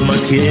both my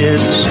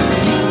kids.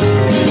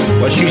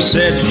 But she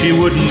said she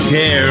wouldn't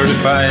care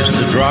if I was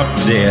to drop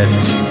dead.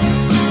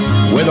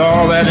 With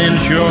all that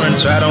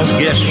insurance, I don't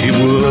guess she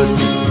would.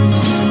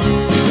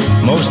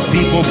 Most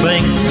people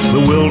think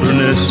the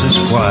wilderness is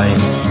quiet.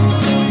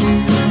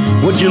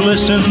 Would you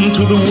listen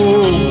to the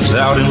wolves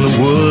out in the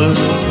woods?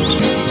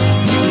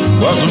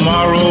 Well,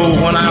 tomorrow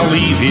when I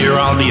leave here,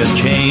 I'll be a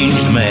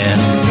changed man.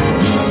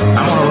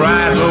 I'm gonna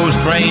ride those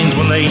trains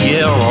when they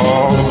yell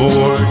all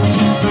aboard.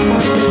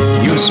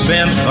 You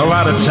spent a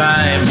lot of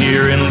time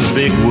here in the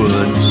big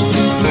woods.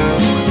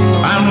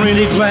 I'm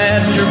really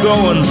glad you're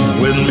going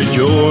with me,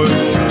 George.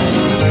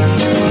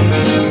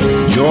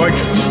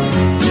 George?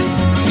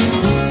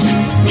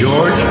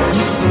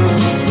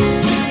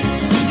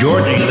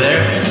 George, are you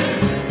there?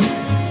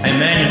 Hey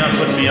man, you're not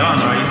putting me on,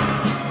 are you?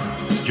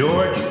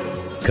 George?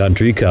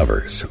 Country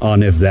Covers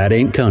on If That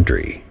Ain't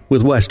Country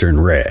with Western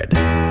Red.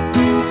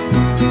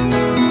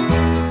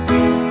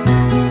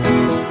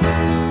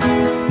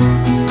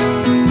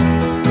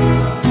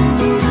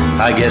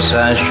 I guess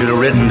I should have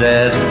written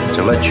Dad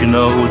to let you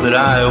know that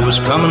I was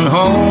coming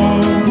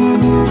home.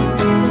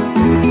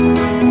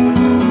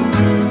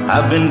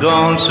 I've been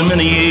gone so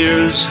many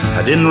years,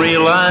 I didn't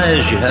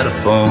realize you had a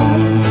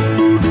phone.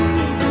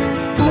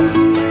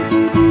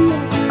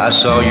 I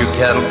saw your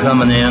cattle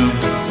coming in,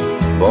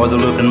 boy, they're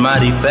looking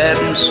mighty fat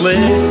and slick.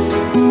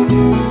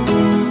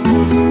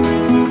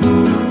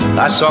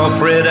 I saw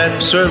Fred at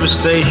the service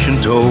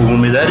station, told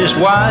me that his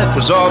wife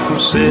was awful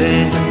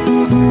sick.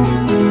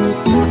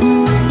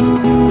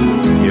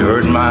 You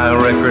heard my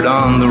record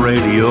on the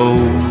radio,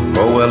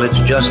 oh well, it's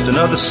just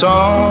another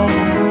song.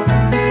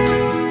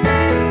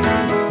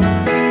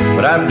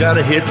 But I've got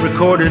a hit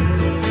recorded,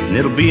 and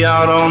it'll be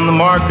out on the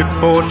market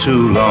for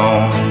too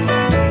long.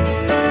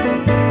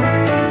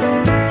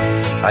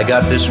 I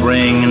got this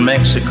ring in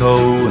Mexico,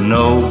 and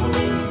no,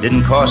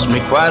 didn't cost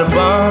me quite a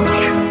bunch.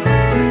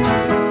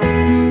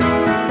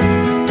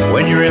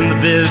 When you're in the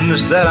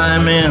business that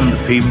I'm in, the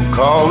people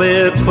call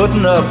it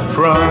putting up a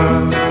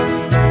front.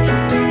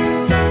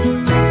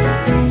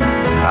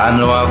 I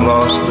know I've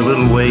lost a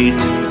little weight,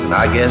 and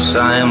I guess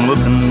I am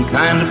looking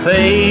kind of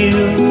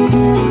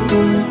pale.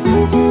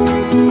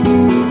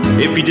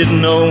 If you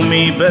didn't know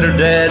me better,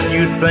 Dad,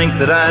 you'd think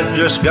that I'd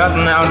just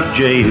gotten out of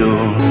jail.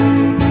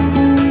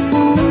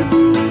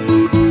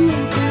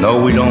 No,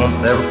 we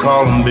don't ever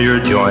call them beer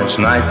joints.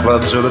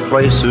 Nightclubs are the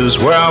places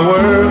where I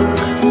work.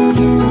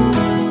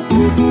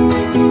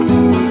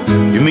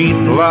 You meet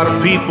a lot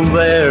of people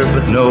there,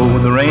 but no,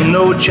 there ain't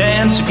no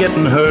chance of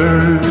getting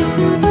hurt.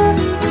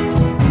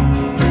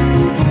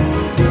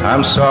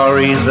 I'm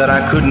sorry that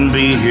I couldn't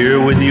be here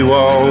with you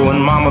all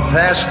when Mama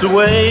passed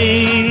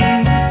away.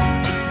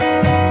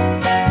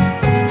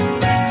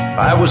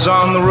 I was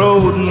on the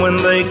road, and when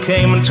they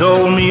came and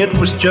told me it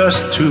was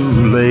just too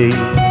late,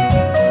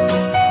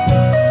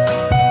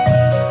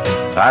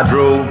 I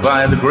drove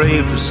by the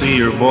grave to see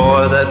her.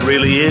 Boy, that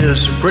really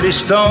is a pretty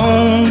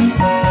stone.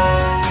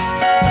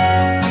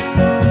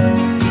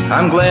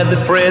 I'm glad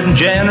that Fred and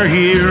Jan are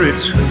here.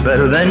 It's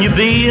better than you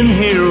being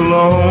here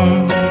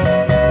alone.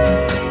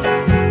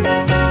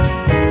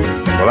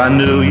 Well, I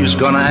knew you was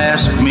gonna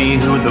ask me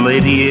who the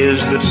lady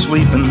is that's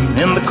sleeping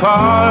in the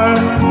car.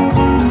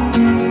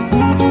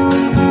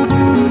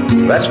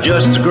 That's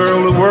just a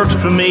girl that works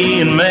for me,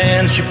 and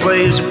man, she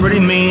plays a pretty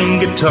mean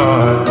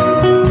guitar.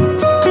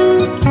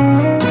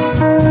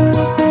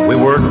 We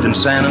worked in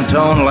San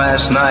Antonio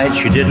last night.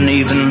 She didn't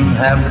even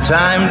have the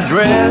time to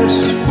dress.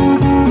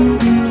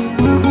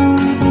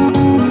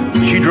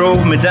 She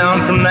drove me down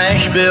from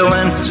Nashville,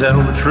 and to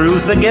tell the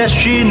truth, I guess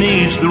she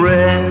needs the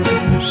rest.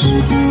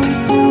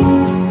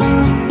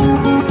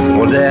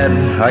 Well, Dad,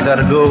 I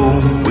gotta go.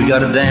 We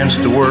got a dance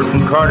to work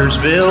in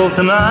Cartersville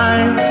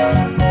tonight.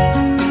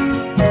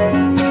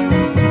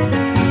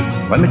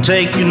 Let me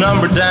take your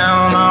number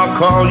down, I'll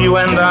call you,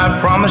 and I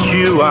promise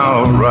you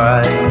I'll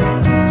write.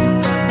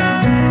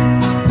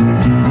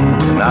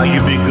 Now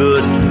you be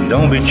good,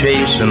 don't be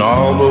chasing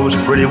all those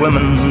pretty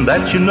women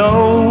that you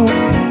know.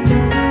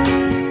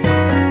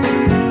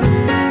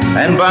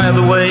 And by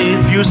the way,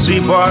 if you see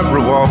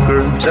Barbara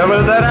Walker, tell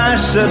her that I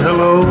said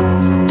hello.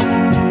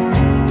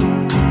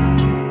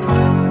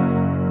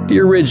 The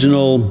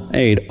original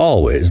ain't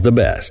always the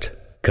best.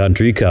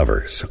 Country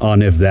Covers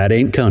on If That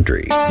Ain't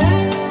Country.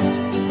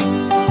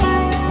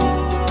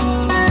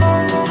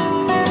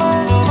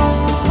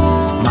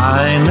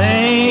 My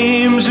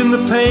name's in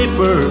the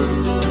paper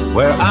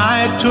where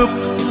I took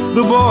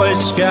the Boy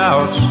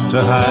Scouts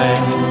to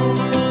hide.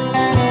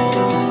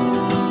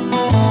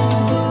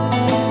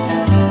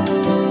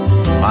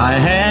 My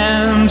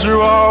hands are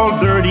all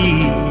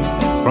dirty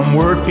from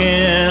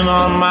working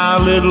on my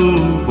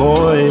little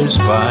boy's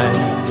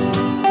fight.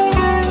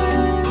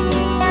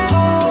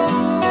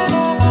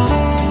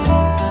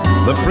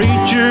 The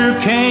preacher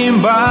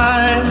came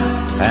by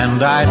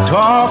and I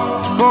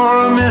talked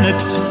for a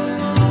minute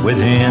with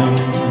him.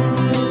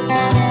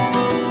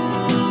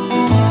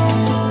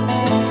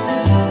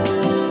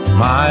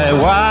 My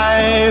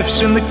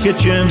wife's in the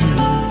kitchen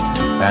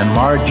and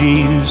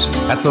Margie's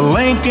at the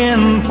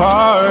Lincoln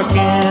Park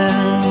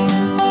Inn.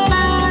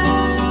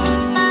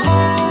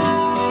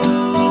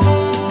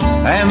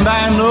 and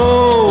I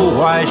know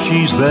why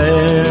she's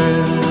there,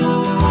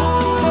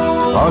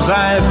 'cause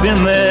I've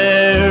been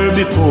there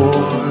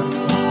before.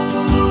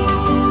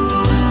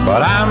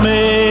 But I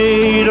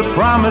made a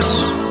promise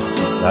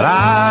that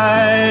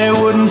I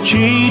wouldn't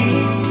cheat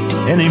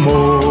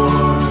anymore.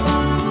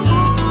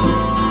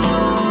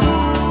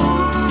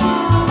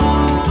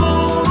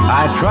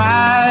 I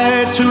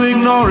tried to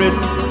ignore it,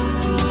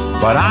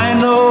 but I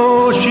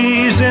know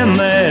she's in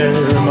there,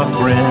 my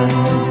friend.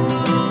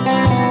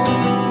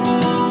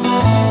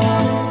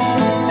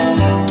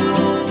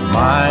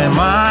 My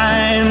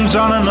mind's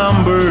on a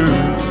number,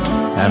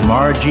 and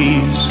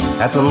Margie's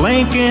at the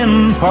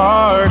Lincoln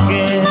Park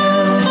Inn.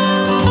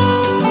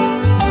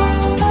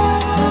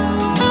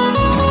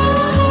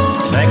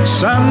 Next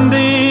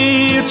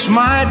Sunday it's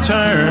my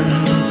turn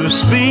to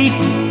speak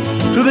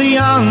to the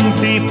young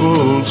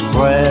people's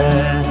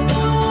class.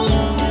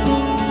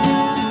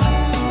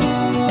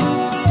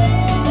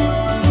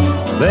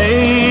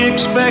 They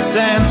expect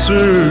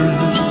answers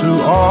to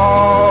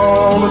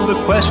all of the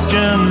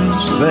questions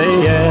they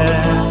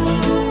ask.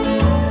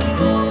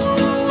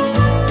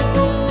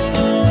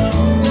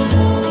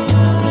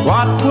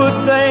 What would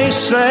they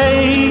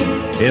say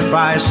if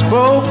I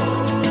spoke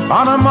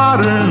on a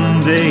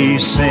modern day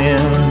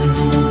sin?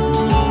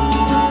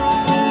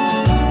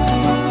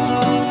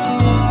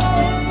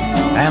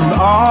 And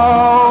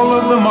all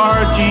of the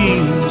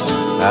Margies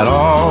at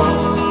all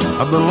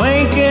of the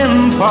Lincoln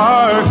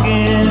Park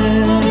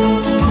Inn.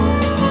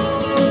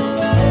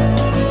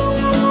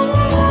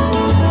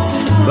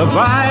 The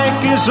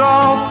bike is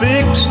all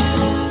fixed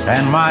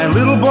and my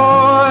little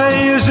boy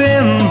is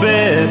in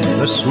bed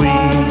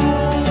asleep.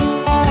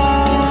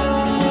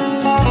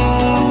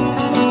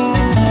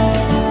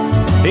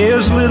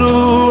 His little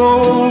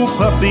old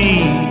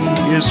puppy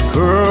is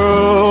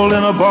curled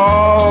in a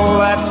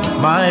ball at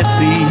my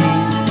feet.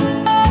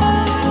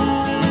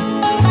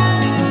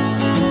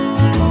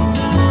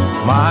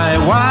 My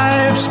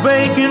wife's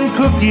baking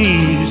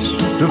cookies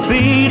to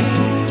feed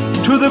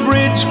to the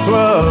bridge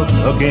club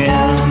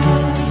again.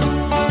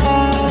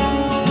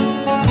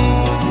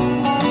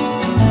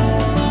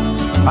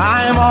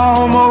 I'm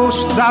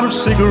almost out of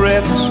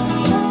cigarettes,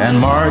 and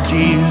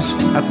Margie's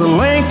at the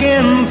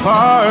Lincoln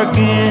Park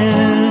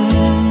Inn,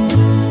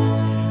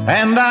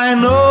 and I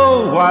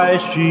know why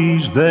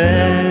she's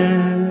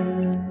there.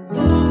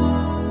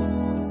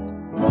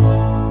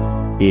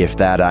 If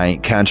That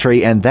Ain't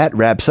Country, and that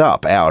wraps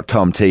up our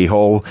Tom T.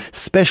 Hall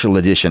special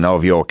edition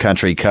of your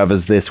country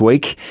covers this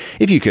week.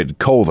 If you could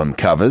call them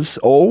covers,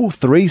 all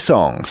 3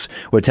 songs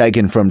were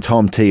taken from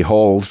Tom T.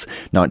 Hall's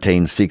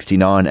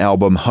 1969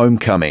 album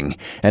Homecoming,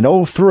 and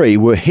all 3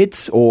 were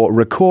hits or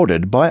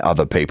recorded by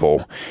other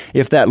people.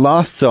 If that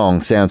last song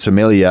sounds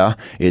familiar,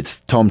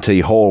 it's Tom T.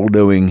 Hall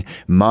doing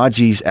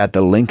Margie's at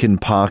the Lincoln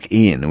Park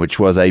Inn, which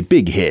was a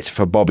big hit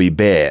for Bobby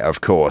Bear,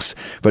 of course,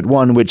 but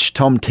one which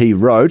Tom T.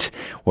 wrote.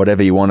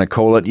 Whatever you want to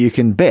call it, you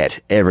can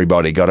bet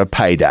everybody got a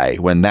payday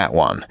when that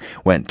one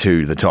went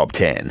to the top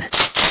 10.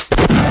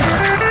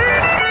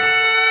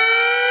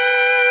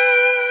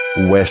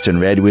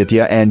 Western Red with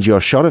you, and your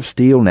shot of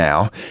steel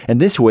now. And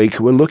this week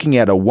we're looking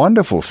at a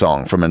wonderful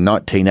song from a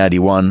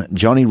 1981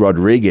 Johnny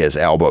Rodriguez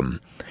album.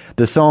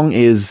 The song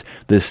is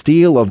The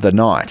Steel of the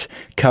Night,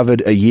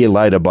 covered a year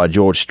later by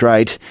George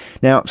Strait.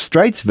 Now,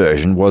 Strait's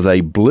version was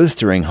a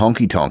blistering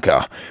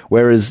honky-tonker,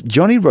 whereas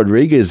Johnny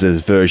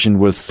Rodriguez's version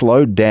was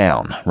slowed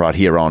down right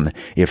here on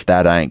If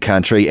That Ain't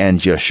Country,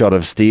 and your shot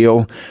of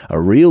steel, a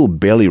real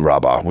belly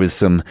rubber with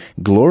some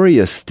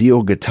glorious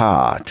steel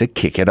guitar to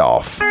kick it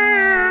off.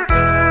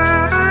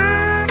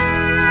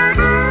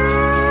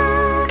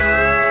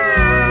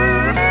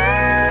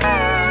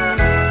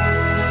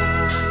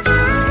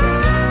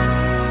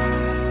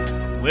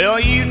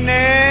 Well, you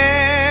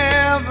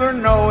never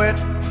know it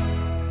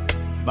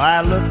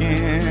by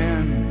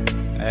looking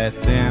at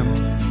them,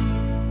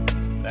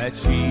 that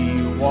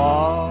she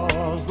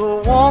was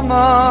the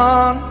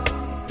woman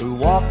who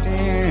walked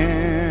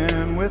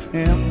in with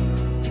him.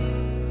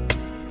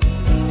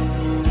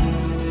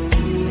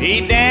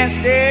 He danced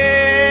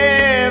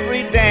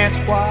every dance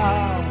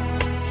while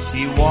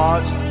she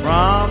watched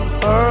from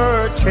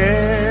her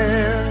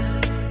chair,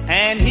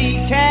 and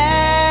he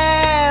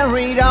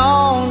carried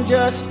on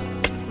just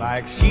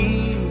like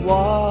she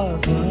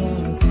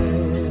wasn't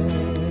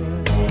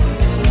there.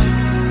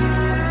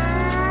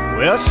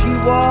 Well, she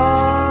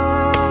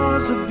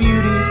was a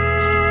beauty,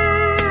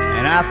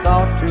 and I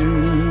thought to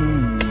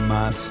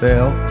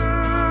myself,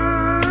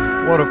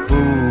 what a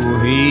fool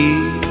he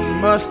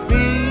must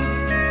be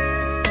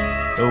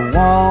to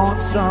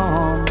want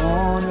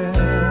someone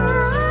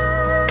else.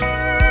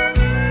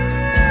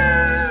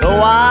 So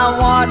I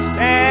watched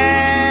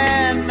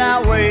and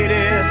I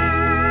waited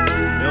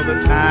till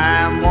the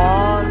time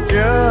was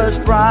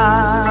just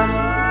right.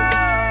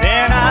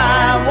 Then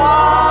I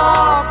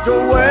walked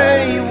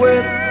away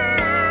with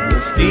the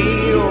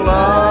steel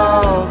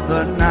of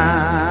the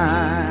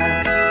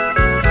night.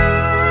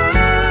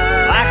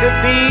 Like a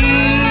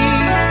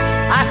thief,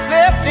 I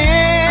slipped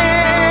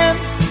in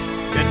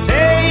to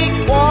take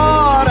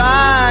what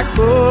I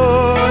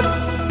could,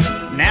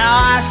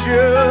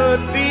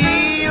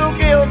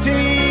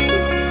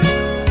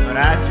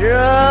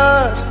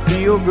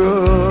 real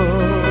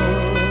good.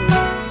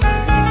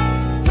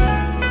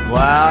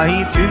 While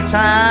he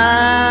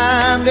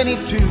two-timed and he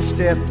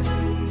two-stepped,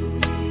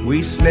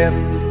 we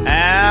slipped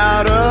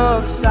out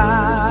of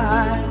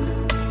sight,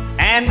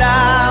 and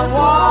I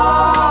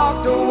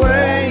walked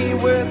away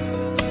with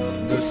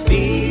the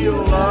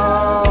steal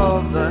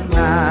of the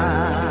night.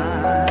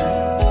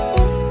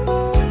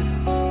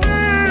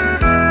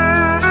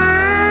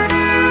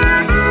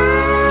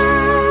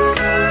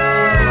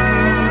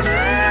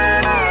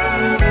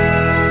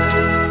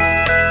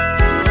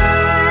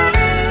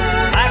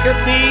 Like a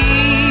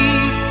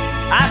thief,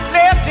 I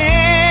slept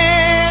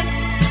in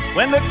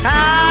when the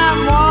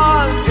time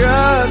was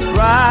just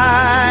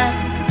right.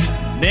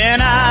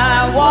 Then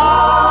I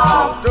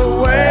walked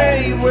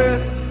away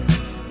with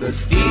the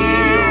steal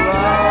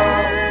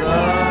of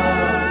the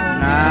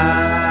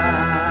night.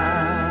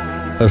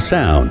 A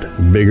sound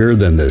bigger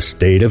than the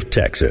state of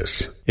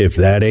Texas. If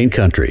That Ain't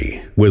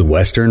Country, with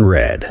Western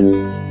Red.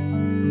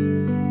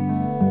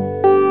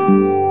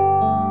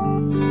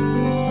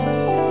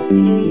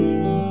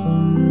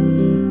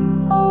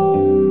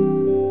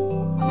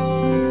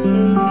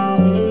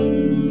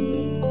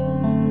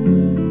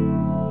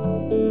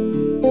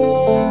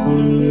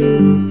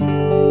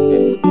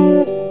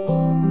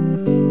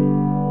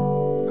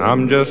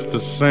 I'm just a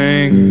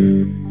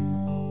singer,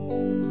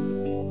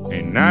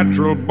 a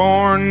natural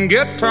born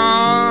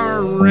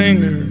guitar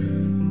ringer,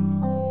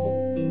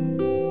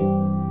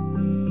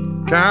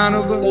 kind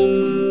of a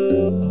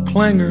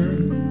clinger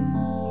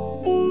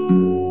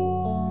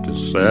to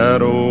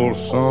sad old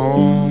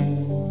songs.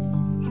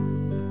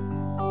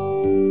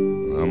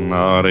 I'm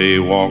not a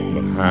walk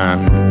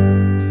behinder,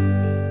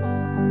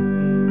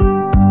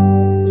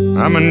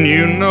 I'm a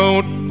new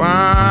note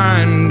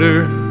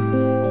finder,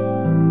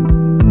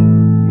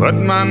 but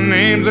my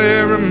name's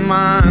a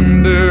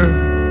reminder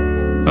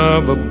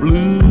of a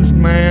blues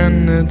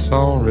man that's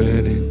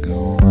already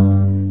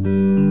gone.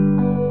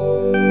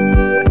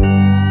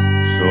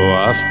 So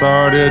I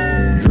started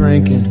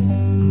drinking,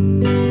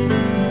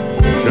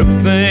 took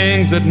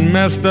things that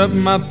messed up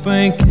my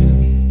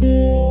thinking.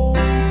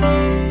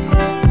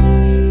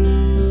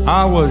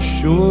 I was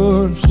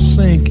sure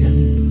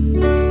sinking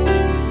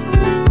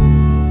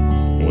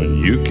when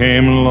you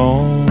came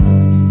along.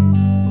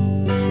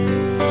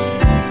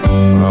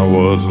 I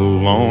was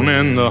alone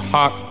in the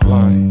hot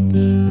lights,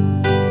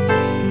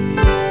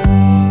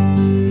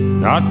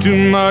 not too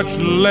much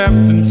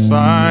left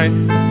inside,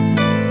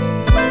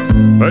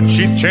 but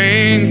she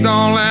changed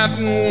all that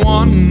in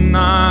one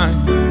night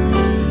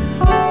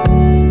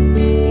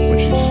when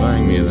she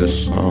sang me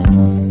this song.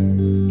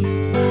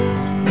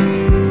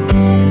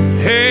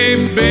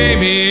 Hey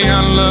baby,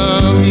 I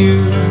love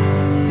you.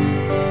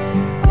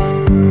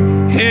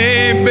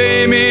 Hey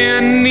baby, I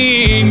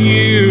need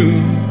you.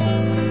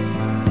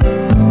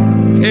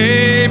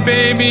 Hey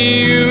baby,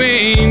 you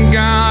ain't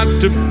got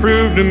to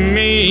prove to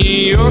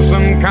me you're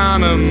some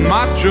kind of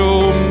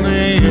macho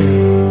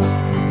man.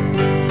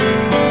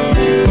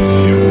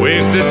 You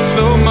wasted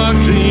so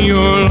much of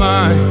your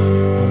life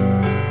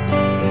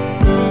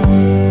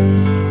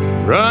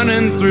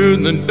running through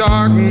the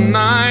dark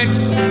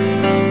nights.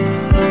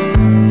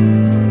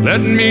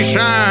 Let me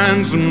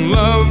shine some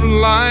love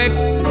light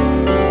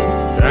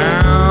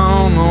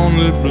down on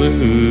the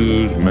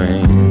blues man.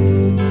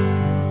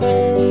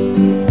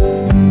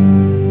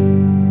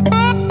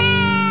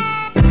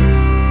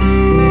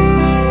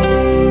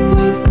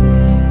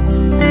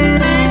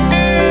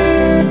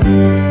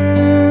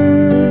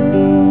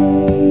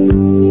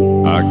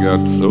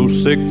 Got so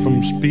sick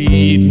from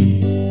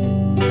speeding,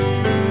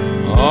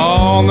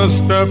 all the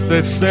stuff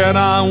they said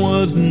I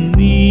was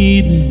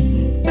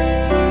needing.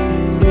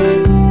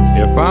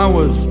 If I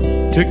was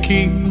to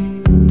keep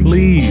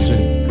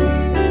pleasing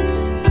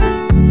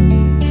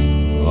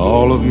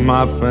all of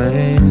my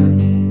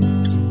fans,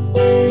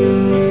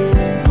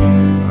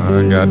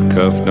 I got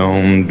cuffed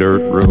on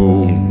dirt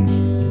roads,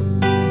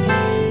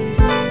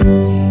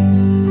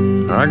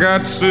 I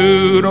got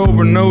sued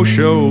over no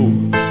shows.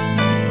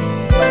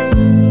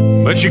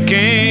 But you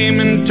came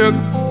and took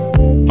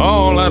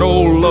all that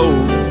old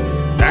load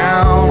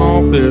down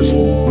off this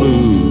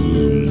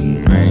blues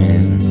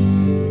man.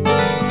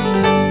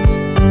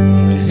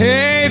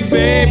 Hey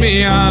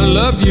baby, I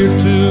love you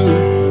too.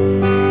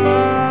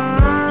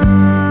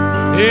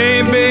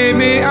 Hey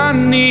baby, I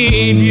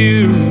need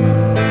you.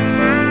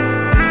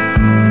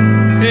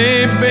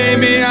 Hey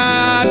baby,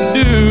 I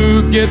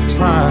do get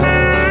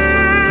tired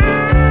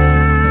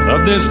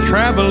of this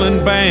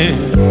traveling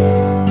band.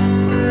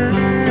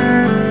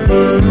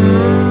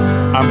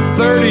 I'm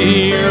 30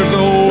 years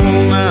old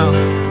now.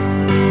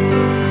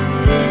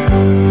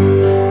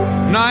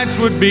 Nights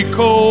would be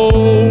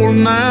cold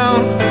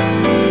now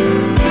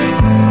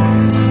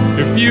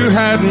if you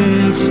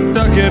hadn't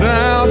stuck it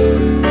out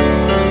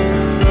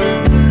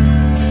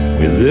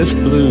with this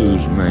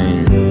blues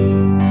man.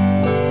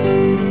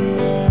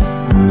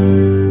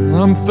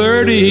 I'm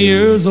 30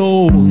 years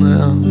old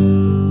now.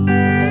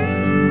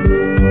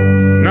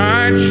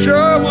 Nights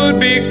sure would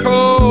be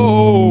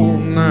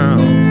cold now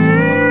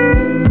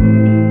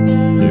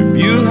if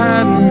you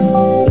hadn't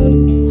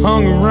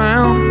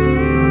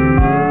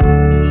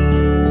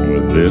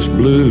this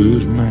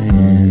blues man.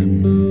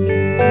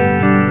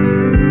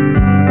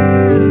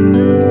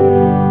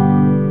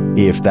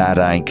 If That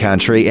Ain't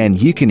Country, and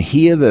you can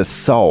hear the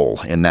soul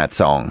in that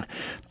song.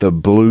 The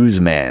Blues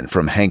Man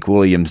from Hank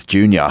Williams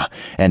Jr.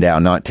 and our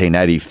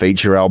 1980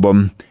 feature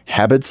album,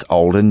 Habits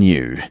Old and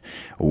New.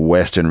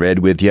 Western Red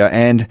with you,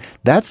 and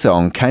that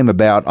song came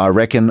about, I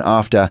reckon,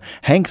 after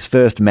Hank's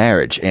first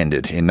marriage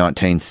ended in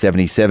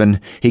 1977.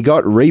 He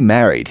got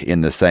remarried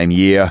in the same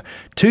year,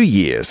 2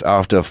 years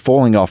after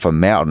falling off a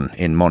mountain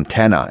in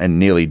Montana and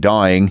nearly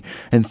dying,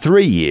 and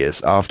 3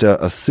 years after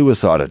a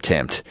suicide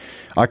attempt.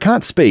 I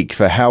can't speak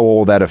for how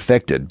all that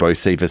affected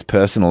Bocephus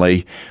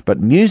personally,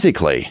 but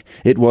musically,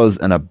 it was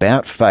an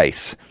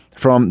about-face.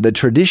 From the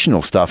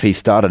traditional stuff he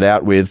started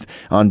out with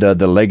under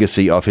the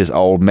legacy of his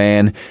old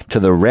man to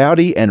the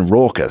rowdy and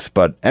raucous,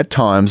 but at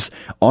times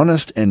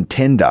honest and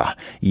tender,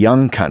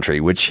 young country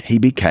which he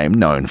became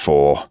known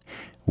for.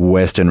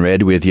 Western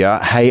Red with ya.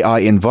 Hey, I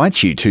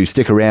invite you to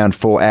stick around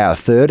for our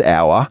third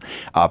hour.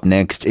 Up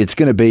next, it's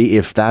going to be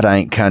If That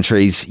Ain't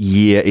Country's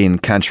Year in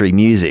Country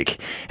Music.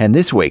 And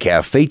this week,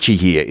 our feature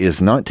year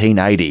is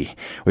 1980.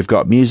 We've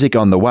got music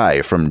on the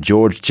way from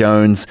George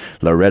Jones,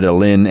 Loretta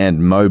Lynn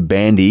and Mo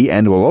Bandy,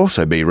 and we'll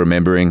also be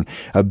remembering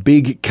a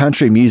big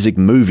country music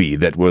movie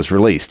that was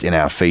released in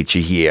our feature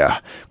year.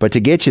 But to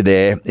get you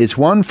there, it's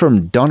one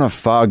from Donna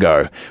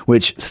Fargo,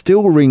 which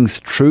still rings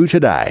true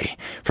today,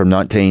 from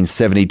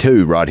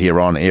 1972, right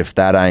here on If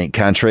That Ain't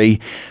Country.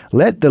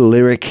 Let the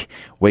lyric,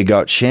 "We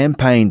got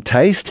champagne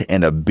taste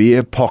and a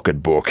beer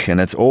pocketbook,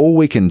 and it's all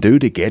we can do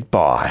to get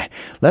by."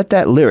 Let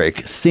that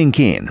lyric sink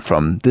in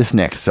from this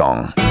next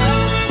song.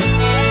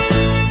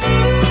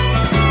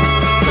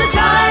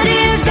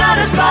 Society's got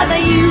us by the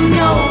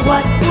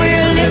you-know-what.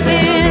 We're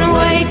living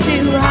way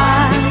too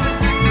high.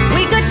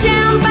 We got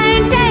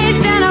champagne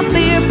taste and a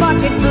beer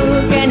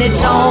pocketbook, and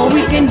it's all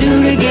we can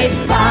do to get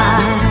by.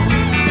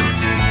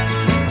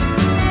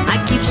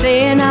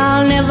 Saying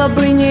I'll never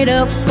bring it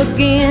up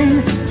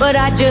again, but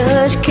I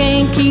just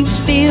can't keep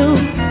still.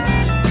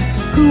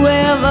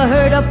 Whoever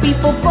heard of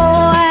people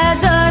poor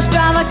as us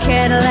drive a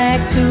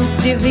Cadillac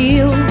Coupe de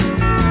Ville?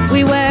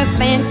 We wear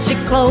fancy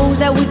clothes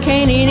that we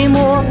can't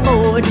anymore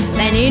afford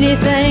than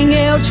anything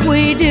else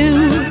we do.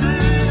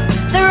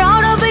 There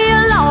ought to be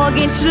a law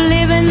against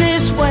living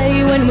this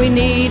way when we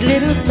need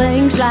little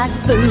things like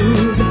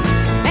food.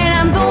 And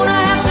I'm gonna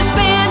have to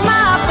spend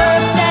my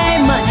birthday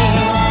money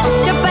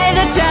to pay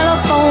the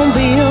telephone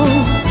bill.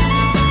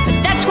 But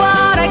that's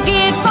what I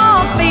get for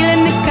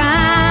feeling the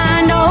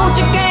kind of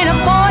you can't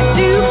afford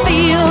to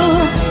feel.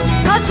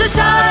 'Cause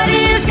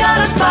society's got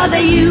us by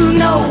the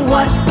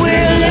you-know-what.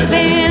 We're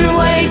living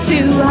way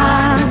too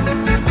high.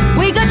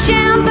 We got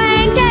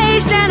champagne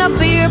taste and a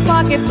beer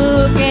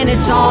pocketbook, and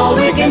it's all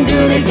we can do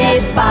to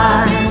get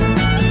by.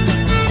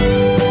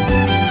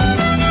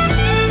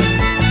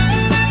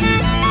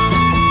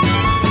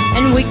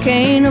 And we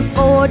can't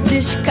afford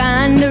this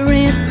kind of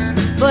rent,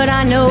 but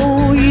I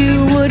know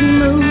you wouldn't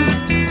move.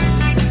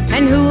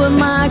 And who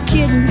am I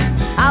kidding?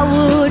 I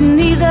wouldn't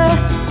either.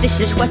 This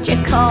is what you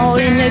call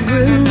in the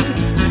groove.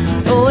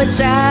 Oh, it's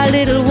our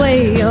little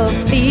way of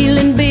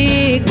feeling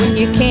big when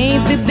you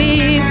can't be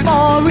big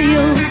for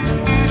real.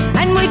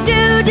 And we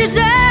do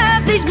deserve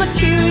these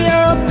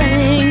material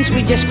things,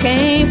 we just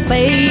can't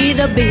pay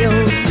the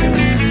bills.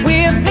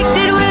 We're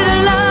afflicted with a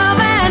love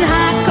and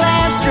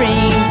high-class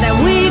dreams that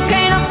we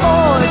can't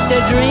afford to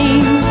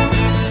dream.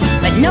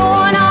 But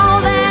knowing all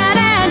that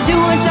and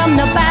doing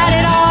something about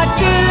it are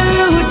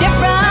two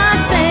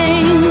different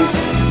things.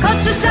 'Cause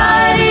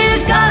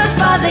society's got us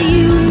by the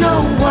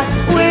you-know-what.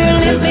 We're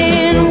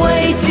living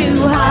way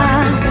too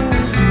high.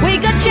 We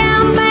got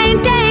champagne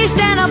taste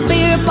and a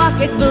beer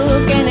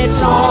pocketbook, and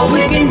it's all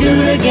we can do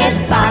to get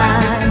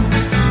by.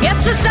 Yes,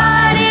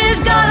 society's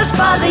got us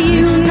by the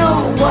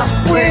you-know-what.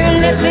 We're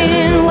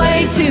living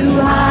way too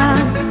high.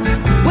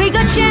 We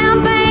got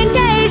champagne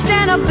taste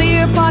and a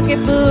beer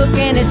pocketbook,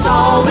 and it's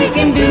all we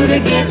can do to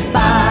get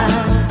by.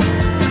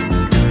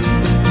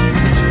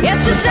 Yes,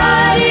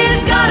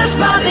 society's got us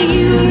by the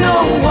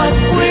you-know-what.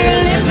 We're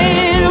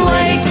living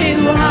way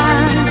too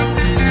high.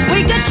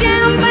 We got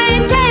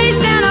champagne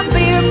taste and a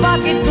beer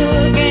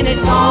pocketbook, and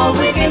it's all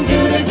we can do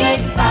to get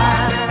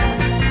by.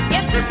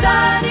 Yes,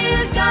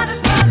 society's got us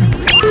by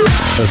the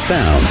A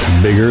sound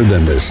bigger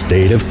than the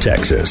state of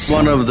Texas.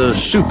 One of the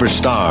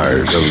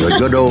superstars of the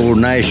good old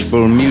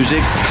Nashville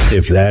music.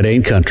 If That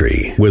Ain't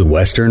Country with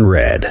Western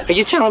Red. Are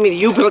you telling me that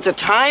you built a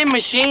time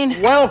machine?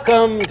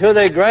 Welcome to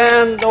the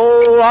Grand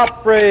Ole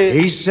Opry.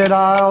 He said,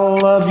 I'll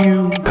love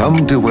you.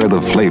 Come to where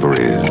the flavor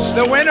is.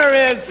 The winner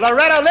is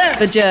Loretta Lynn.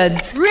 The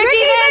Judds.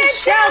 Ricky and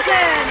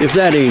Shelton. If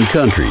That Ain't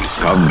Country's.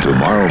 Come to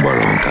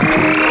Marlboro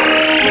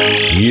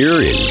Country.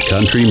 Year in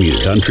country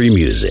music. Country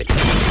music.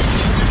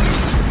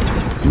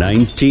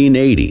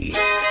 1980.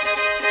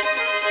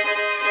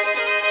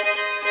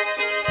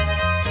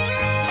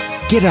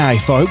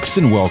 G'day folks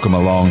and welcome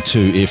along to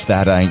If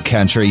That Ain't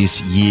Country's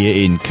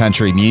Year in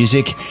Country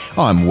Music.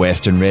 I'm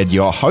Western Red,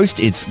 your host.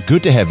 It's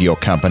good to have your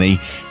company.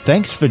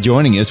 Thanks for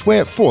joining us.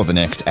 We're for the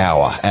next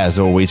hour. As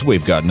always,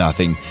 we've got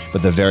nothing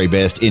but the very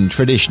best in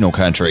traditional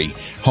country,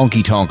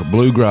 honky-tonk,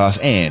 bluegrass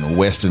and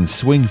western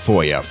swing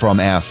for you from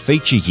our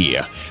feature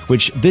year,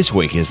 which this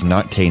week is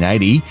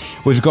 1980.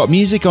 We've got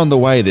music on the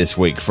way this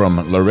week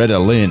from Loretta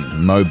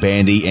Lynn, Mo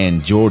Bandy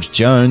and George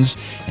Jones,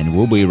 and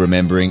we'll be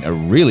remembering a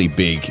really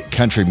big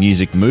country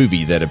music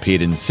movie that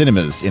appeared in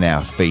cinemas in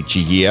our feature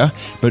year.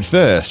 But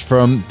first,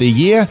 from the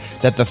year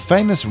that the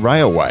famous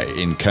railway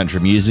in country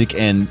music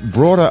and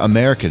broader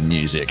American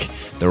music,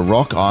 the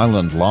Rock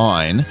Island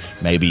Line.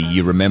 Maybe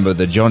you remember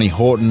the Johnny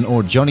Horton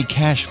or Johnny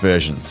Cash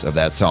versions of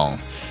that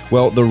song.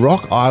 Well, the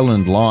Rock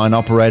Island Line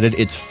operated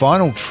its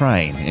final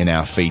train in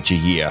our feature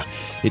year.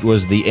 It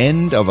was the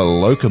end of a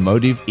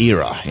locomotive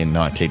era in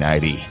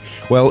 1980.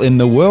 Well, in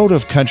the world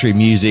of country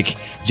music,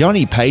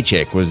 Johnny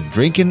Paycheck was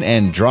drinking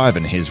and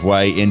driving his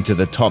way into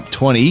the top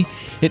 20.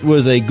 It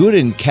was a good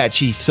and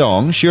catchy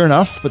song, sure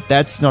enough, but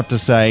that's not to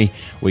say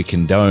we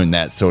condone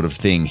that sort of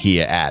thing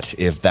here at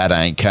If That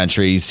Ain't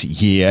Country's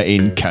Year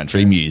in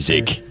Country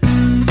Music.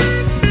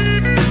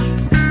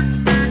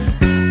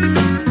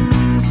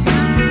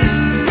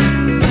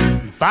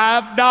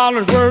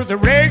 $5 worth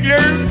of regular,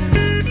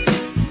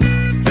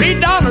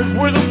 $3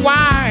 worth of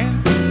wine.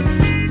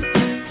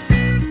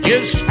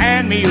 Just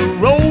hand me a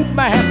road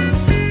map,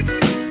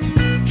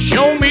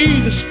 show me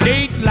the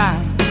state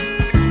line.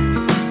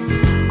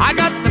 I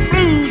got the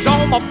blues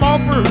on my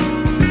bumper,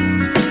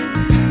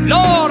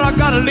 Lord, I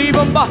gotta leave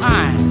them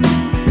behind.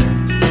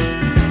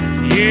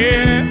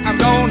 Yeah, I'm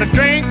gonna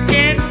drink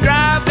and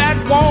drive that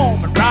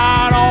woman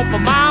right off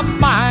of my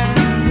mind.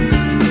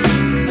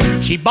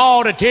 She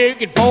bought a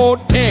ticket for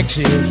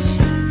Texas,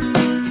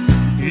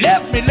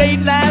 left me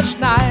late last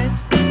night.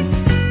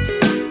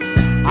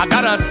 I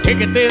got a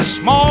ticket this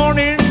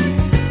morning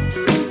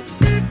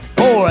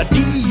for a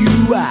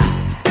DUI.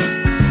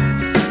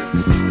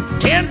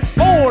 10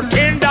 for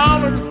 $10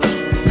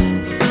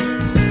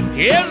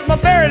 is my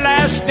very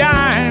last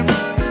dime.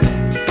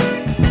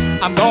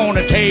 I'm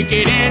gonna take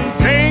it and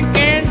drink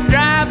and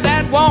drive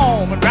that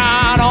woman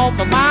right off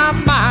of my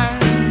mind.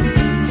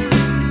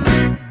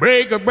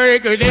 Breaker,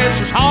 breaker,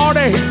 this is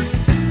heartache.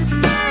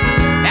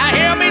 Now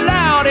hear me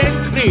loud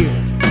and clear.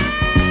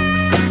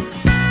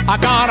 I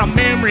got a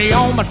memory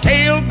on my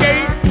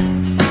tailgate.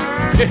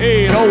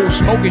 Hey, old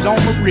Smokey's on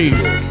the rear.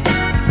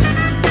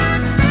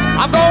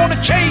 I'm gonna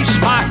chase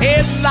my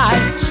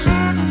headlights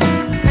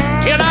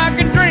till I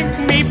can drink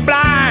me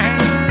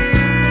blind.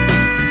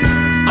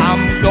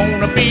 I'm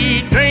gonna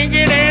be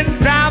drinking and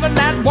driving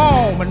that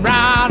woman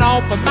right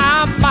off of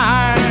my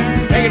mind.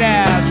 Take it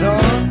out,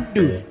 son.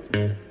 Do it.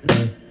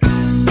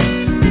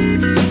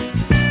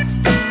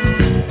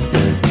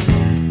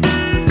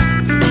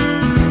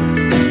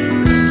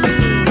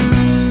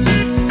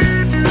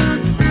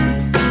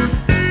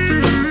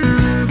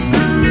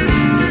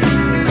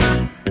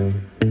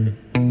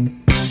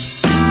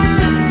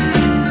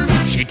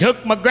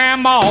 Took my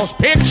grandma's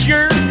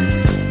picture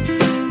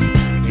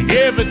and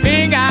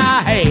everything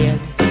I had.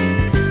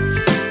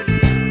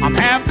 I'm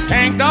half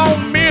tanked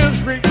on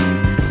misery.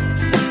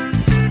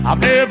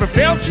 I've never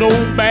felt so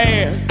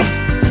bad.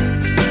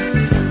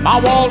 My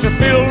walls are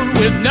filled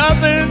with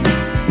nothing.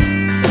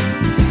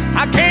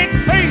 I can't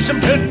face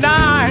them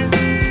tonight.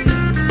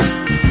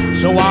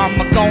 So I'm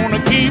gonna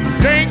keep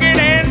drinking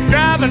and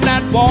driving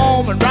that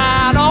woman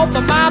right off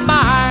of my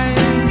mind.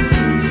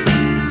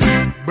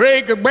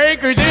 Breaker,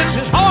 breaker, this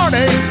is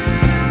heartache.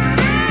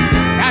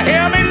 Now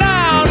hear me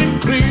loud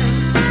and clear.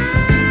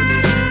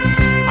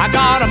 I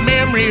got a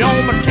memory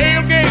on my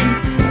tailgate.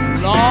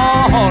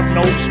 Lord,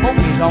 no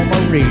Smokies on my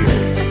rear.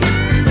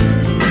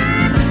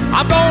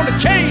 I'm gonna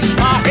chase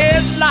my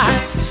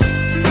headlights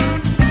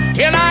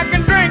till I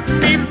can drink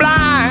me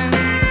blind.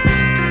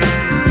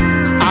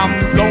 I'm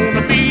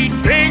gonna be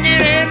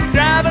drinking and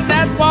driving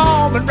that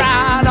woman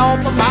right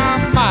off of my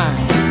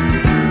mind.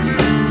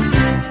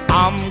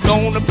 I'm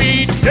gonna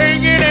be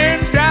drinking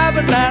and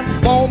driving that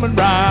woman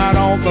right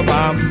off of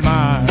my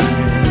mind.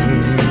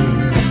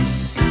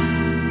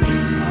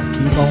 I'll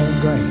keep on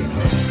drinking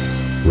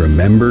her.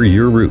 Remember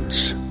your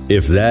roots.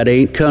 If That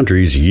Ain't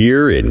Country's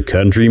Year in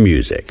Country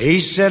Music. He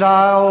said,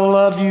 I'll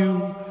love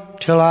you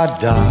till I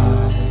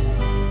die.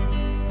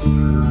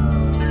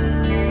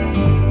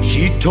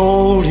 She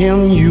told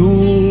him,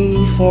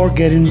 you'll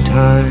forget in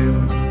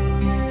time.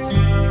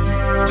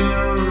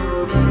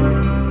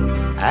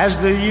 As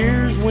the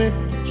years went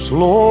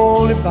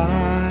slowly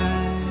by,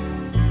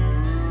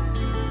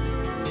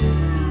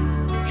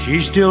 she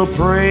still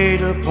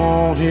preyed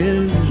upon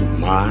his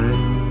mind.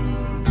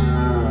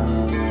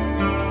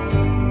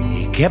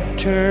 He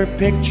kept her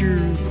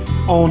picture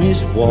on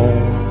his wall,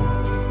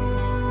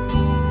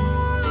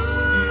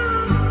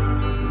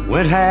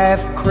 went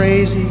half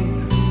crazy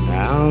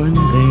now and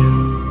then,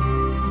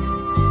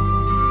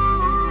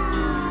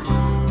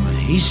 but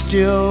he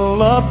still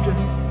loved her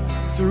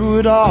through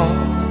it all.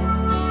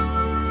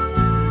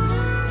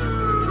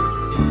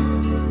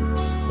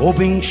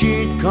 hoping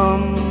she'd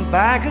come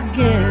back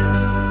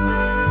again.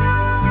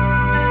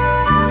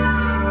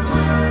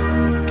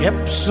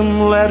 Kept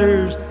some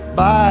letters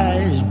by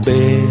his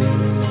bed.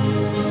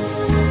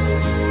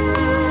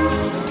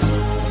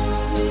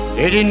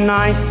 In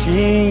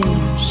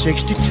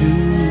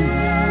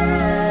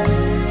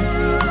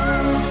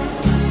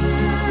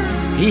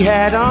 1962, he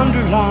had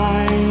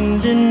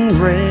underlined in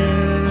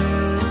red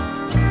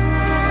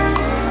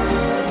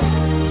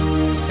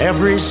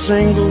every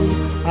single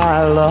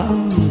I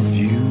love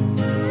you.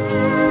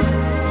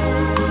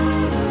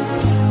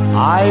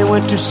 I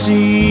went to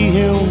see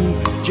him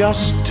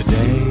just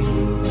today.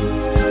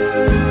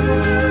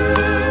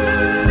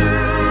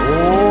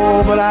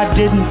 Oh, but I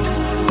didn't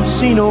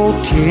see no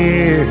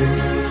tears.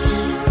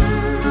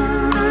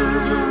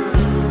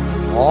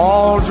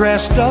 All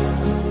dressed up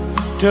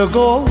to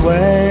go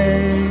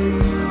away.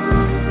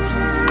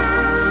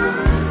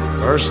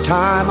 First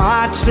time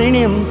I'd seen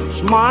him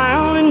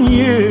smile in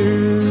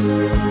years.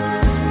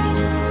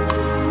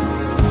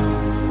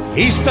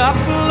 He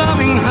stopped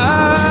loving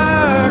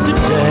her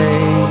today.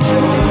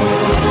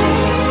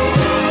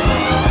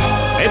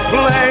 They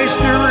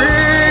placed a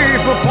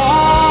wreath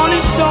upon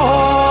his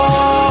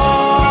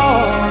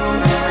door,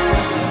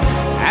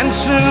 and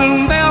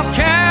soon they'll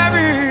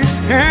carry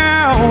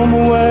him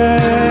away.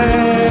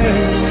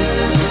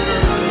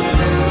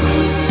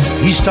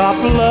 He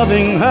stopped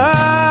loving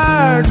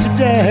her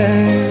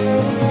today.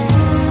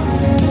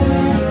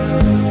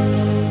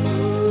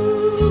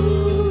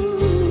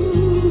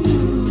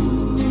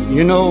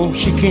 You know,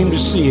 she came to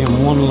see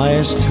him one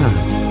last time.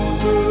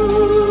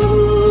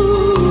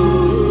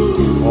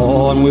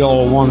 Oh, and we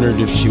all wondered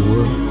if she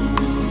would.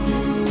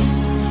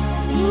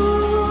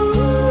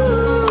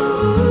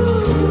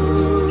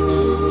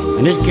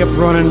 And it kept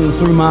running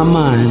through my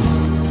mind.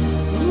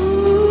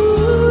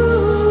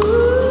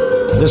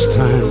 This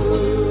time,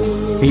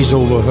 he's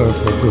over her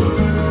for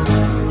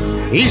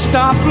good. He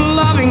stopped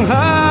loving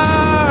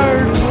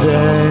her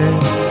today.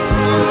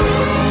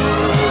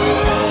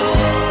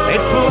 They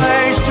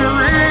placed a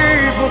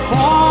wreath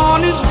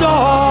upon his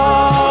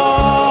door,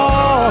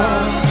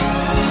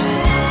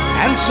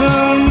 and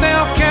soon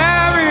they'll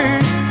carry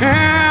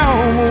him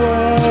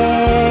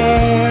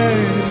away.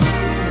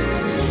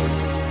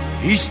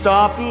 He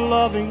stopped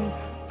loving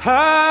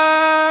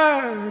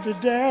her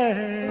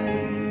today.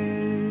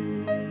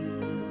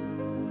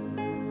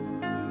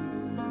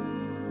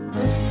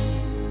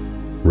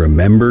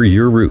 Remember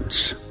your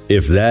roots.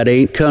 If that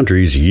ain't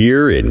country's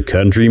year in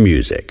country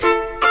music.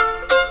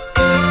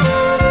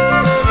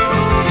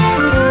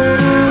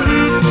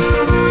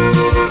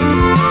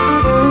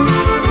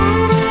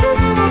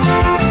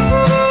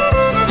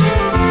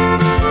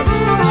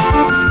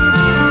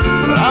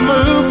 I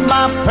moved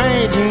my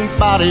paint and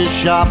body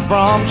shop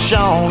from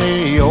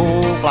Shawnee,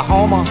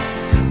 Oklahoma,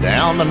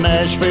 down to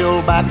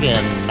Nashville back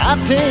in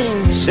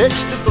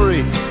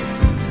 1963.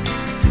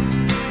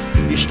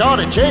 You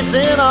started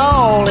chasing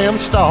all them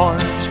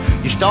stars.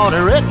 You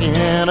started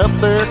wrecking up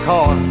their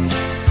cars.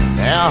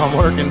 Now I'm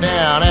working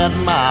down at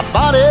my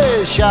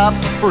body shop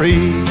for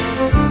free.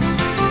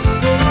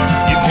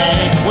 You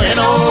can't win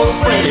old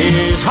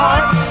Freddie's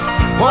heart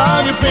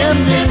while you're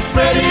bending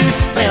Freddie's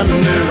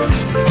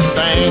fenders.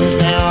 Things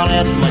down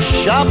at my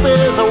shop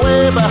is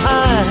way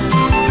behind.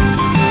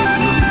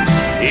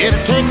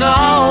 It'd take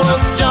all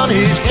of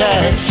Johnny's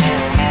cash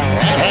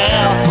and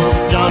half of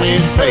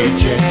Johnny's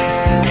paycheck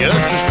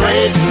just to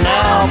straighten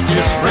out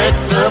this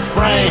wrecked up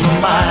frame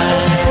of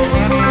mind.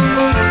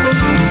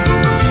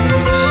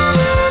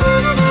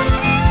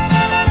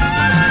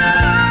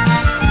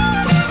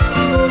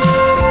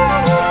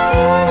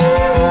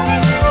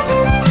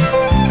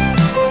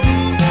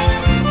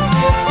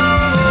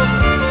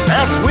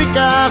 Last week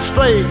I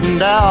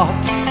straightened out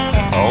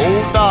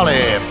old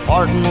Dolly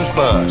Parton's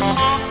bus.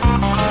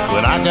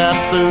 When I got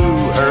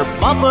through, her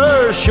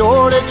bumper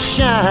sure did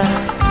shine.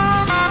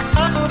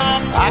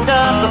 I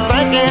got to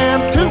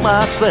thinking to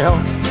myself,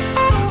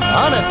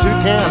 honey, two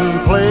can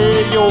play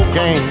your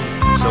game.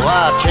 So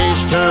I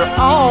chased her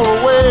all the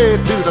way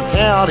to the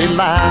county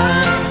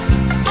line.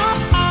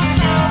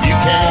 You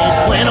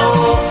can't win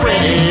old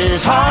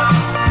Freddie's heart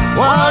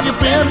while you're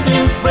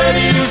bending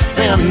Freddie's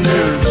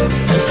fenders.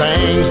 And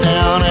things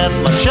down at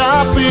my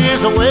shop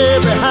is way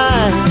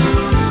behind.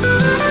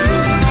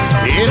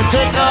 It'll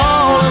take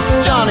all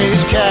of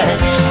Johnny's cash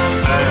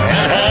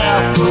and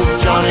half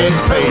of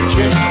Johnny's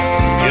paycheck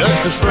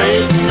just to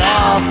straighten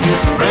out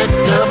this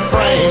wrecked up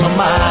frame of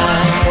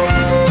mine.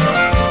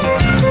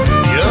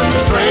 Just to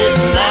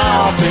straighten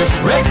out this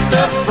wrecked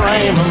up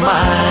frame of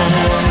mine.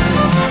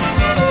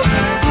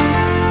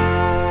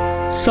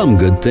 Some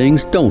good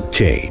things don't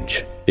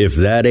change. If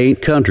that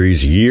ain't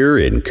country's year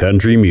in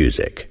country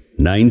music.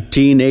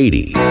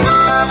 1980.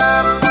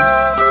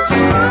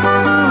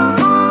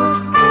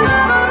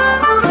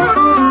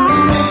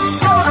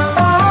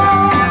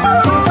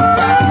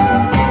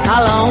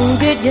 How long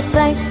did you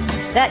think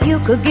that you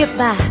could get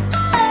by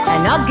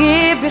and not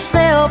give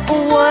yourself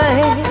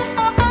away?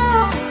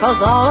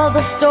 'Cause all of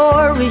the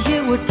stories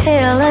you were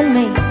telling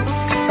me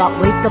got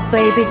weaker,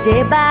 baby,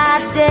 day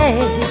by day.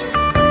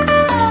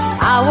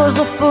 I was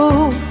a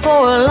fool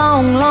for a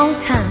long, long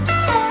time.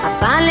 I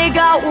finally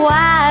got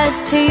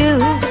wise to you.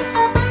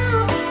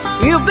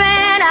 You've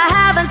been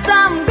having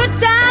some good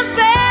times,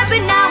 baby.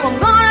 Now I'm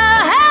gonna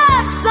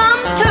have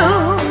some too.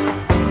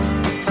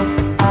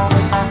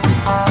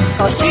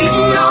 'Cause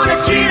cheating on a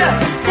cheater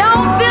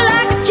don't feel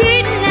like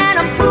cheating, and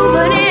I'm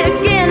proving it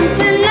again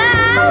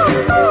tonight.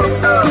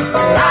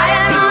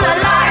 Lying on a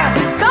liar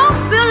don't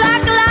feel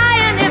like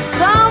lying if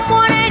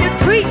someone ain't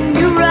treating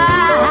you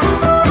right.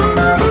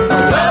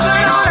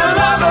 Loving on a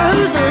lover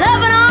who's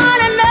loving on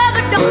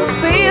another don't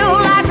feel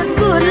like a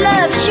good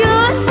love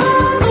should.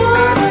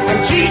 And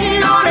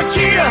cheating on a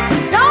cheater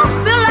don't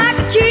feel like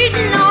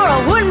cheating, or I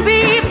wouldn't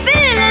be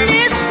feeling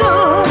this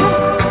good.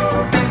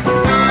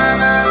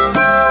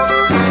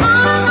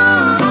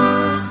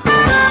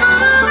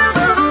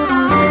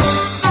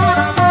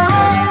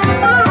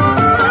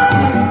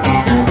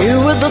 You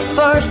were the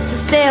first to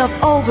step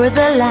over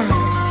the line,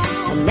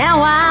 and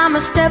now I'm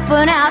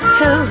stepping out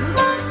too.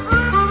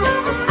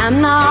 'Cause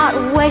I'm not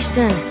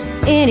wasting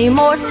any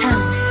more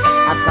time.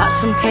 I've got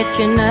some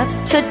catching up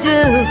to do.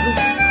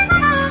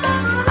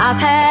 I've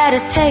had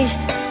a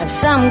taste of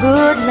some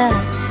good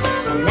love,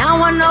 and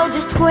now I know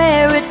just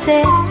where it's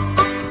at.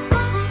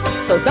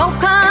 So don't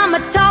come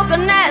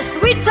talking that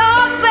sweet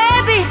talk,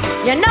 baby.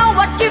 You know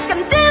what you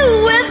can do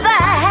with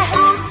that.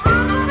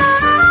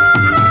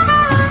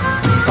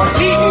 'Cause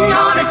cheating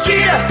on a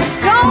cheater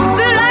don't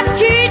feel like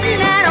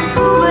cheating, and I'm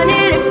proving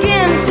it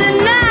again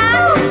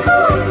tonight.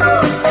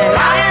 And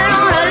lying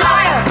on a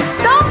liar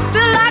don't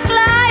feel like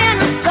lying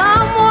if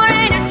someone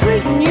ain't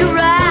treating you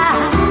right.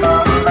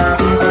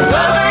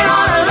 Loving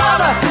on a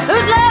lover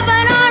who's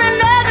loving on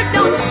another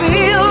don't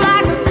feel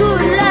like a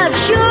good love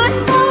should.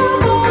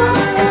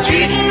 And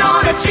cheating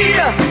on a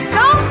cheater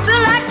don't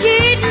feel like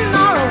cheating,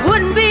 or I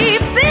wouldn't be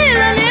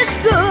feeling this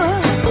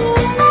good.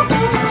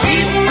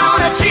 Cheating on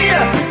a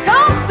cheater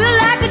don't feel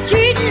like a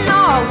cheating,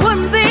 or I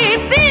wouldn't be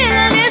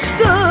feeling this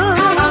good.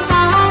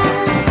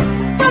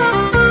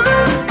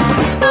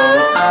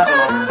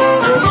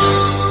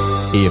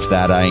 If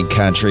That Ain't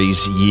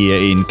Country's Year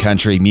in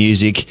Country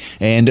Music,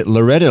 and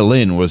Loretta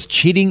Lynn was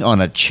cheating on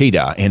a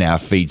cheater in our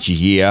feature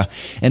year.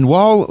 And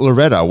while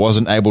Loretta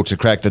wasn't able to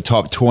crack the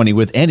top 20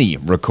 with any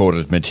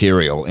recorded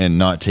material in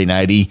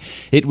 1980,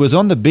 it was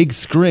on the big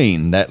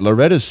screen that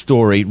Loretta's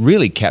story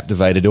really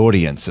captivated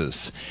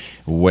audiences.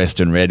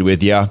 Western Red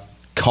with ya.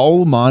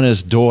 Coal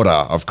Miner's Daughter,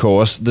 of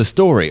course, the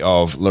story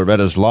of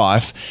Loretta's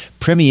life,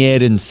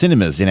 premiered in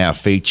cinemas in our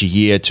feature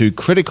year to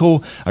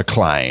critical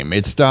acclaim.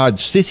 It starred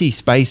Sissy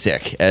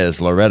Spacek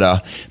as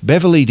Loretta,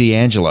 Beverly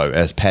D'Angelo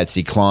as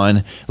Patsy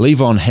Cline,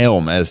 Levon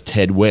Helm as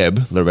Ted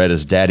Webb,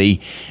 Loretta's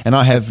daddy, and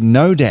I have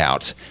no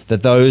doubt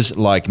that those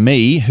like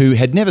me who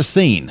had never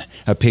seen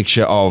a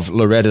picture of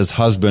Loretta's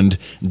husband,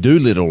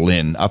 Doolittle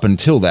Lynn, up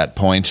until that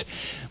point,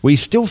 we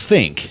still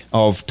think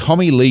of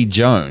Tommy Lee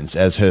Jones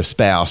as her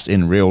spouse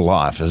in real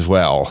life as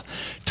well.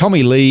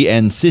 Tommy Lee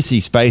and Sissy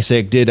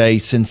Spacek did a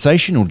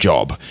sensational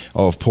job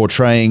of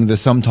portraying the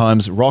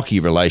sometimes rocky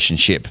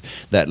relationship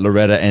that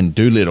Loretta and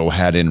Doolittle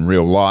had in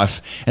real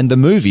life, and the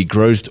movie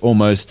grossed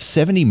almost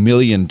 $70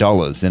 million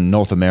in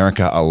North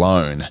America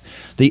alone.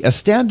 The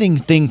astounding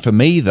thing for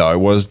me, though,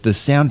 was the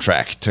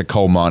soundtrack to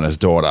Coal Miner's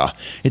Daughter.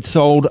 It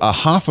sold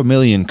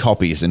 500,000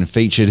 copies and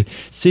featured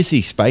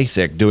Sissy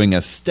Spacek doing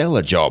a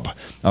stellar job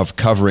of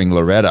covering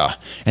Loretta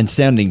and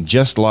sounding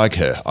just like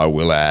her, I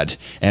will add.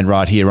 And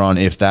right here on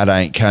If That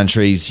Ain't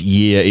Country's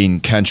Year in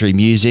Country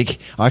Music,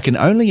 I can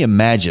only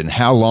imagine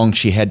how long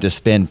she had to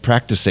spend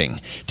practicing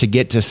to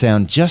get to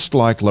sound just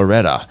like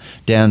Loretta,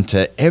 down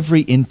to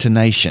every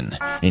intonation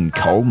in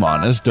Coal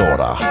Miner's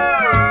Daughter.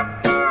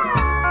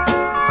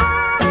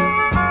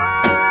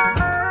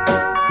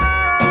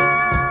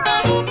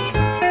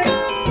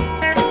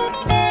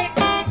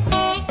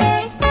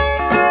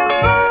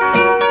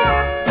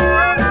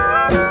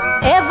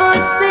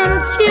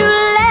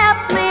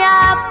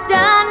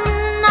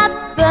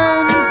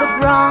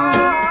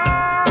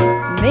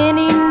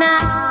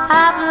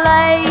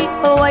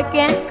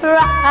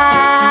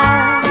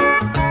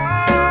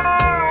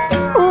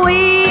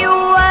 We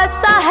were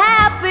so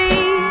happy,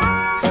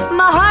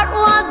 my heart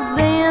was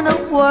in a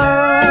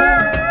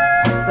whirl.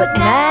 But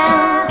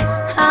now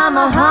I'm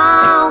a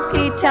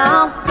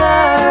honky-tonk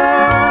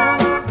girl.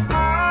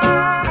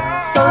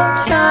 So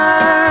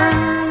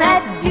turn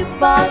that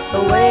jukebox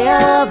way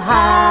up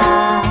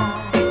high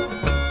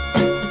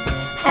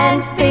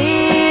and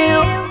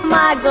fill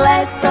my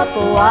glass up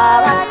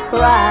while I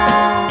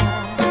cry.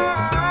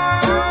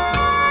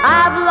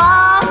 I've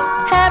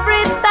lost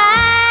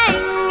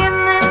everything in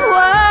this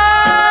world,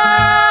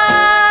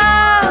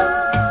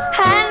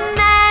 and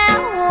now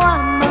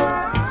I'm a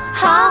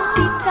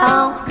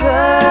honky-tonk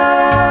girl.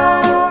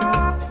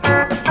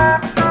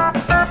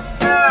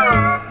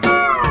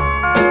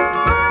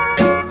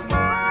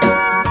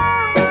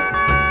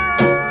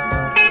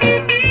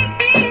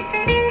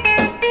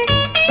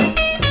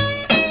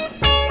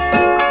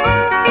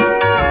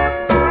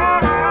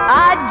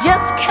 I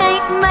just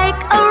can't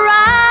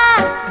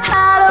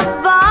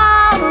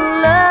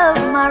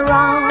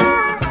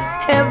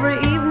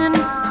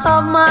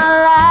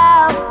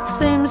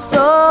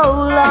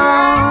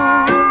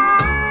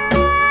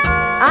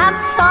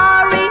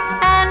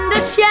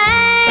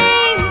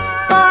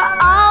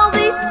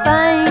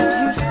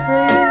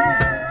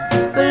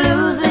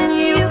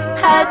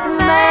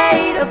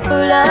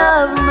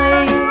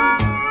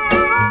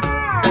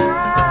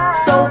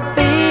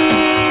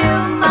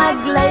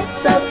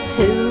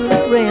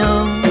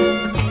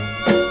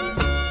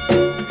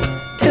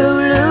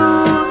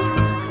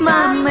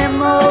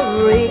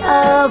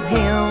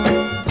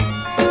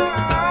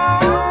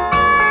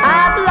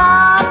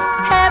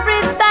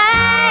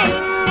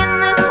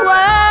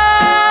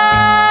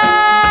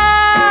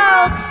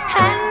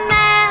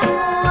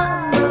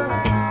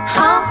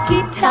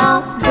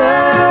honky-tonk girl.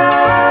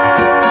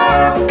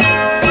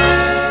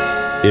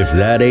 If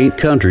That Ain't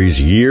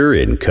Country's Year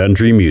in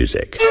Country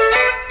Music.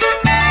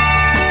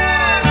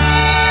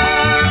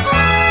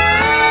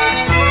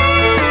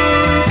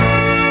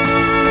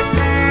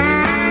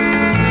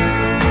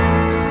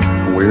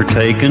 We're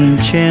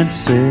taking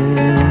chances,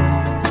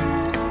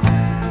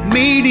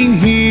 meeting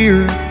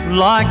here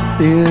like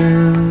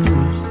this.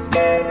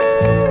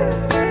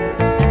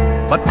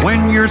 But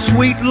when your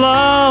sweet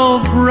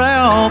love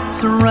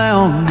wraps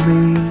around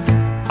me,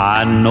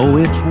 I know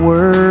it's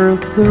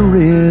worth the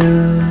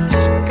risk.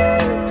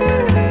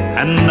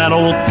 And that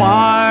old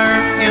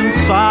fire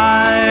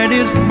inside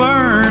is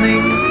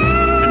burning,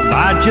 and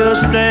I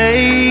just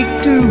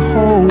ache to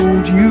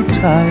hold you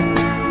tight.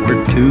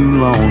 We're two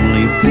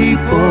lonely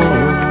people,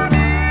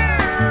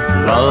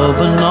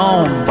 loving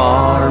on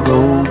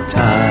borrowed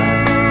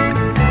time.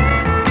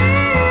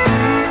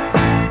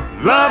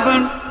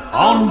 Loving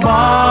on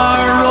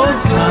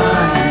borrowed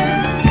time,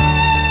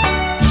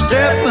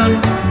 stepping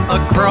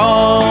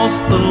across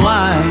the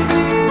line,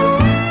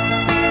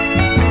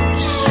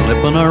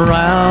 slipping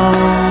around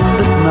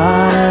at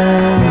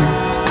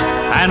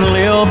night and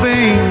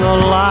living a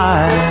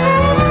lie.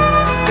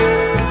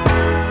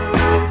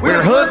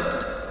 We're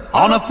hooked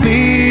on a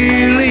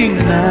feeling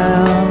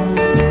now,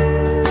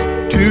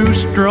 too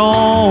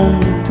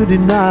strong to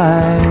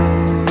deny.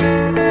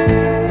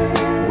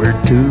 We're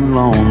two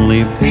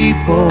lonely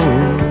people,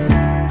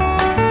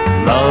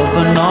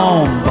 loving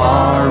on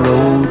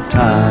borrowed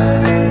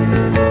time.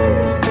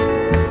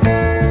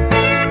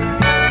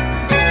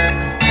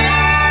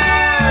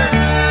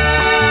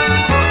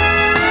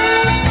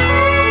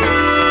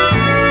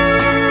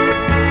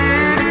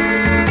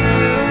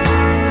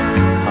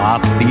 I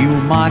feel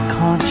my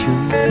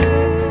conscience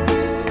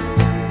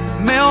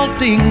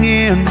melting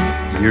in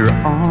your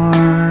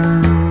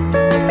arms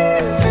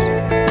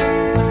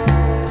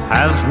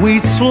as we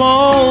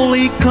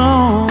slowly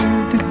come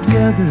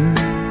together.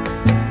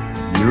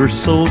 You're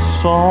so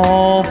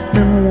soft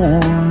and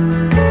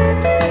warm,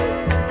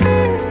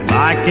 and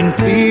I can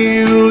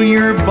feel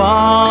your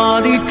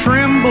body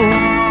tremble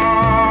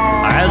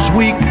as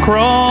we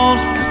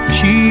cross the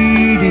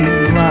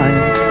cheating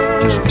line.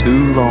 Just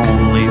two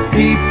lonely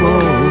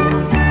people,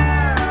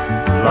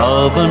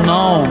 loving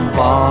on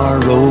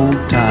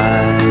borrowed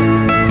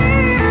time.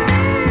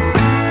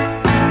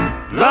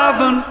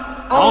 Loving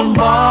on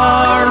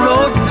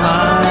borrowed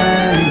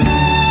time,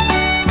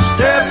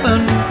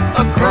 stepping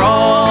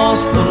across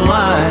the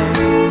line,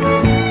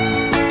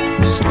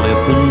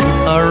 slipping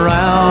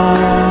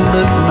around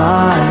at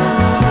night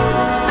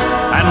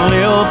and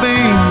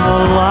living a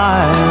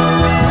lie.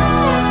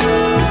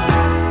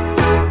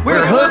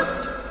 We're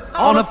hooked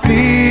on a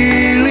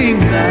feeling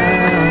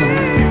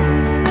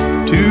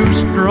now, too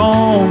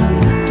strong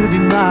to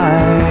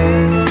deny.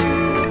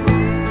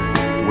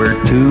 We're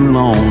two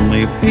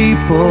lonely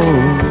people,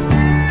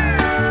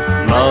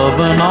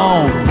 loving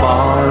on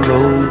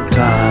borrowed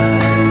time.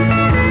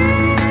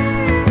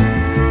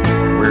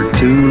 We're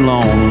two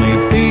lonely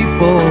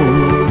people,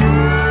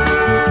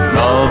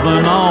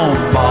 loving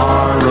on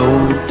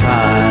borrowed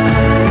time.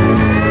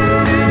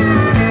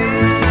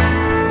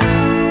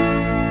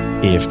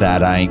 If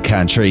That Ain't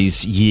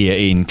Country's Year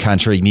in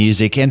Country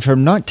Music. And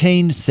from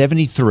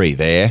 1973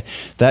 there,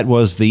 that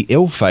was the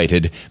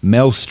ill-fated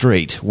Mel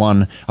Street,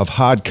 one of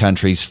hard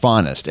country's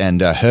finest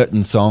and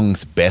Hurtin'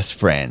 Song's best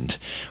friend.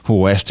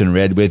 Western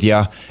Red with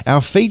ya.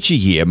 Our feature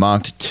year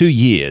marked 2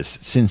 years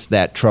since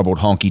that troubled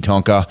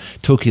honky-tonker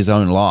took his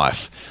own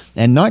life.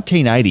 And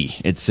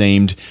 1980, it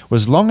seemed,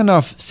 was long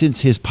enough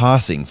since his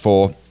passing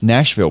for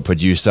Nashville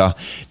producer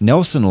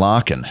Nelson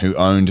Larkin, who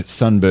owned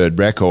Sunbird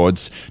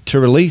Records,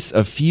 to release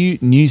a few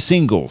new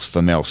singles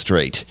for Mel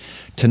Street.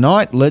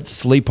 Tonight, Let's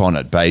Sleep On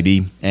It,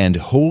 Baby, and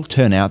Who'll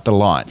Turn Out the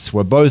Lights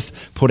were both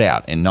put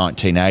out in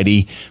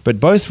 1980, but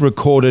both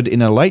recorded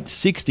in a late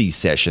 60s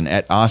session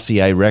at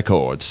RCA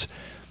Records.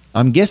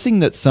 I'm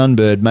guessing that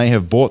Sunbird may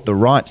have bought the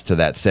rights to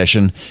that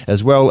session,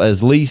 as well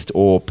as leased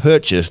or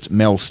purchased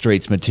Mel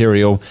Street's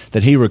material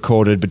that he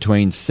recorded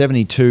between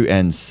 72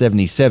 and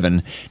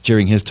 77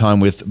 during his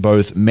time with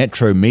both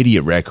Metro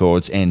Media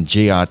Records and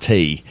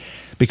GRT.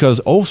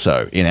 Because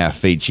also in our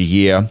feature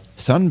year,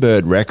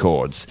 Sunbird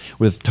Records,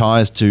 with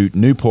ties to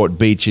Newport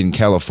Beach in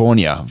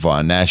California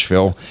via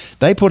Nashville,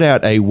 they put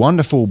out a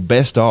wonderful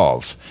best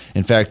of.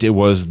 In fact, it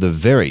was the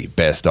very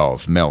best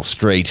of Mel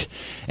Street.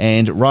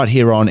 And right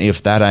here on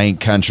If That Ain't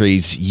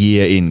Country's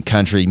Year in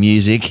Country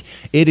Music,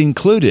 it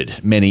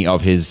included many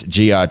of his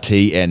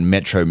GRT and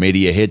Metro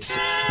Media hits,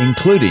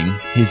 including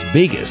his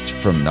biggest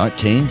from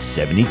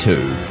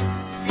 1972.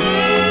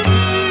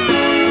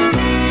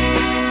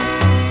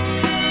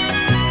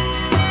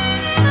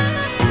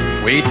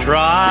 We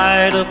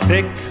try to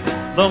pick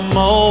the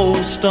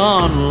most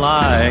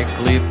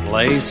unlikely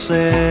places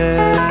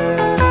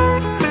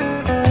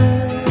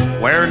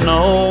where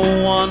no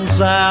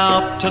one's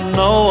out to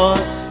know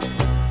us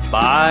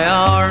by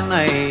our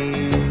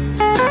name.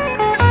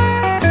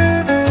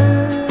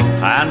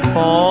 And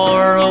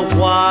for a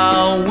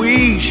while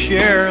we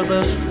share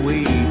the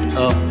sweet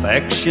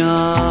affection connection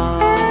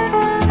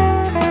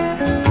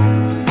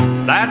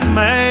that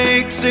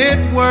makes it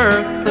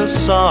worth the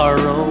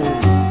sorrow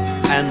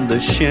and the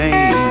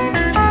shame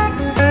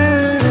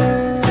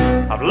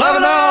of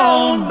loving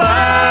on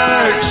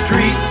back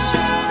streets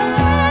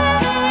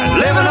and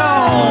living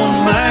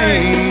on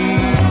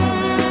Main,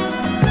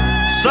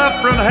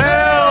 suffering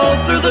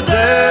hell through the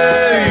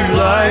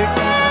daylight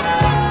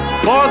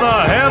for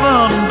the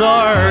heaven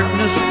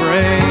darkness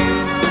brings.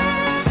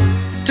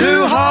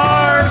 Two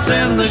hearts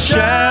in the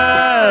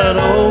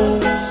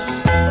shadows,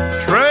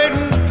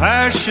 trading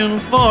passion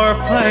for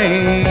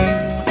pain,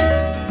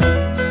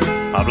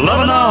 of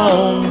loving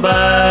on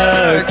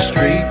back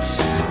streets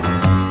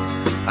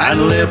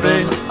and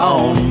living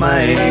on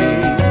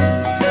Main.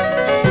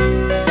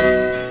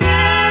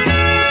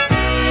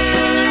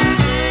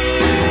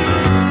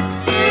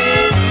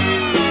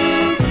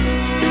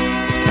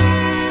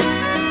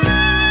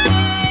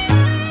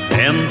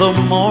 In the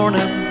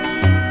morning,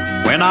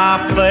 when I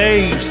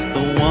face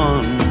the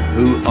one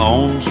who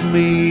owns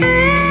me,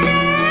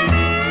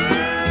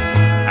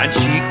 and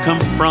she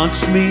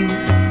confronts me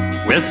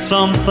with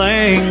some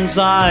things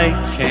I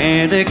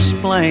can't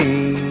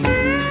explain,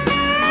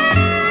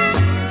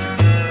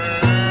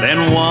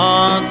 then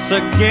once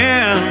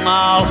again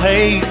I'll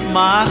hate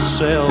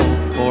myself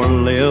for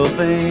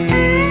living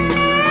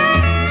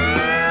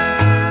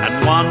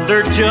and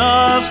wonder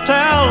just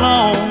how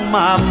long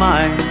my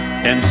mind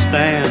can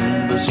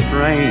stand the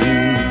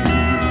strain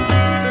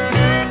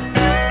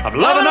of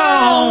loving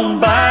on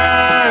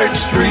back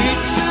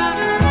streets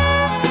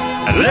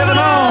and living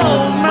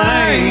on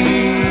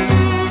Main,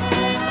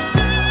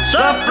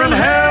 suffering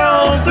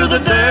hell through the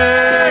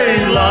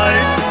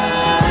daylight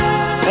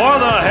for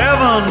the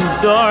heaven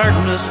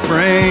darkness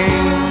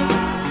brings.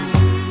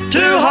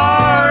 Two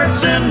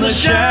hearts in the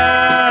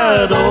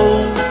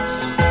shadows,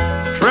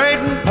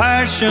 trading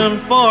passion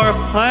for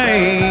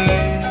pain,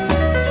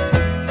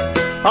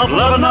 of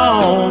loving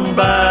on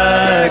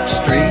back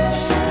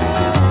streets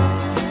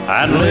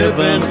and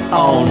living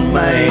on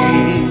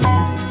Main,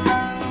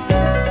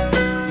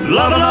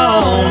 loving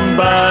on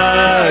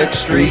back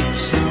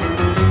streets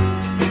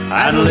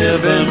and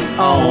living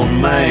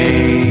on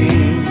Main.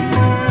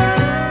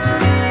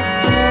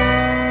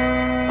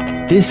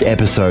 This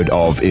episode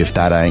of If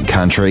That Ain't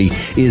Country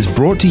is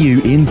brought to you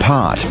in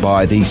part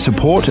by the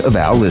support of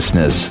our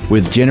listeners,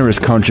 with generous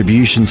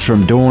contributions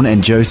from Dawn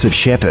and Joseph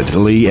Shepherd,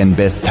 Lee and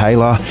Beth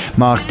Taylor,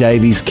 Mark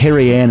Davies,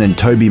 Kerry Ann and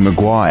Toby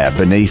Maguire,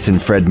 Bernice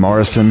and Fred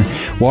Morrison,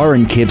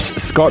 Warren Kipps,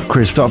 Scott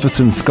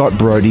Christopherson, Scott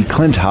Brody,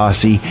 Clint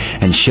Harsey,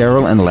 and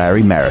Cheryl and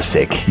Larry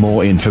Marisick.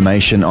 More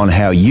information on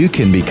how you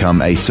can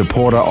become a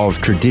supporter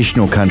of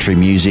traditional country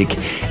music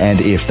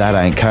and If That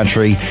Ain't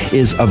Country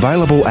is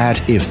available at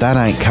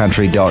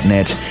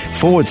ifthataincountry.net/support.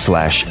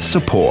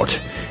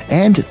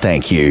 And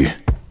thank you.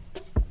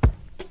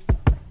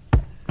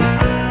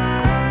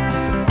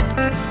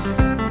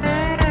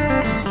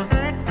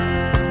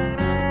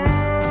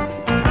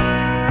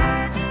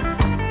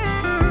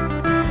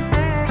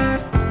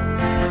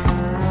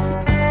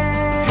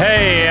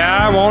 Hey,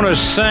 I want to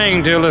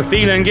sing till the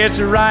feeling gets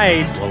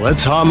right. Well,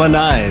 let's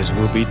harmonize.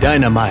 We'll be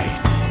dynamite.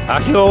 I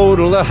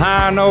yodel the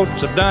high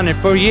notes, I've done it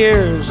for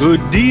years.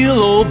 Good deal,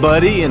 old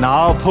buddy, and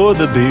I'll pour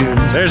the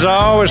beers. There's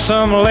always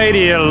some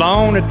lady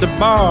alone at the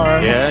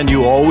bar. Yeah, and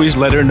you always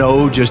let her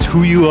know just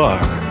who you are.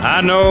 I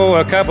know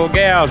a couple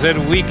gals that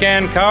we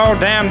can call.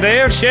 Damn,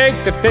 they'll shake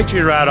the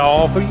picture right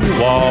off of your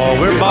wall.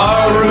 We're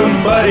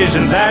barroom buddies,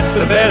 and that's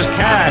the best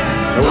kind.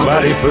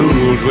 Nobody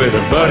fools with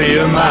a buddy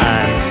of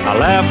mine. I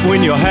laugh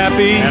when you're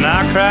happy, and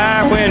I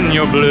cry when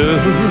you're blue.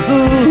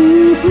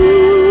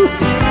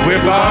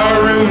 We're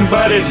barroom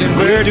buddies and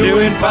we're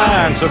doing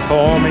fine. So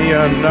pour me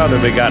another,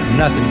 we got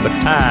nothing but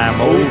time.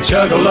 Old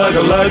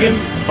chug-a-lug-a-luggin',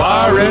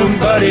 barroom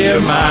buddy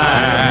of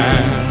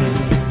mine.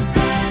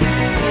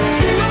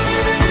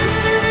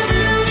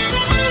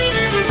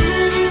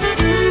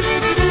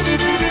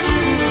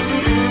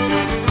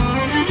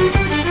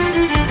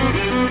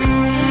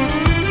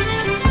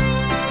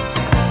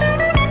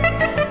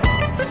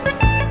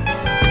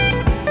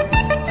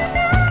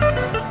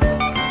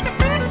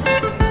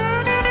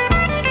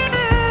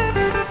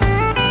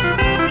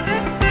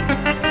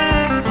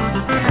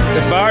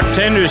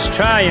 Bartender's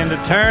trying to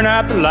turn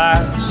out the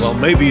lights. Well,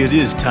 maybe it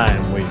is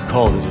time we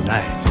call it a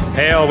night.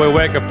 Hell, we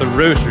wake up the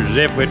roosters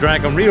if we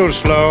drank them real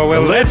slow.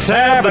 Well, let's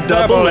have a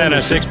double and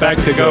a six-pack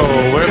to go.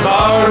 We're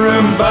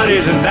barroom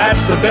buddies, and that's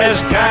the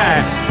best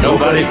kind.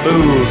 Nobody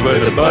fools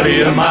with a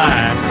buddy of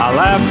mine. I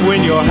laugh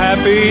when you're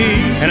happy,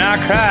 and I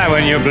cry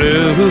when you're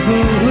blue.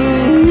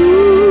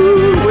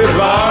 We're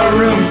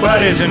barroom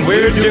buddies, and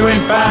we're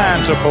doing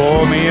fine. So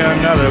pour me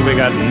another, we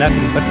got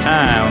nothing but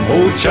time.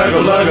 Old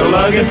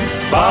chug-a-lug-a-luggin',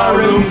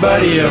 barroom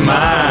buddy of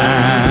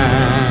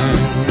mine.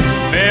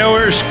 Well,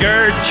 we're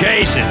skirt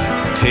chasing,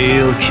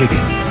 tail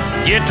kicking,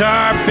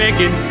 guitar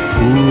picking,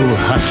 pool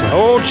hustling,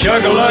 old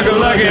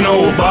chug-a-lug-a-luggin',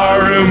 old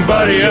barroom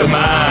buddy of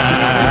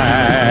mine.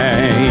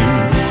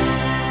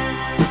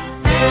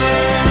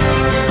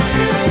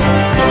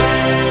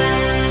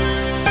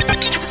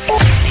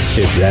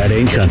 If That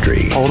Ain't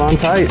Country. Hold on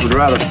tight. Would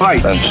rather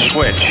fight than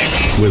switch.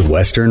 With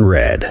Western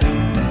Red.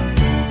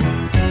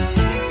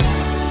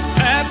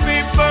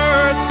 Happy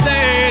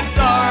birthday,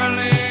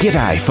 darling.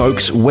 G'day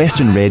folks,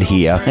 Western Red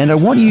here, and I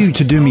want you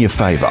to do me a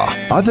favour.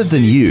 Other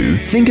than you,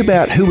 think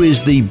about who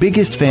is the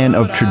biggest fan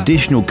of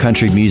traditional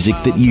country music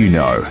that you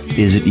know.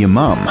 Is it your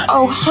mum?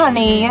 Oh,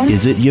 honey.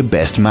 Is it your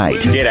best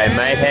mate? G'day,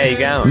 mate. How you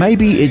going?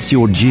 Maybe it's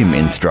your gym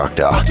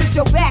instructor. Get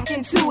your back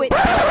into it.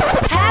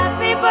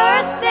 Happy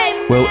birthday.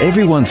 Well,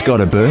 everyone's got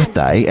a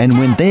birthday, and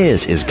when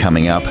theirs is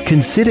coming up,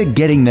 consider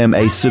getting them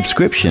a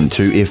subscription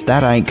to If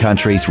That Ain't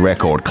Country's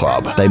Record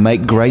Club. They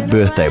make great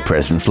birthday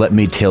presents, let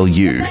me tell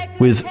you.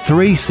 With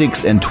 3,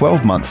 6 and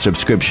 12-month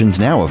subscriptions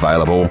now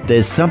available,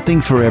 there's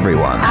something for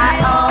everyone. I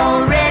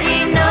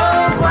already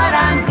know what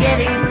I'm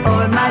getting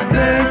for my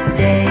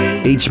birthday.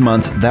 Each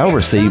month, they'll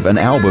receive an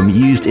album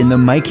used in the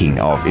making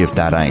of If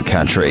That Ain't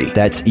Country.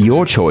 That's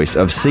your choice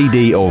of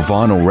CD or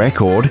vinyl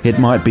record. It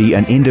might be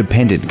an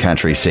independent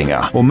country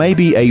singer, or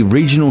maybe a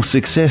regional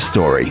success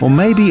story, or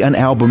maybe an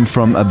album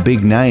from a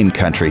big-name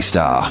country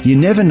star. You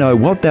never know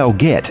what they'll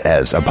get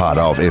as a part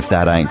of If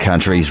That Ain't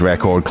Country's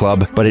Record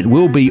Club, but it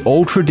will be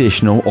all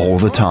traditional all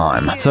the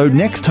time. So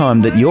next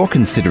time that you're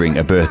considering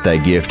a birthday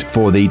gift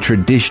for the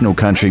traditional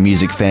country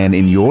music fan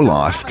in your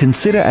life,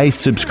 consider a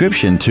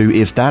subscription to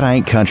If That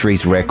Ain't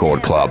Country's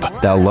Record Club.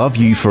 They'll love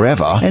you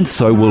forever, and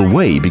so will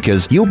we,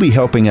 because you'll be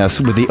helping us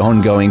with the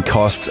ongoing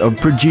costs of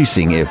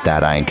producing If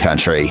That Ain't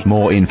Country.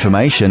 More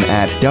information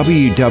at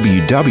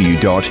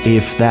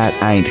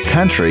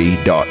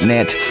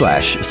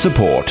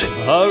www.ifthataintcountry.net/support.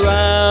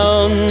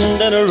 Around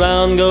and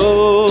around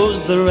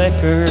goes the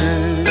record.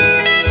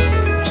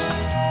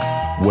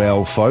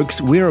 Well,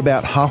 folks, we're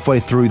about halfway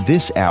through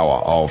this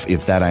hour of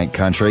If That Ain't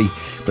Country,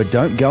 but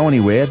don't go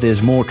anywhere.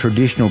 There's more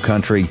traditional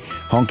country,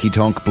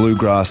 honky-tonk,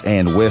 bluegrass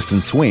and western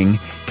swing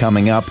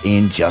coming up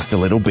in just a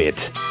little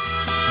bit.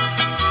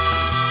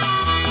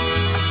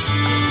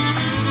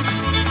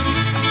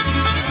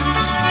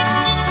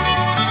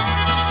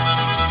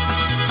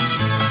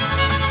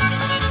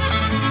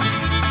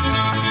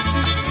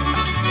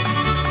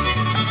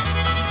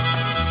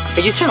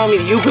 Are you telling me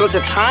that you built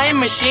a time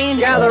machine?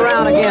 Gather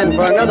round again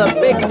for another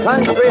big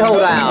country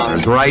hoedown.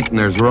 There's right and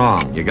there's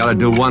wrong. You gotta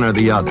do one or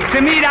the other.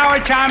 To meet our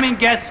charming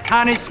guest,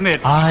 Connie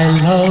Smith. I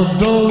love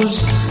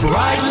those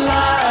bright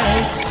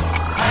lights.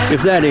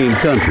 If That Ain't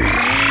Country's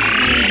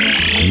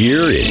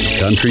Year in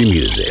Country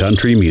Music.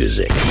 Country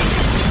Music.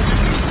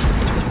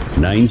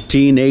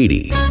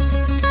 1980.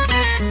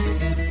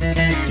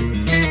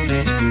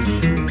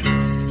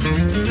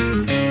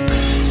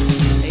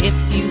 If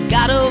you've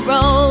got a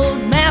road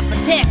map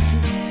of Texas,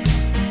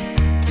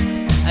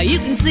 you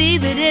can see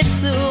that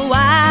it's a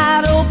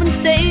wide open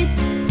state.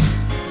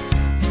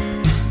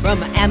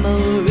 From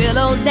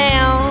Amarillo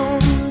down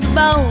to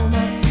Beaumont,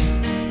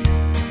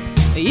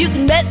 you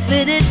can bet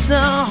that it's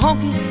a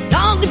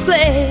honky-tonk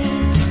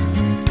place.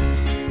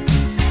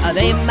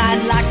 They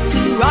might like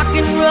to rock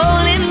and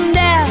roll in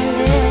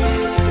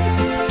Dallas,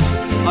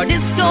 or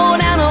disco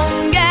down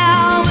on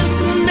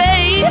Galveston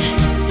Bay.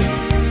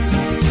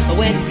 But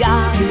when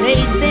God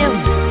made them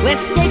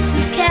West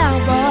Texas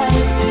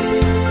cowboys,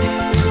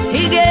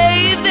 He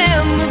gave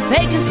them the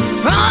Pecos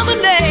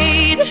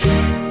Promenade.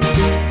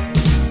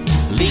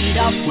 Lead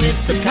off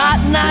with the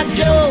Cotton Eye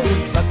Joe,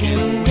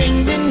 fucking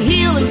ring and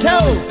heel and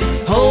toe.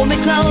 Hold me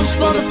close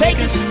for the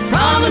Pecos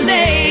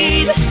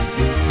Promenade.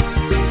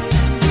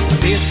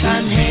 Beer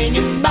sign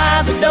hanging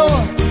by the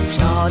door,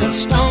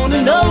 sawdust stone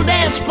and old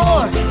dance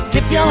floor.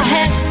 Tip your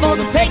hat for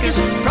the Pecos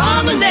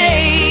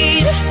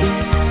Promenade.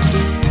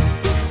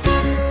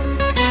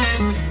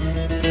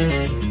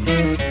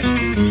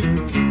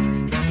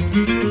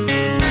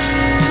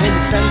 When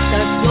the sun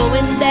starts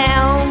going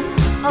down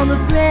on the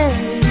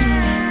prairie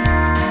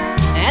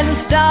and the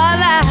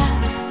starlight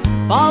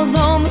falls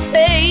on the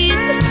stage,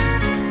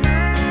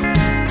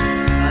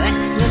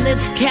 that's when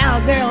this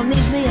cowgirl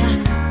needs me a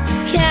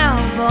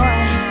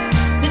cowboy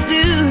to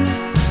do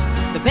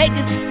the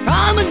Pecos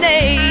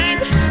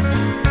Promenade.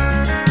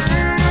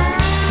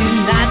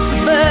 Tonight's the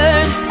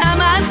first time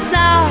I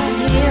saw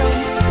him.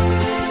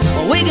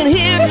 We can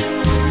hear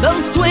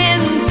those twin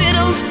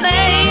fiddles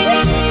play.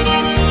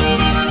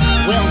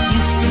 Well,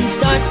 Houston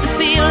starts to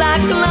feel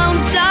like Lone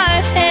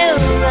Star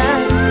heaven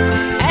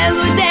as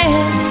we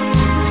dance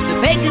the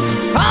Pecos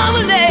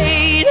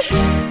Promenade.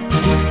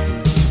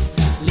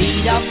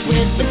 Lead off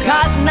with the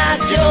Cotton Eye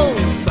Joe,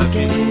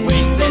 bucking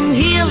wing and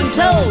heel and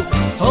toe.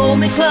 Hold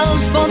me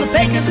close for the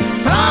Pecos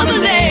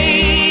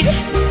Promenade.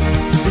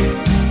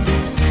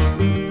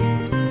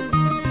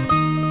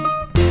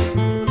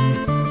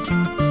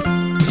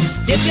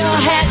 Tip your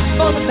hat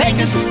for the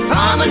Pecos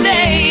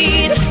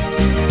Promenade.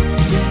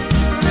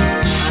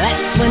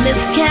 That's when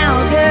this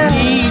cowgirl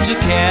needs a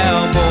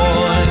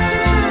cowboy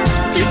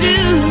to do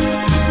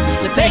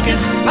the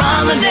Pecos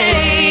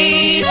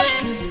Promenade.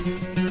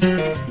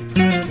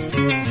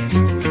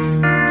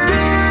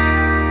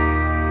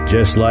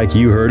 Just like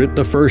you heard it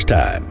the first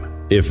time.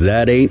 If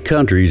That Ain't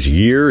Country's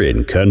Year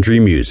in Country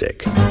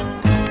Music.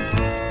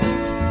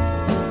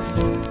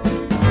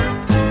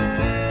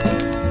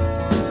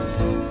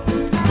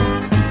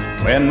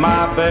 When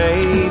my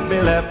baby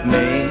left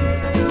me,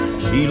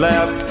 she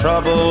left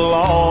trouble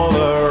all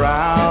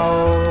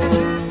around.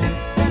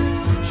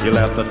 She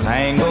left a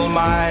tangled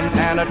mind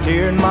and a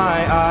tear in my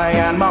eye,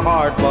 and my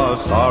heart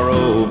was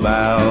sorrow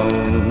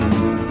bound.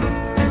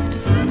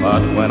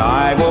 But when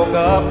I woke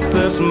up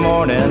this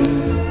morning,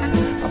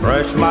 I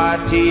brushed my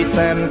teeth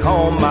and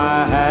combed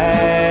my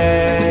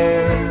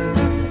hair.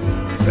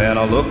 Then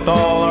I looked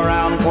all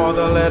around for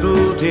the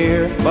little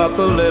tear, but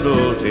the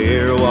little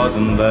tear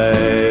wasn't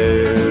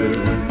there.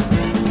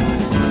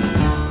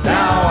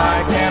 Now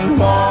I can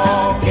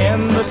walk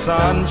in the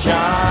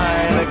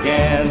sunshine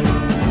again.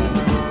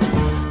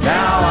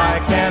 Now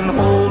I can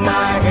hold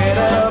my head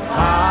up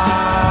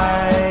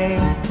high.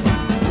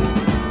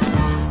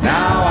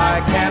 Now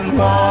I can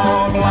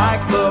walk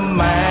like the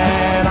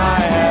man I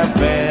have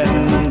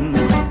been.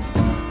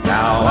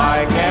 Now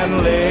I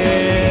can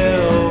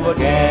live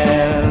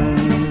again.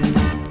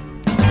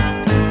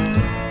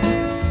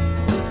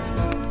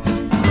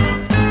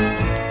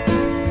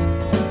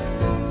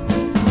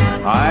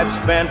 I've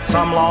spent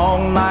some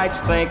long nights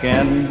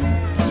thinking,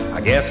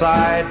 I guess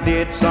I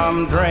did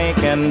some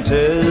drinking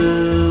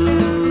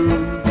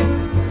too.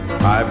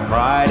 I've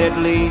cried at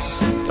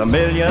least a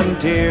million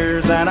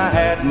tears, and I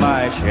had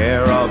my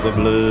share of the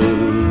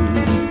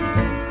blues.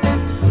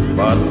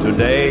 But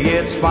today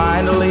it's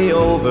finally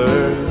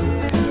over,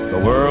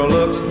 the world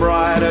looks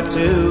brighter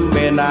to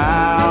me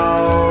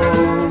now.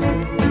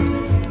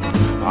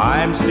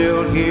 I'm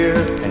still here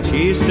and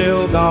she's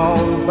still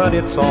gone, but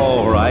it's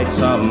alright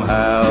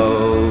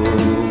somehow.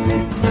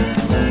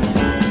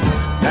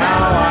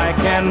 Now I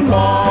can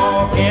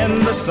walk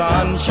in the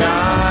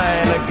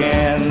sunshine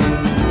again.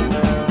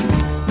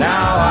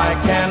 Now I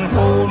can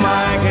hold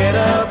my head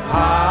up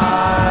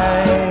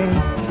high.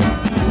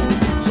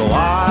 So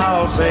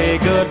I'll say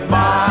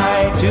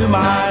goodbye to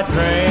my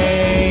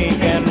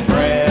drinking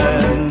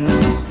friends.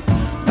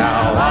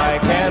 Now I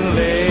can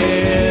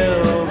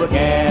live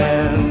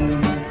again.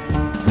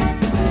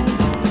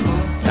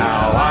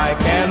 Now I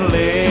can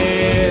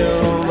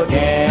live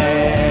again.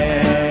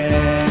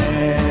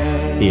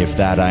 If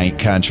That Ain't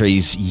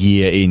Country's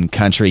Year in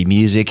Country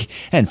Music,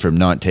 and from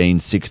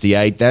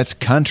 1968, that's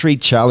Country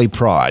Charlie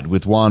Pride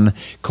with one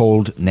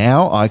called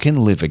Now I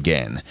Can Live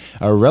Again,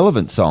 a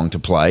relevant song to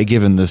play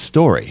given the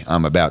story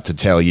I'm about to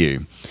tell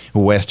you.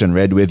 Western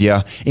Red with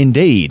you.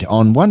 Indeed,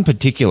 on one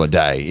particular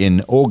day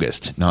in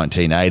August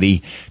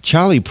 1980,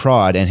 Charlie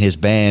Pride and his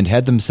band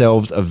had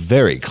themselves a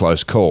very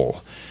close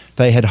call.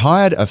 They had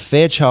hired a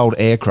Fairchild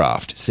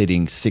aircraft,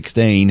 seating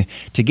 16,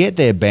 to get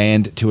their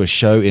band to a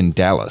show in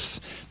Dallas.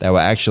 They were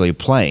actually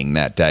playing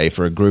that day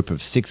for a group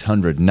of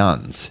 600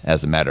 nuns,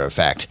 as a matter of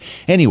fact.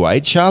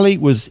 Anyway, Charlie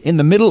was in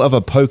the middle of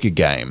a poker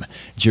game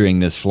during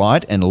this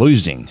flight and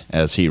losing,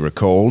 as he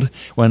recalled,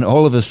 when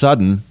all of a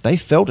sudden they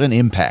felt an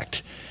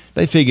impact.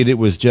 They figured it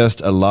was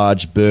just a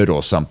large bird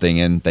or something,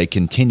 and they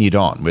continued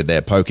on with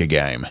their poker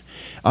game.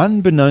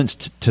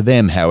 Unbeknownst to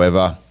them,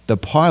 however, the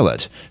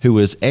pilot, who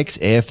was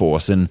ex-Air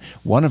Force and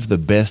one of the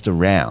best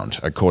around,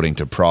 according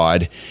to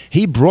Pride,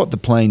 he brought the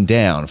plane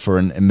down for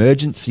an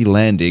emergency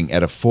landing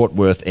at a Fort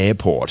Worth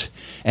airport.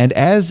 And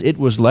as it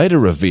was later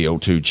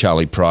revealed to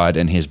Charlie Pride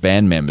and his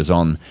band members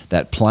on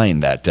that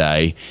plane that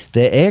day,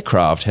 their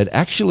aircraft had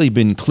actually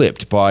been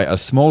clipped by a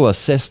smaller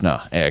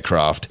Cessna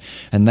aircraft,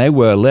 and they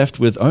were left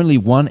with only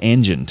one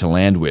engine to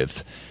land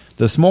with.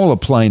 The smaller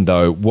plane,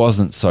 though,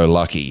 wasn't so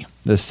lucky.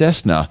 The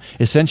Cessna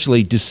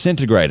essentially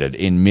disintegrated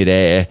in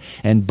mid-air,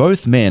 and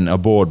both men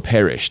aboard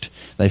perished.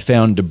 They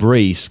found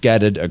debris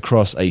scattered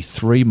across a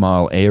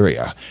 3-mile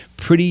area.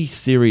 Pretty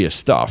serious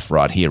stuff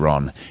right here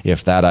on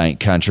If That Ain't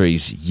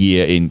Country's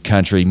Year in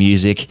Country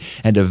Music,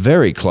 and a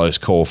very close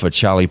call for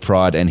Charlie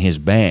Pride and his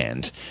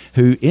band,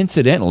 who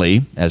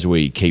incidentally, as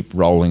we keep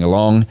rolling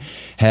along,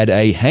 had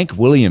a Hank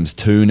Williams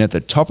tune at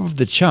the top of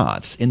the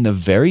charts in the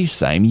very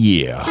same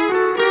year.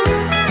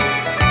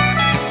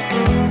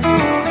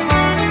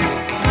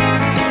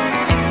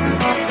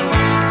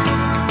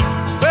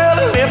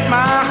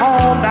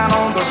 Down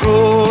on the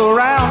road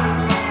around,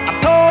 I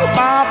told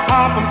my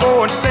papa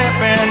boy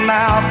stepping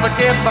out to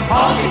get the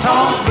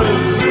honky-tonk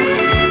blues.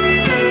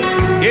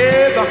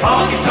 Yeah, the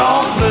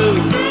honky-tonk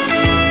blues.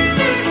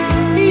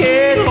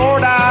 Yeah,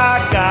 Lord, I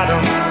got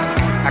 'em.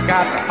 I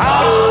got the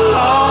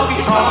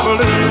honky-tonk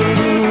blues.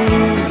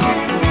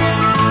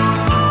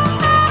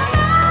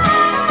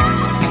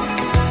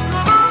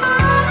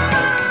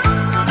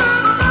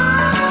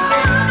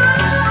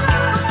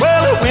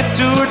 Well, I went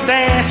to a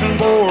dance and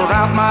wore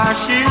out my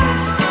shoes.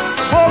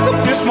 Woke up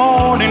this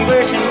morning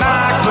wishing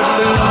I could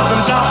lose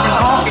them jumping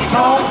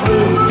honky-tonk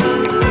blues.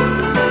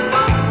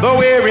 The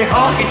weary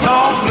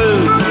honky-tonk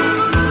blues.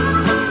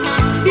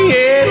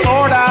 Yeah,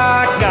 Lord,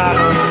 I got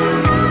 'em.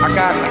 I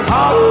got the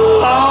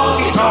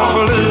honky-tonk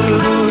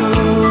blues.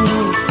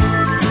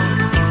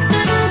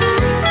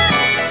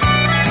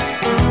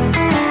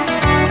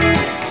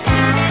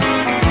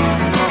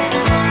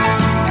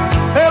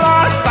 Well,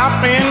 I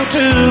stopped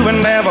into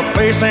another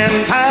place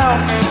in town.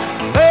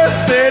 This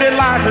city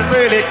life has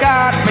really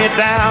got me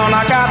down.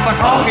 I got the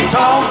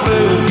honky-tonk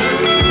blues.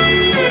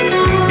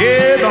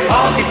 Yeah,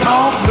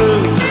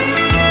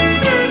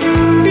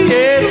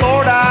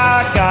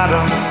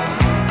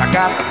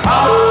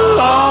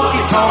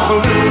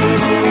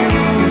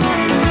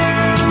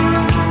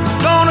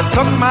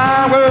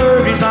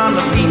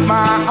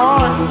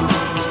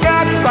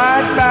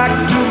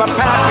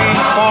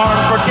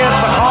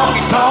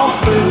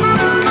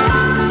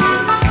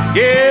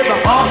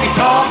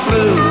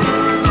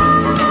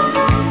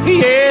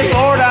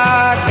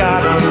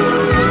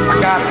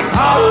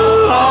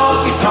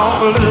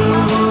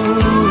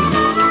 blues.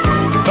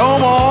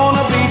 Don't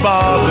wanna be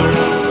bothered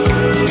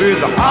with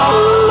the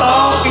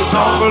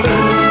honky-tonk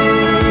blues.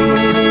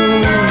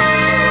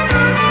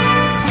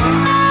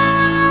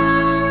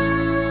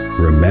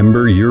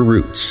 Remember your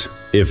roots.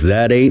 If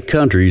that ain't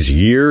country's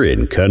year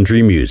in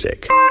country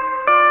music.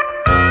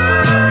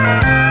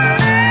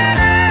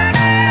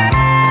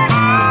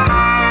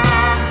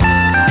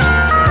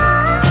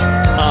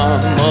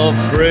 I'm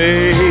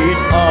afraid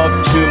of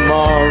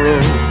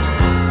tomorrow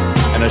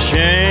and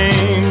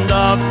ashamed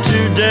of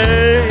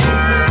today,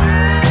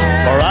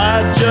 for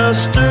I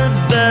just stood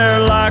there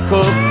like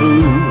a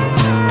fool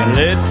and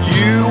let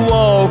you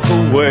walk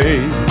away.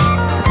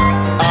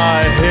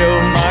 I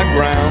held my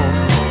ground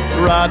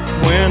right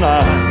when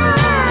I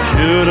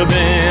should have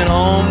been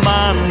on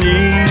my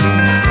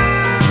knees.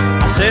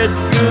 I said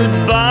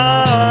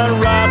goodbye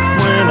right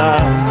when I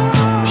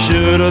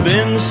should have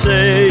been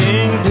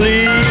saying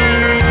please.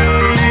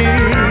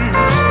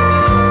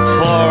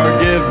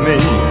 Forgive me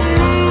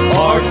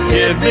for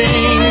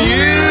giving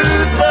you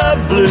the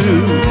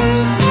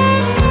blues.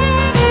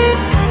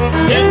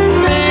 Didn't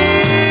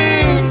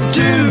mean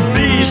to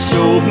be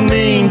so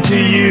mean to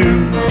you.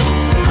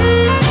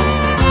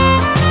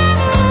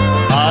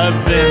 I've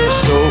been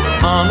so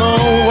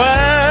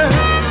unaware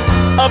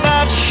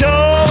about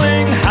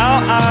showing how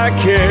I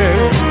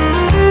care.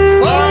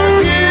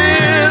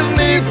 Forgive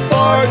me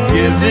for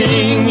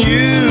giving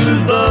you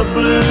the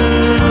blues.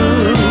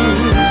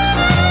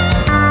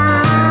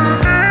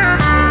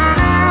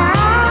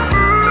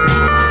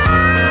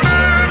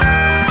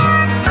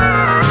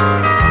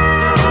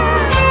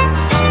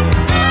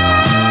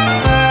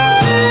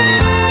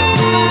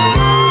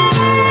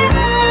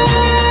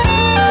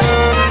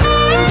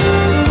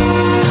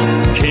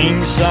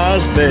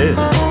 Size bed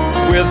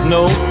with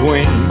no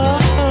queen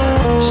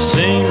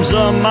seems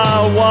a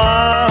mile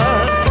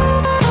wide,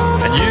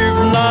 and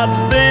you've not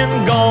been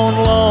gone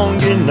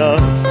long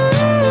enough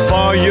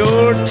for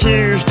your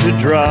tears to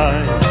dry.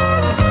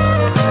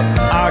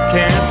 I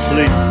can't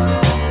sleep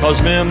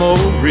 'cause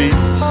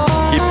memories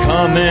keep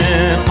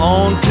coming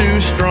on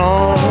too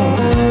strong.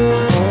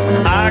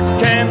 I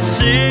can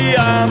see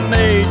I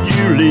made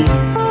you leave,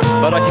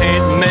 but I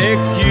can't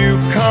make you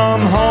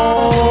come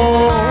home.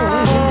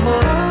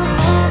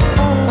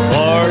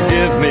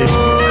 Forgive me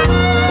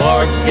for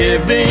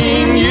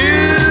giving you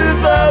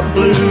the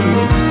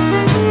blues.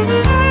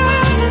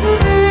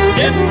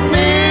 Didn't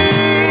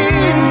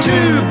mean to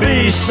be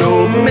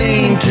so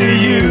mean to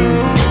you.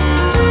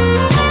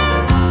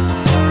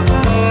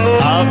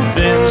 I've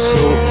been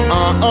so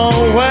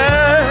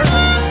unaware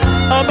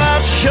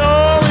about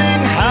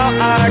showing how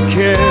I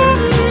care.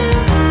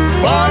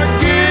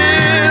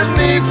 Forgive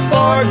me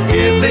for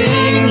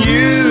giving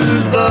you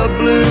the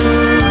blues.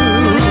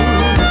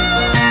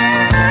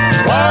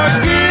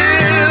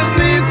 Forgive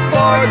me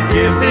for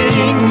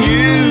giving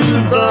you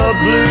the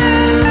blues.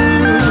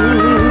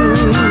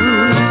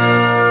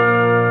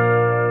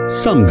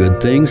 Some good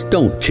things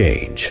don't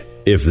change.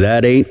 If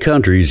that ain't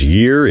country's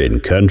year in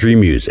country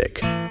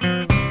music.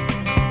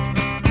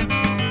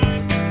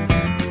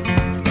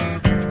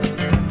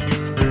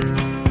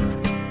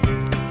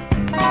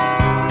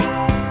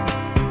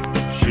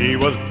 She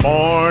was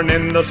born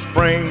in the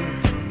spring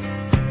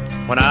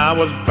when I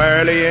was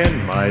barely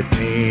in my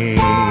teens.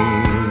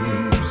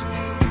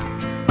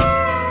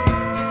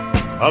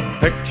 A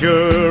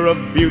picture of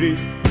beauty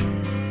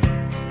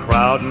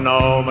crowding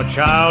all my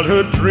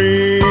childhood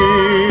dreams.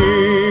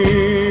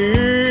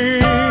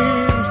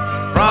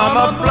 From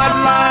a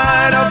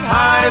bloodline of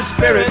high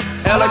spirit,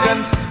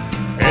 elegance,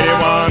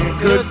 anyone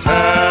could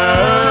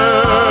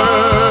tell.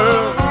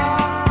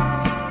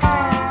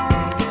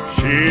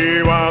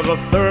 She was a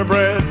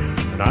thoroughbred,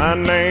 and I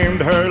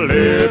named her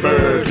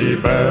Liberty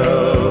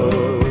Bell.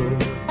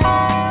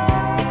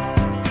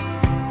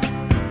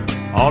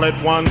 All at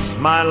once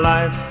my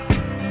life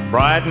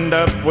brightened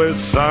up with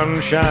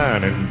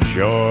sunshine and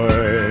joy,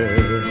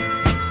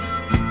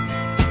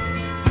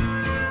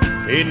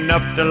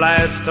 enough to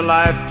last a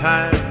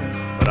lifetime,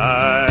 but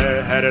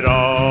I had it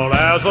all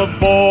as a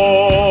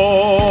boy.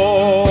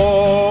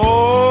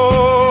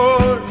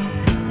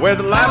 With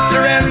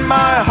laughter in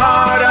my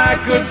heart I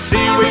could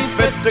see we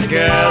fit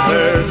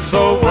together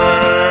so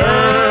well.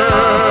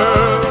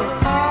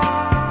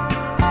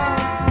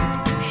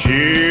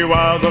 She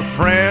was a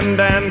friend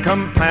and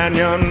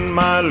companion,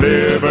 my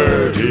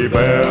Liberty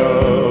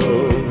Bell.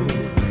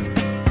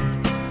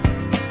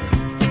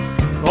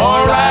 For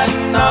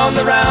riding on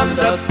the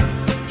roundup,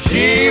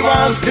 she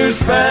was too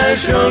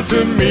special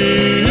to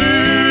me.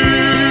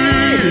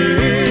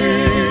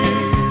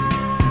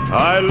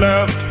 I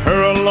left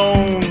her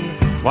alone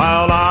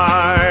while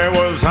I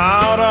was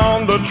out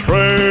on the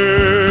trail.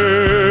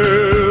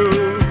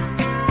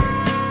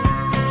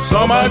 So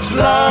much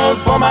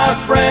love for my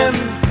friend,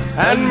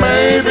 and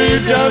maybe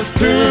just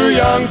too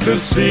young to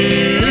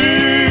see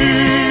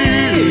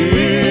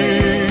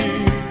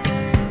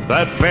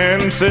that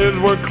fences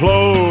were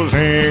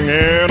closing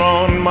in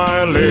on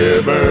my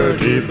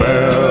Liberty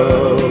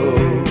Bell.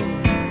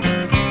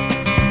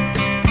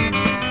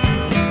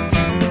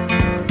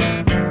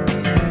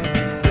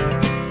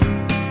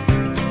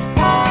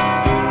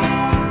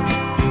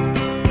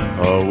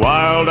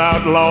 wild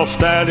outlaw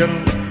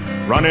stallion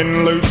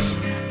running loose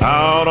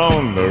out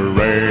on the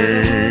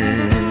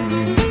range.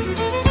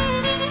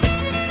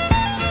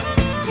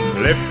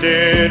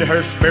 Lifted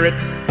her spirit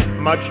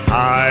much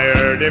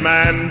higher,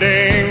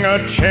 demanding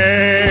a change.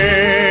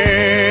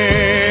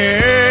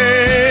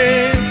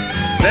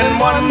 Then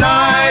one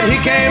night he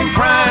came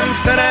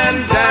prancing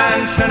and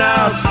dancing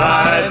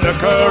outside the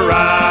corral,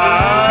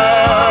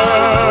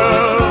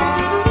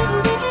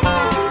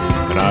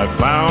 and I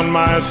found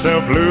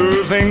myself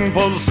losing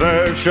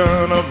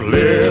possession of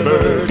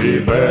Liberty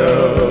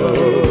Bell.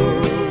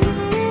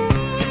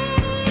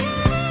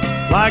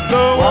 Like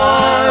the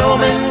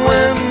Wyoming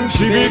wind,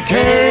 she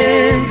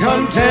became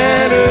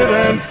contented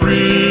and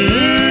free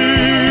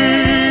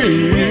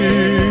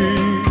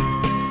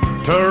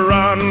to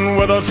run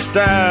with a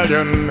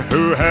stallion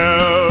who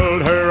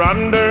held her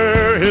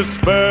under his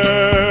spell.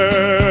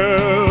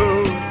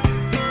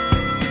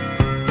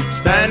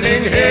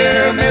 Standing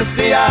here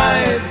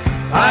misty-eyed,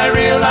 I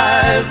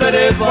realized that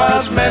it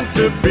was meant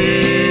to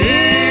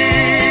be.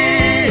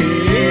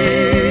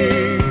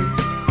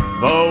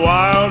 The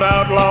wild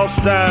outlaw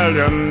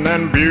stallion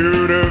and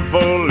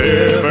beautiful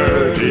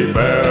Liberty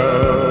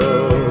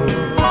Bell.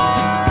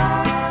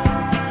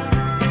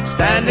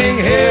 Standing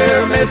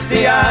here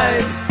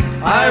misty-eyed,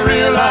 I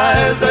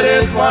realized that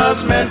it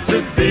was meant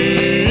to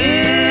be.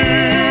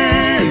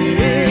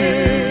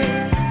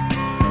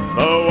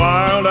 The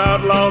wild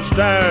outlaw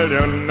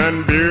stallion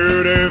and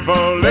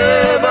beautiful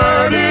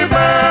Liberty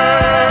Bell.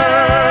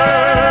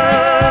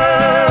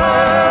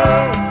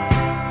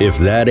 If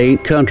That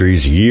Ain't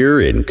Country's year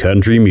in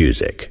country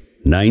music,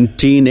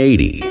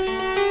 1980.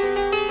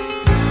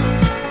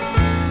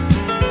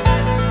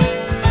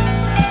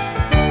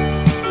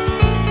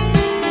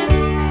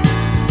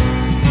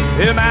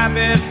 Well, my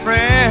best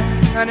friend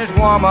and his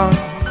woman,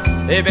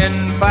 they've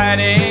been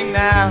fighting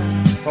now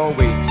for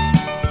weeks.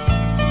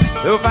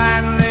 So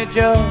finally,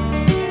 just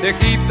to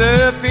keep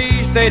the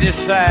peace, they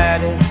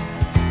decided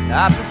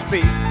not to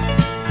speak.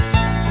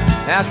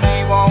 Now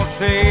she won't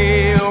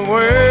say a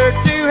word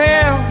to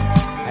him,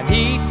 and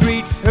he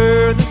treats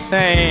her the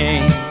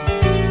same.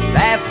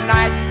 Last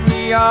night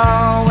we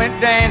all went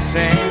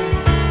dancing,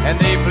 and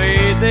they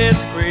played this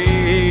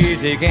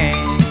crazy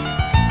game.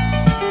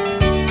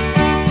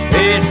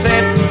 They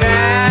sat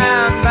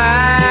down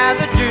by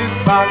the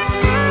jukebox,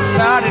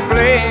 started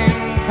playing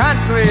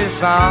country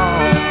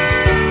songs.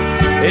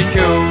 They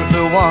chose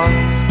the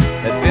ones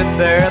that fit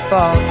their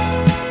thoughts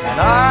and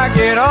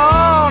argued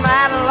all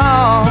night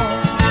long.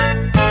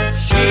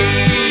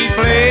 She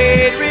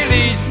played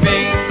Release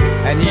Me,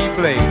 and he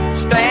played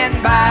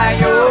Stand By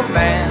Your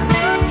Man.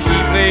 She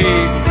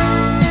played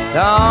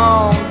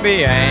Don't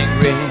Be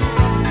Angry,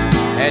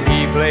 and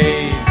he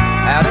played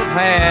Out of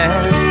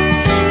Hand.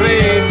 She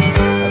played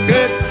A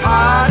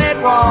Good-Hearted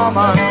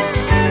Woman,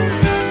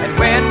 and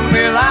When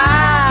Will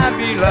I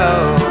Be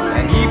Loved?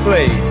 And he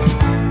played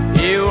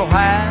You'll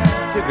Have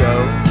to Go,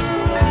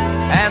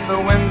 and The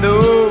Window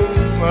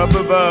Up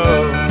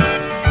Above.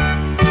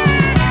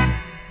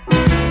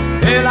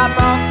 Well, I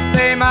thought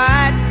they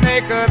might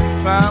make up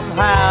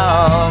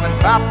somehow and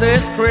stop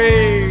this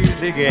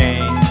crazy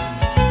game.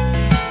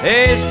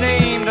 They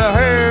seem to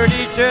hurt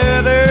each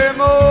other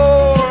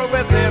more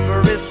with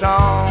every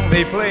song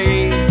they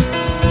played.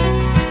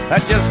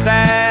 Just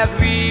as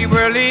we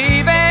were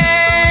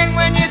leaving,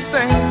 when you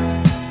think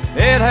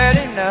it had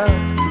enough,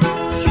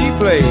 she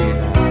played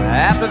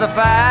After the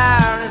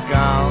Fire Is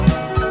Gone,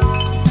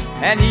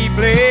 and he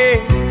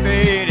played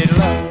Faded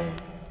Love.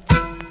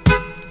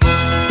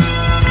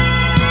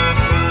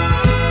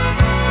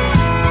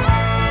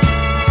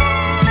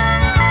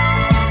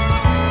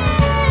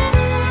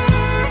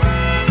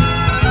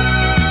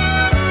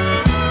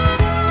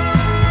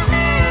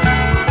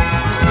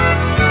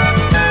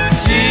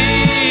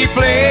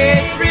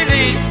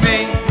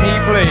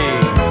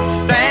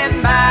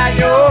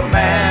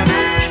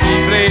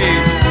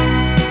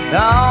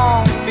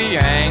 Don't be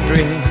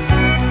angry,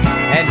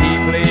 and he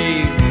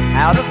played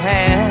Out of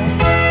Hand.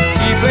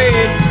 She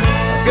played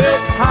A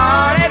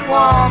Good-Hearted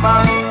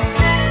Woman,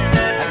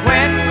 and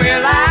When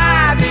Will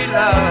I Be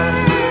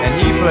Loved? And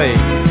he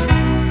played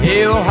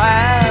He'll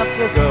Have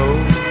to Go,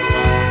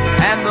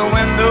 and The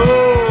Window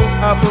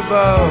Up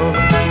Above.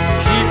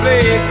 She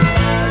played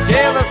A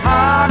Jealous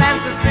Heart and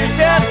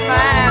Suspicious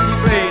Mind. He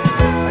played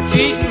A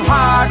Cheating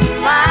Heart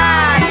and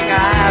Lying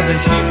Eyes, and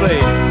she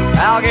played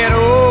I'll Get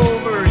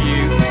Over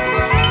You.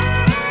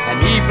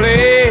 He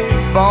played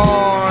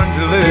Born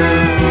to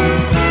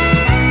Lose.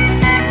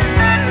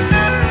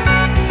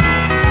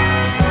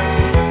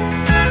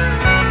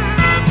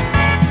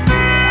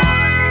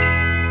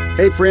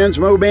 Hey friends,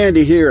 Mo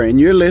Bandy here, and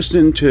you're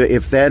listening to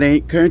If That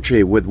Ain't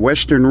Country with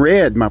Western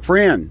Red, my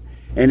friend.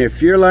 And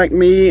if you're like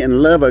me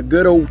and love a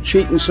good old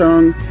cheating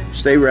song,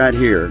 stay right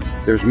here.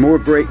 There's more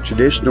great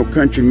traditional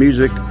country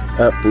music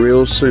up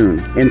real soon.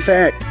 In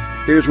fact,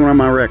 here's one of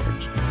my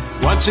records.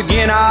 Once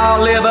again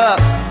I'll live up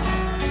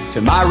to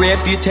my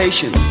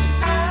reputation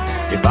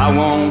if I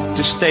want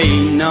to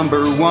stay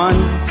number one.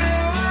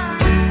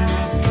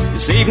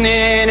 This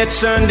evening at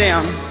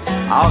sundown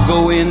I'll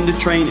go into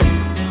training,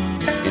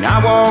 and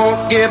I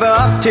won't give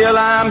up till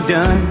I'm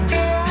done.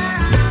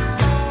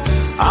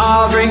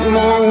 I'll drink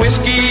more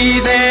whiskey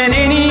than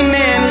any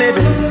man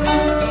living.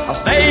 I'll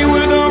stay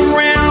with them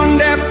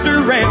round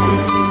after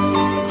round.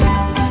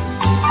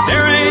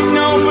 There ain't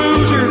no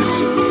boozers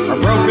or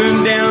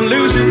broken down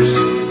losers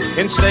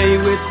can stay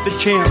with the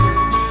champ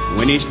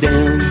when he's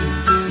down.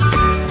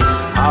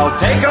 I'll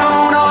take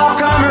on all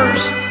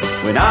comers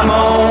when I'm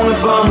on a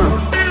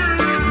bummer.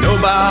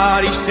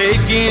 Nobody's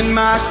taking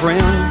my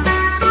crown.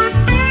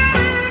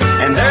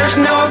 And there's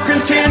no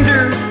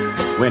contender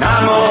when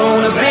I'm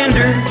on a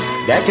bender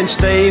that can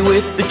stay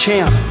with the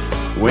champ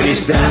when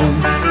he's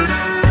down.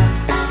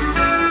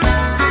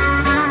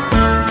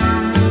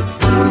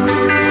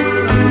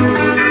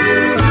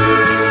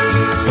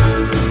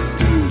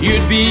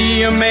 You'd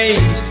be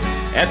amazed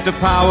at the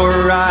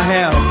power I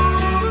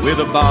have with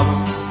a bottle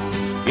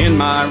in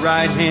my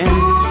right hand.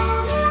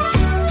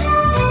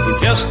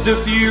 In just a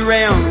few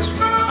rounds,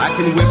 I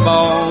can whip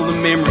all the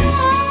memories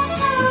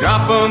and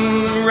drop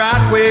them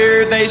right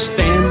where they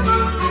stand.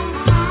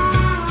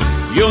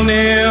 You'll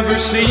never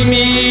see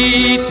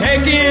me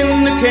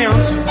taking the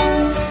count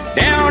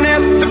down at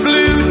the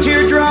Blue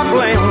Teardrop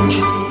Lounge.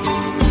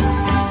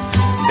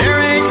 There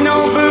ain't no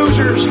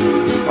boozers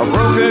or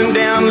broken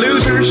down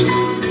losers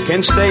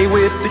can stay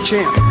with the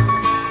champ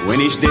when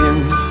he's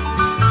down.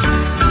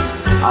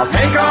 I'll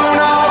take on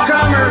all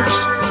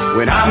comers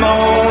when I'm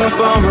on a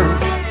bummer.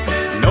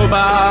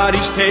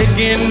 Nobody's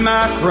taking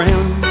my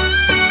crown.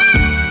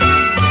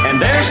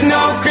 And there's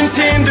no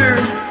contender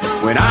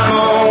when I'm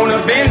on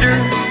a bender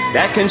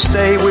that can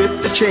stay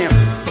with the champ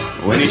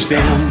when he's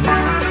down.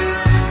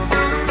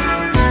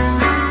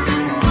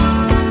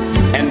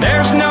 And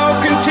there's no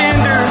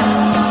contender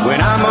when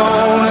I'm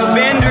on a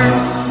bender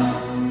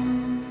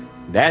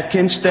that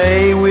can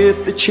stay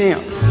with the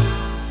champ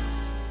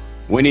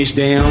when he's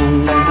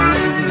down.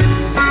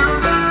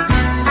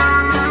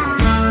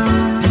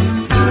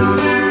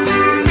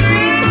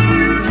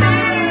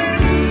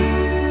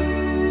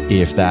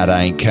 If That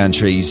Ain't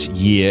Country's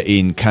year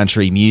in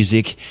country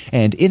music,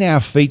 and in our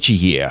feature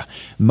year,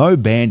 Mo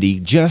Bandy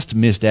just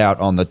missed out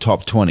on the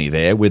top 20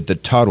 there with the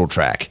title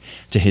track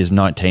to his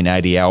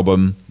 1980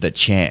 album, The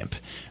Champ,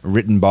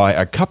 written by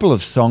a couple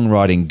of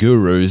songwriting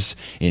gurus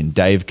in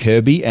Dave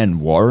Kirby and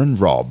Warren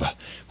Robb.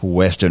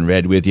 Western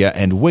Red with you,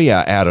 and we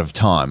are out of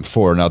time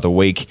for another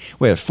week,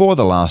 where for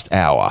the last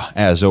hour,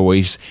 as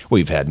always,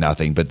 we've had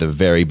nothing but the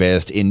very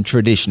best in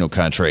traditional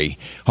country,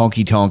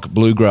 honky-tonk,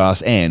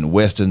 bluegrass and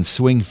western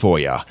swing for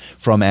you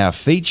from our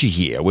feature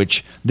here,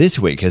 which this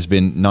week has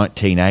been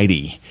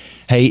 1980.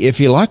 Hey, if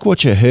you like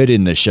what you heard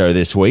in the show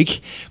this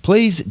week,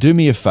 please do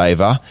me a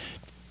favour.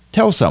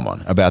 Tell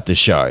someone about the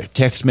show.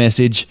 Text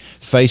message,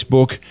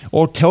 Facebook,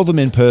 or tell them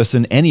in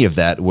person. Any of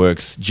that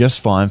works just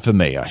fine for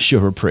me. I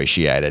sure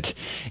appreciate it.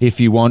 If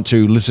you want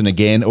to listen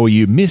again or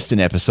you missed an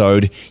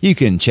episode, you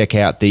can check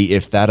out the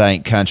If That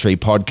Ain't Country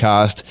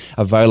podcast,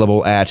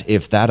 available at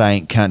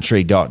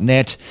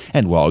ifthataintcountry.net.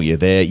 And while you're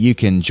there, you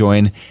can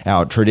join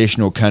our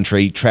Traditional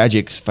Country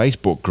Tragics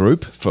Facebook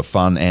group for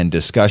fun and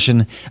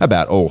discussion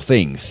about all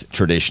things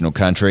traditional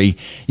country.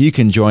 You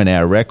can join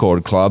our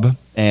record club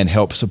and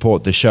help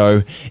support the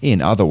show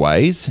in other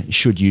ways,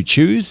 should you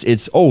choose.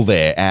 It's all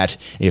there at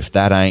If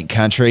That Ain't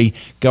Country.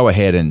 Go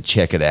ahead and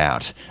check it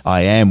out.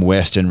 I am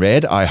Western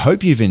Red. I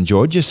hope you've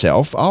enjoyed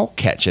yourself. I'll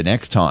catch you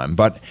next time.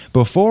 But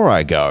before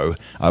I go,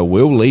 I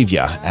will leave you,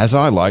 as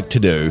I like to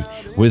do,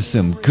 with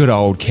some good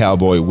old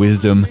cowboy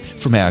wisdom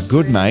from our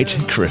good mate,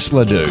 Chris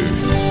Ledoux.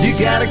 You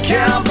got a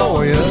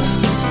cowboy up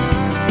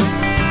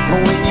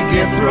when you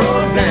get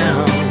thrown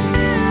down.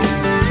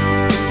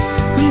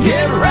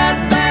 Get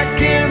right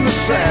back in the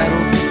saddle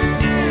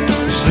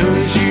as soon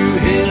as you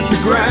hit the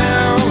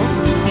ground.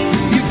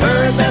 You've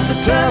heard that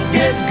the tough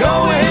get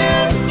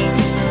going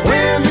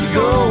when the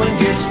going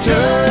gets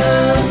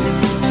tough.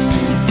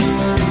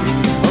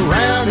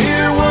 Around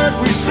here what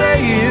we say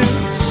is,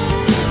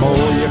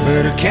 boy, you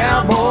better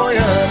cowboy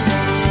up.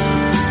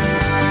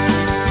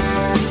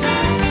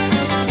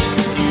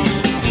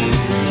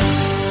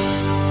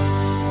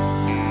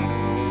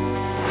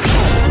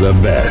 The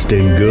best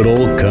in good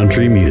old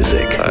country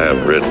music. I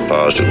haven't written a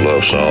positive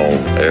love song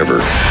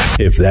ever.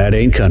 If That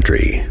Ain't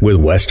Country with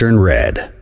Western Red.